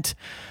content.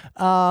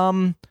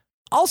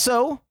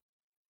 Also,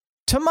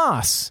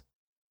 Tomas,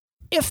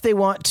 if they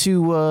want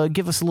to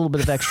give us a little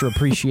bit of extra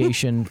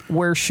appreciation,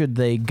 where should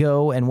they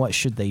go and what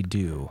should they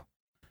do?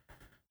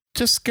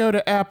 just go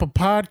to Apple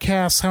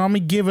Podcasts,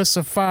 homie. Give us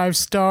a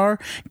 5-star.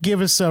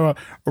 Give us a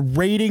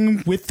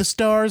rating with the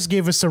stars.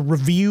 Give us a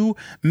review.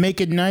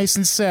 Make it nice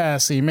and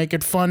sassy. Make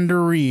it fun to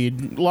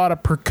read. A lot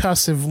of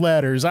percussive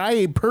letters.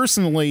 I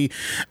personally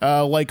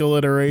like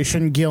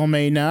alliteration. Gil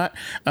may not.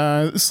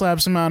 Slap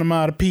some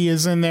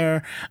onomatopoeias in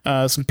there.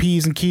 Some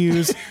P's and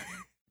Q's.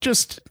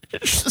 Just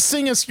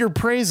sing us your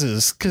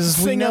praises, because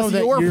we know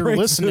that you're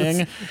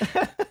listening.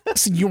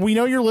 We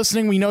know you're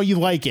listening. We know you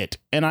like it,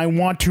 and I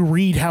want to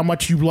read how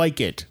much you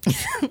like it.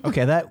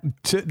 Okay, that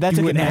took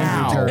an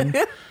angry turn.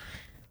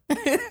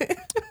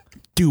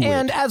 Do it.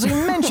 And as we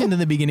mentioned in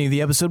the beginning of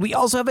the episode, we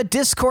also have a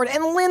Discord.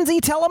 And Lindsay,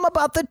 tell them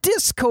about the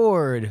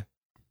Discord.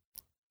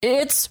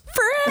 It's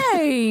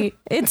free.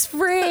 It's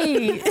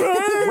free.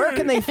 Where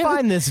can they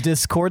find this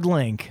Discord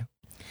link?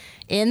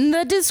 In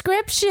the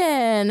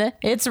description.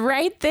 It's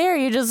right there.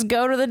 You just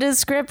go to the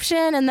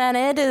description and then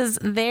it is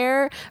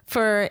there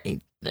for, I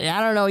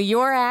don't know,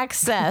 your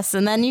access.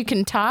 And then you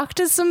can talk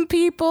to some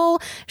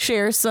people,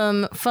 share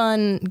some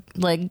fun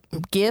like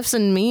GIFs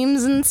and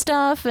memes and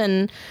stuff.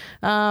 And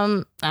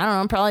I don't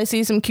know, probably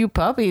see some cute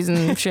puppies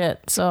and shit.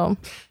 So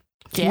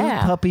yeah.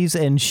 Cute puppies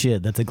and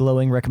shit. That's a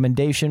glowing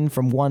recommendation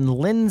from one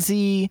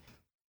Lindsay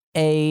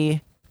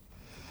A.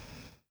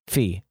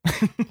 Fee.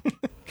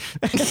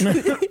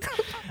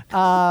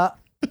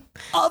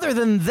 Other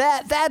than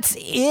that, that's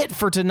it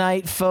for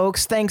tonight,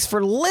 folks. Thanks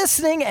for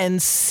listening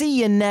and see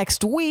you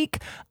next week.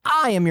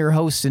 I am your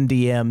host and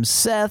DM,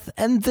 Seth,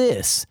 and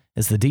this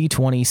is the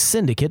D20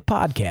 Syndicate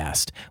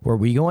Podcast, where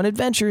we go on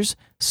adventures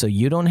so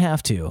you don't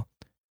have to.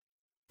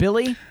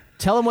 Billy,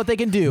 tell them what they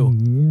can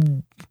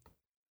do.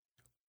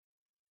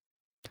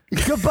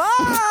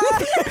 Goodbye!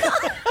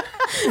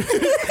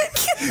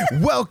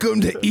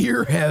 Welcome to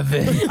Ear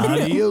Heaven.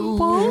 Adios.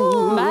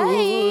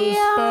 Bye.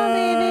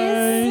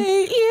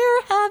 Babies.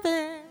 Ear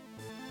heaven.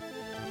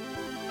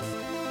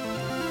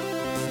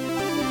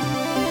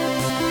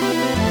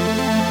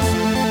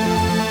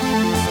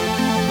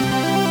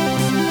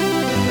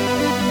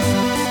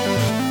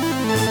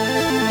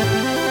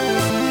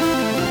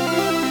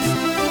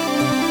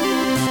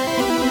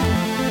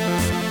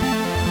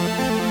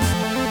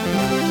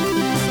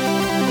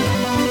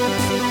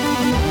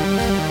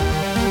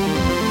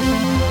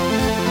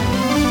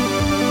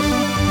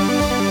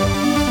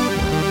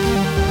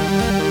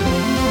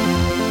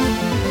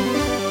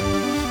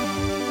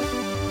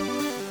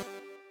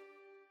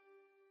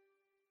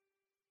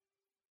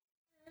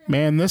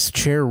 Man, this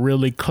chair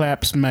really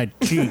claps my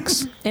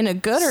cheeks. In a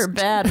good or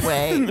bad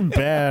way?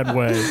 Bad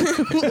way.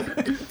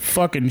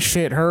 Fucking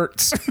shit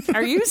hurts.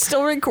 Are you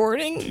still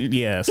recording?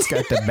 Yes.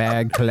 Got the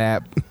bag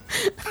clap.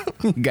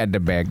 Got the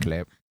bag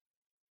clap.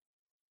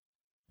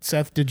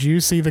 Seth, did you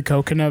see the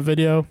coconut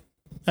video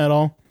at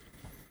all?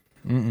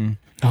 Mm-mm.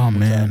 Oh,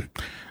 man.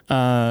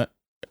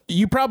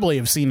 You probably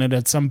have seen it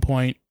at some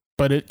point,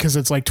 but because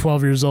it's like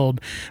 12 years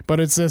old. But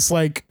it's this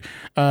like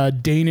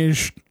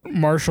Danish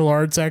martial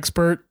arts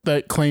expert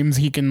that claims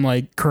he can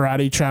like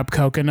karate chop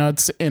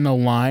coconuts in a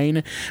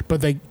line, but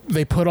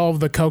they put all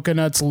of the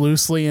coconuts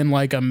loosely in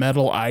like a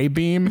metal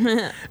I-beam,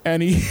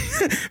 and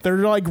they're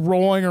like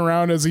rolling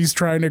around as he's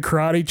trying to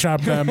karate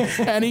chop them,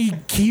 and he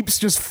keeps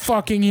just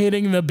fucking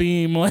hitting the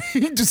beam, like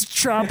just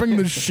chopping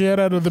the shit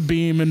out of the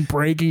beam and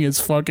breaking his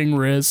fucking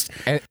wrist.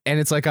 And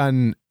it's like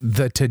on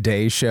the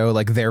Today Show,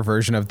 like their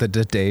version of the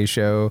Today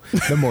Show,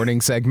 the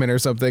morning segment or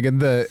something,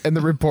 and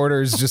the reporter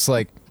is just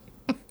like,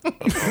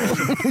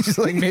 she's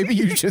like, maybe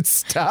you should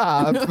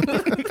stop.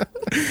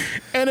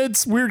 And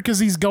it's weird because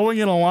he's going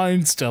in a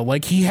line still.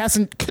 Like, he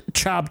hasn't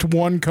chopped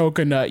one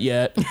coconut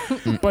yet,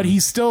 but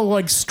he's still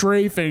like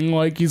strafing.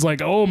 Like, he's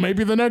like, oh,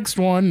 maybe the next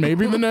one,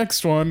 maybe the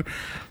next one.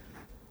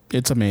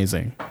 It's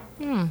amazing.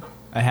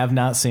 I have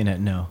not seen it,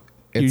 no.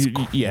 It's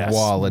yes,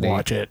 quality.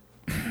 watch it.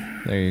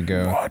 There you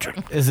go. Watch it.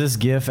 Is this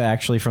GIF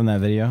actually from that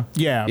video?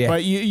 Yeah,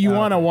 but you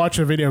want to watch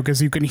the video because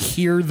you can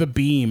hear the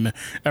beam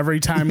every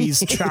time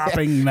he's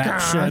chopping that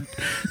shit.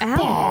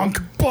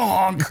 Bonk,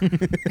 bonk.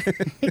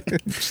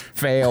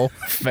 Fail.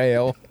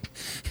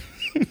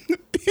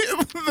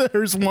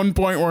 There's one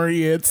point where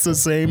he hits the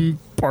same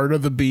part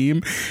of the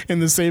beam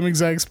in the same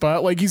exact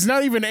spot. Like, he's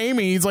not even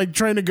aiming. He's like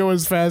trying to go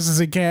as fast as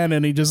he can,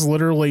 and he just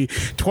literally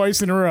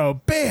twice in a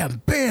row,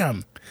 bam,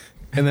 bam.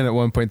 And then at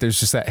one point, there's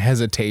just that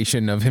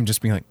hesitation of him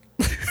just being like,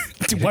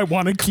 do I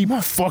want to keep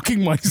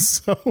fucking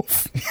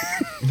myself?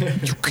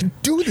 you can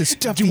do this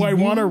stuff. Do I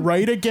want to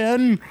write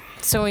again?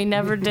 So he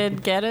never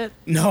did get it?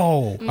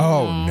 No.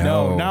 Oh,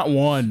 No, not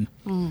one.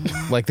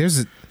 Like,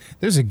 there's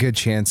a good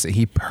chance that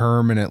he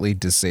permanently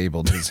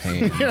disabled his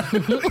hand.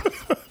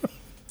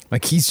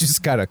 Like, he's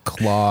just got a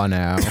claw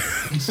now.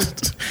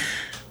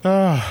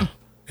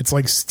 It's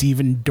like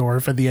Steven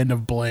Dorff at the end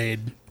of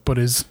Blade, but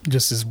his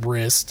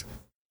wrist.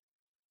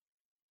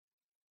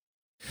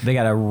 They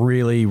got a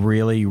really,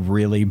 really,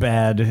 really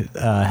bad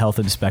health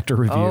inspector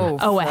review.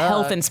 Oh, a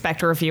health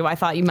inspector review. I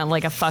thought you meant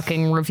like a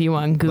fucking review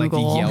on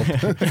Google. Like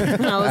Yelp.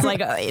 I was like,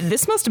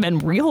 this must have been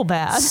real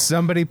bad.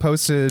 Somebody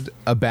posted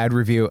a bad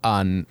review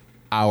on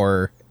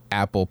our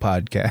Apple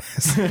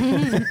Podcasts.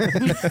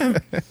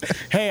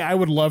 Hey, I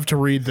would love to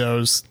read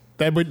those.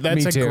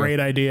 That's a great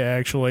idea,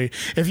 actually.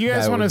 If you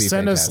guys want to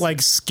send us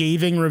like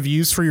scathing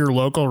reviews for your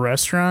local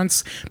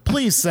restaurants,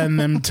 please send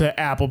them to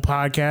Apple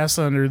Podcasts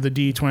under the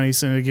D20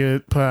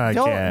 Syndicate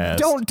podcast.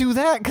 Don't do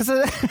that, because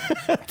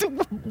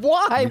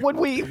why would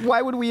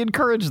we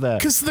encourage that?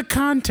 Because the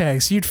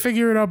context, you'd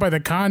figure it out by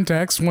the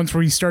context once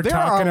we start talking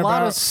about. There are a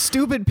lot of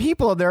stupid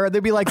people there.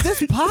 They'd be like,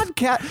 this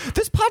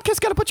podcast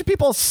got a bunch of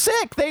people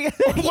sick. Why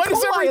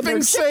does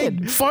everything say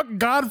fuck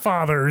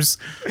Godfathers?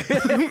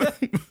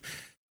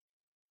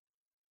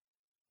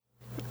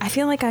 I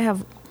feel like I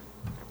have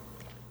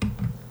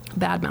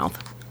bad mouth.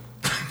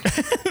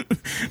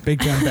 Big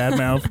time bad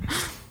mouth.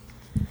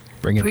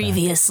 Bring it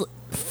Previously.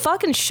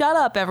 Fucking shut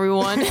up,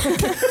 everyone.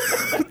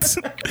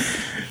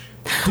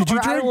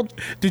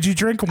 Did you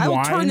drink I will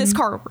wine turn this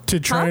car to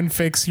try and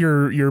fix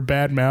your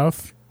bad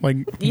mouth? Like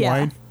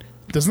wine?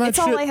 Doesn't that it's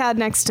all I had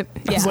next to.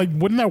 Yeah. It's like,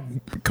 wouldn't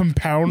that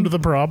compound the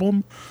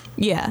problem?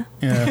 Yeah.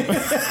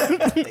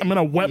 I'm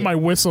gonna wet my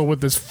whistle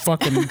with this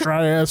fucking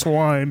dry ass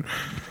wine.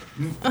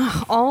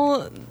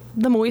 All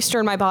the moisture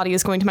in my body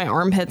is going to my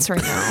armpits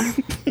right now.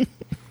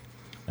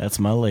 That's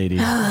my lady.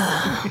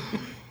 Well,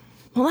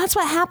 that's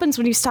what happens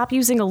when you stop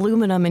using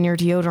aluminum in your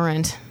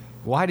deodorant.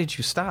 Why did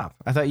you stop?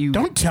 I thought you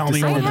don't tell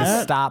me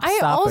that. I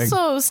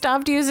also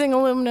stopped using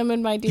aluminum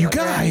in my deodorant. You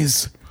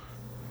guys.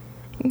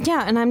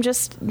 Yeah, and I'm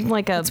just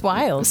like it's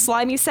wild.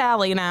 Slimy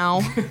Sally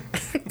now.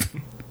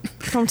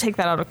 Don't take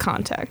that out of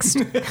context.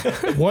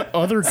 What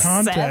other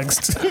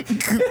context?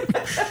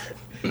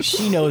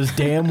 She knows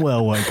damn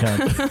well what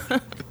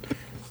context.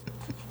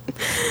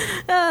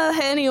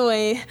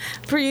 Anyway,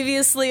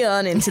 previously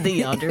on Into the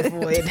Yonder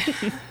Void.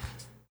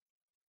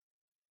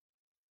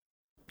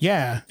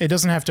 Yeah, it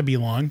doesn't have to be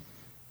long.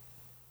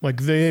 Like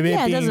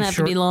it doesn't have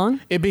to be long.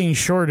 It being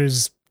short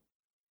is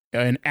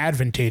an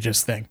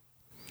advantageous thing.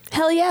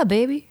 Hell yeah,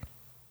 baby.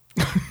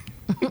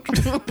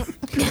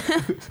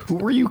 Who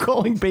were you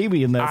calling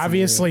baby in that?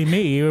 Obviously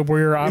me.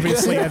 We're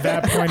obviously at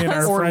that point in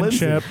our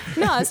friendship.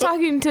 No, I was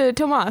talking to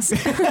Tomas.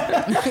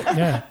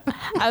 Yeah.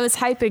 I was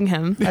hyping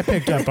him. I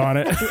picked up on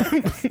it.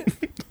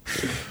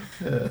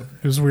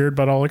 It was weird,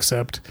 but I'll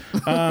accept.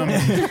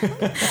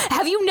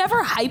 Have you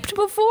never hyped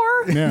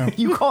before? Yeah.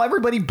 You call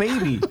everybody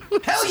baby.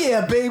 Hell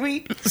yeah,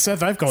 baby.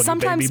 Seth, I've called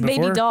sometimes you baby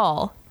before. Baby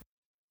doll.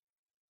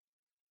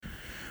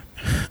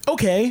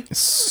 Okay.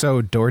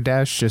 So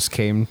DoorDash just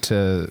came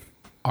to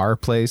our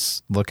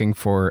place looking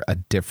for a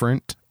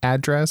different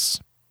address.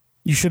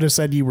 You should have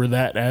said you were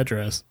that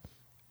address.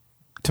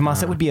 Tomas,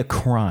 that would be a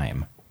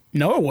crime.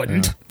 No, it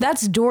wouldn't. Yeah.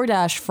 That's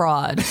DoorDash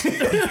fraud.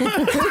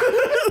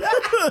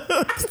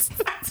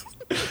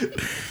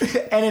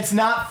 And it's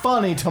not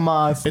funny,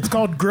 Tomas. It's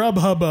called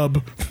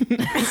Grubhub.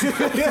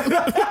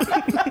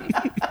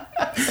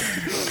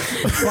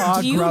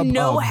 Do you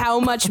know how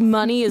much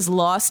money is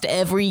lost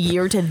every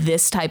year to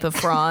this type of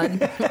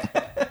fraud?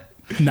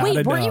 Not Wait,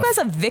 enough. weren't you guys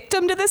a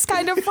victim to this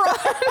kind of fraud?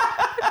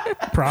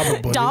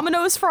 Probably.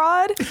 Domino's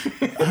fraud?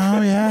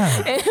 Oh,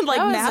 yeah. And like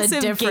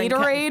massive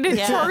Gatorade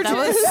charges?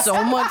 That was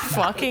so much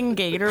fucking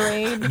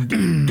Gatorade.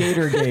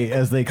 Gatorgate,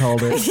 as they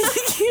called it.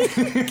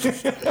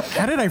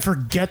 How did I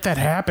forget that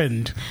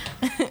happened?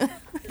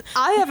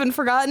 I haven't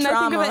forgotten. Drama.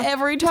 I think of it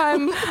every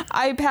time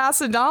I pass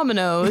a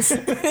Domino's.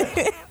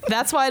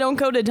 That's why I don't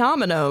go to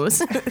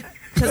Domino's.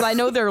 Because I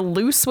know they're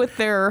loose with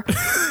their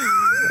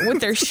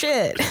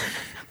shit.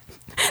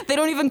 They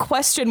don't even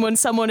question when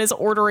someone is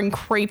ordering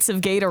crates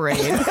of Gatorade.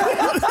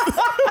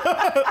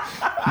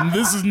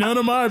 This is none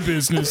of my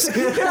business.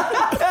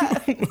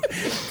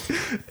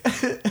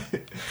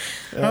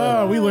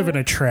 Oh, we live in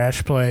a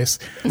trash place.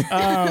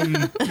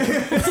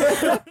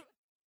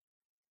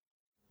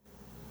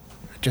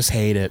 Just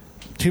hate it.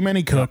 Too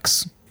many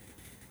cooks.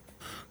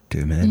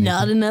 Too many.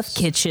 Not enough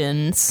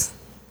kitchens.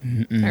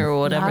 Or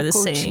whatever the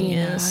saying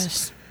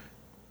is.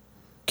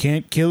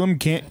 Can't kill them,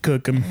 can't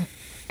cook them.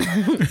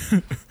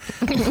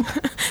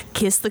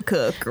 Kiss the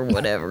cook or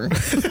whatever.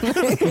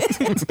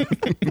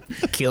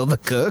 Kill the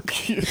cook.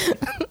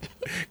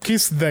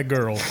 Kiss that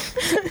girl.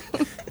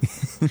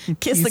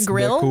 Kiss the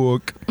grill.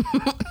 Cook.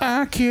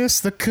 I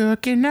kissed the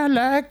cook and I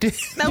liked it.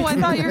 No, I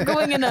thought you were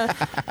going in a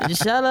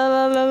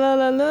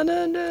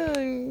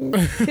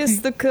kiss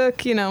the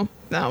cook, you know,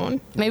 that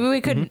one. Maybe we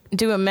could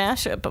do a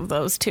mashup of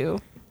those two.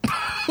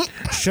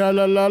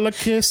 Sha-la-la-la,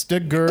 kissed the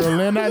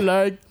girl and I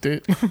liked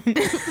it.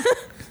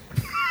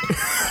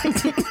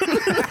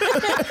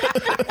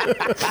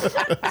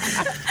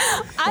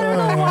 I don't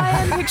know why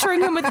I'm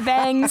picturing him with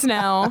bangs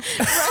now.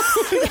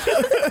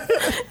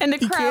 And a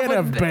He crab can't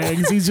have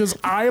bangs. He's just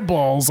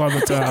eyeballs on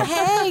the top.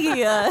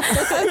 Hey, a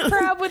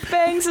crab with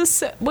bangs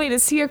is. Wait,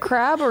 is he a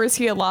crab or is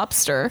he a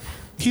lobster?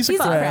 He's a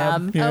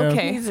crab. Yeah.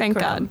 Okay, He's a thank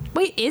crab. God.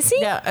 Wait, is he?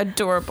 Yeah,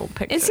 adorable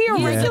picture. Is he a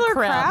regular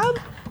crab?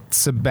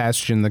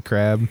 Sebastian the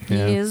crab.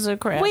 Yeah. He is a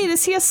crab. Wait,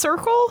 is he a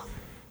circle?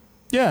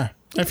 Yeah.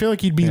 I feel like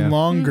he'd be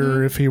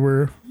longer if he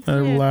were a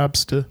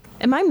lobster.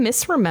 Am I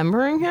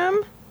misremembering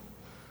him?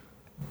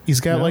 He's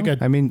got like a...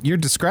 I mean, you're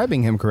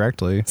describing him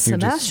correctly. You're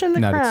Sebastian just the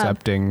not Crab.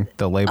 accepting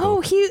the label.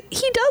 Oh, he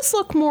does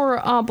look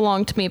more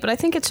oblong to me, but I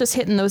think it's just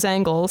hitting those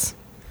angles.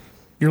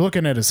 You're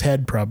looking at his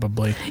head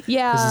probably.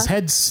 Yeah. Because his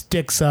head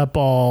sticks up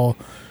all...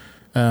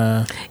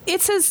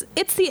 It's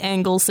the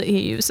angles that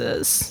he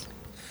uses.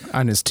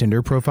 On his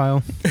Tinder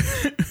profile.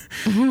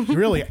 He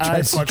really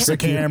eye fucks the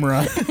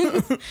camera.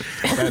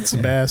 That's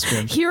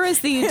Sebastian. Here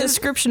is the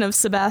description of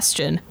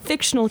Sebastian,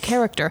 fictional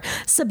character.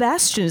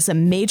 Sebastian is a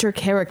major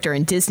character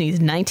in Disney's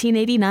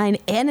 1989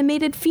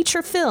 animated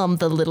feature film,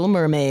 The Little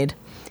Mermaid.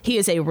 He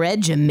is a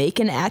red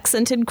Jamaican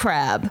accented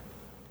crab.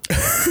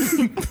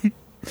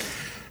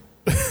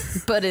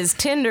 But his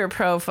Tinder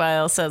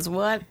profile says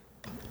what?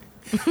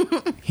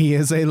 He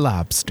is a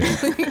lobster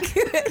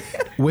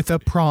with a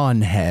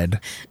prawn head.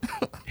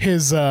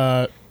 His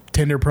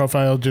Tinder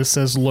profile just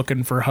says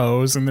looking for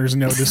hoes and there's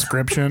no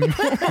description.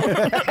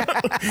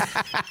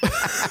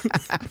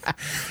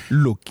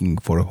 Looking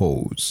for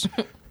hoes.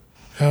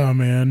 Oh,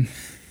 man.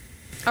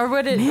 Or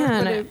would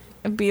it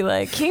be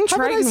like King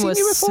Triton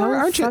was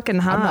so fucking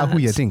hot. I'm not who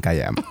you think I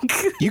am.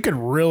 You could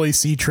really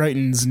see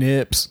Triton's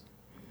nips.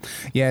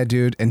 Yeah,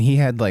 dude. And he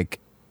had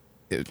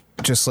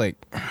just like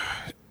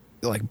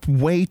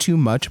way too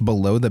much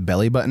below the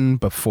belly button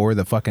before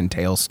the fucking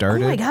tail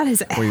started. Oh my God,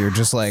 his where you're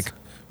just like,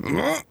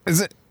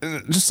 is it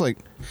just like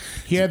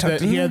he had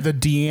the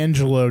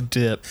D'Angelo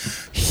dip.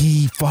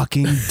 He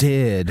fucking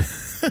did.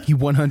 He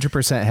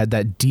 100% had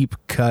that deep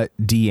cut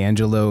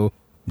D'Angelo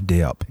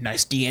dip.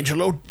 Nice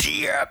D'Angelo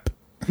dip.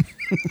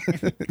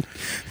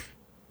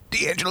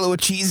 D'Angelo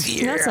cheese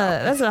here.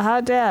 That's a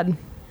hot dad.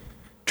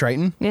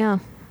 Triton? Yeah.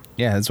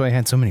 Yeah, that's why he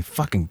had so many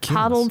fucking kids.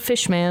 Hot old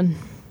fish man.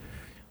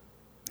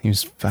 He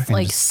was fucking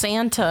like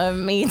Santa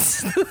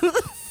meets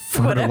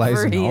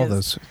fertilizing all is.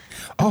 those.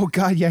 Oh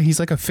God, yeah, he's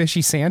like a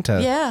fishy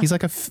Santa. Yeah. He's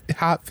like a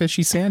hot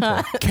fishy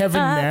Santa.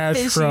 Kevin Nash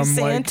Fishy from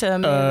Santa,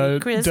 Merry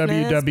Christmas,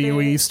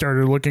 WWE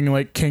started looking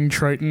like King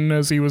Triton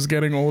as he was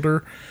getting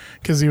older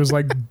because he was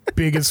like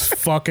big as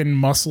fucking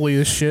muscly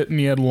as shit and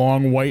he had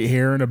long white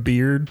hair and a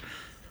beard.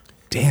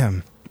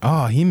 Damn.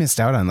 Oh, he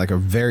missed out on like a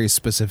very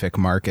specific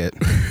market.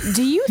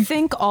 Do you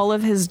think all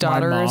of his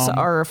daughters mom.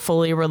 are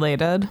fully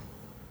related?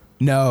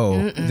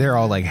 No, they're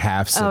all like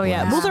half siblings. Oh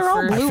yeah, well they're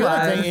all For I blue feel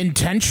like eyed. they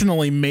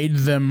intentionally made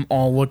them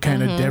all look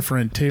kind of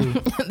different too.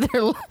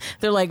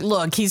 They're like,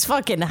 look, he's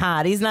fucking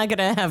hot. He's not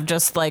gonna have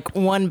just like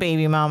one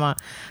baby mama.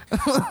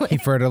 He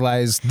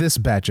fertilized this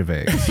batch of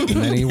eggs. And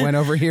then he went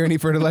over here and he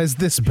fertilized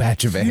this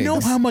batch of eggs. You know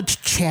how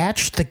much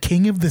Chach, the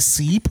king of the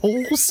sea,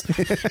 pulls?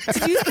 Did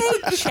you say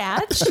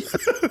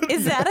Chach?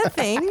 Is that a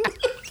thing?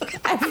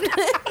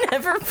 I've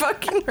never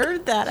fucking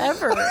heard that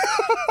ever.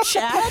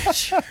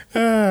 Chach?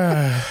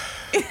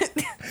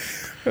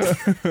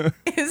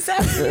 Is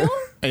that real?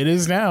 It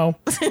is now.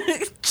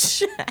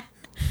 Chach.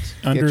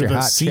 Under your the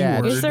hot C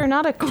Chach. word. Is there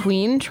not a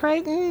queen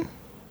Triton?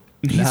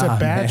 He's Nah, a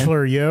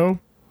bachelor, yo.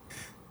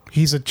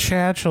 He's a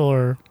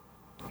chachler.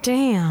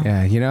 Damn.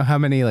 Yeah, you know how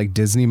many like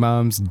Disney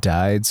moms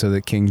died so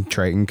that King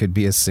Triton could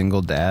be a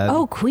single dad?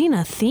 Oh, Queen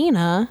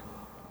Athena.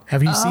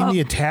 Have you seen the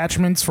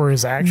attachments for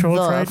his actual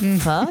The Triton?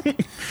 fuck?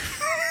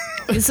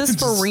 Is this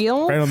for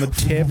real? Right on the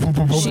tip.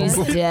 She's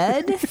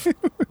dead.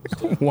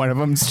 One of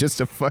them's just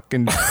a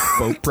fucking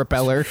boat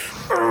propeller.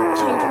 King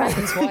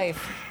Triton's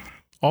wife.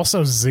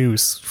 Also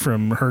Zeus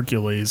from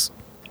Hercules.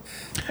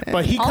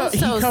 But he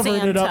Also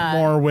covered it up Santa.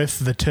 more with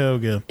the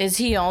toga. Is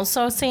he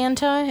also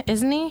Santa?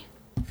 Isn't he?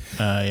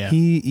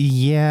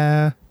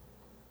 Yeah.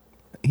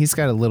 He's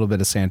got a little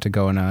bit of Santa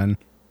going on.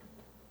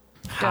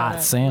 Hot Got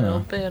a Santa. little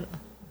bit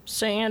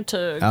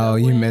Santa. Oh,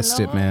 you going missed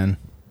it, on. man.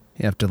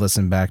 You have to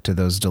listen back to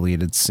those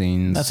deleted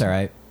scenes. That's all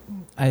right.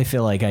 I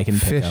feel like I can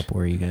pick Fish. up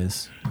where you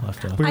guys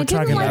left off. We were I didn't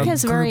talking like about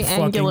his very group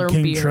fucking angular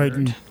King beard.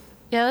 Triton.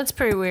 Yeah, that's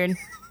pretty weird.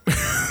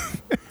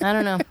 I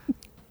don't know.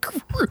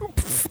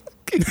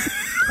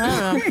 I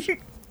don't know.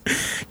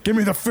 Give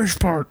me the fish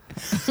part.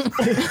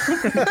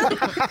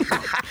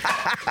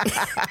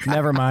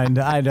 Never mind.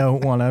 I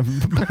don't want to.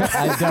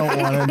 I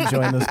don't want to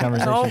join this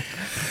conversation.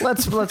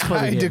 Let's put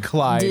I it in.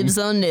 decline. Dibs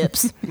on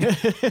nips.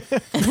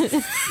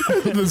 The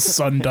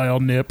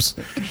sundial nips.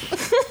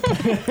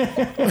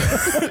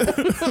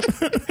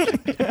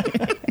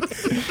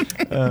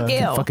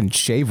 Ew. Fucking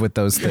shave with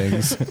those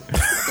things.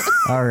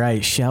 All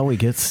right, shall we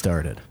get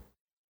started?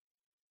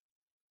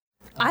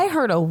 I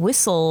heard a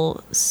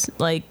whistle,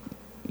 like,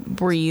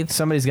 breathe.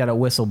 Somebody's got a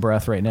whistle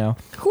breath right now.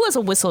 Who has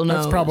a whistle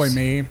nose? That's probably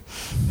me.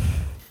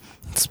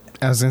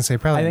 I was gonna say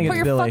probably. I think Put it's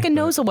your Billy. fucking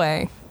nose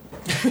away.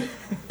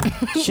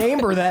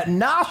 Chamber that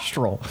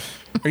nostril.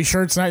 Are you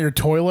sure it's not your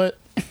toilet?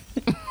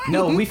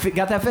 No, we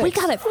got that fixed. We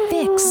got it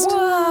fixed.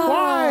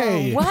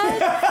 Why?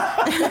 What?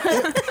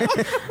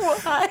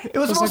 It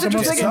was the most That's like the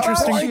most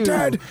interesting.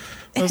 interesting.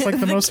 That's like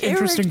the most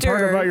interesting part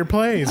character. about your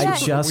plays. I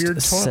It's a just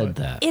weird said toilet.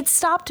 that. It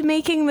stopped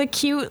making the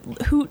cute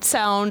hoot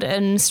sound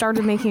and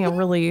started making a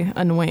really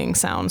annoying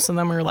sound. So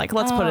then we were like,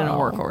 let's put in a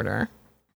work order.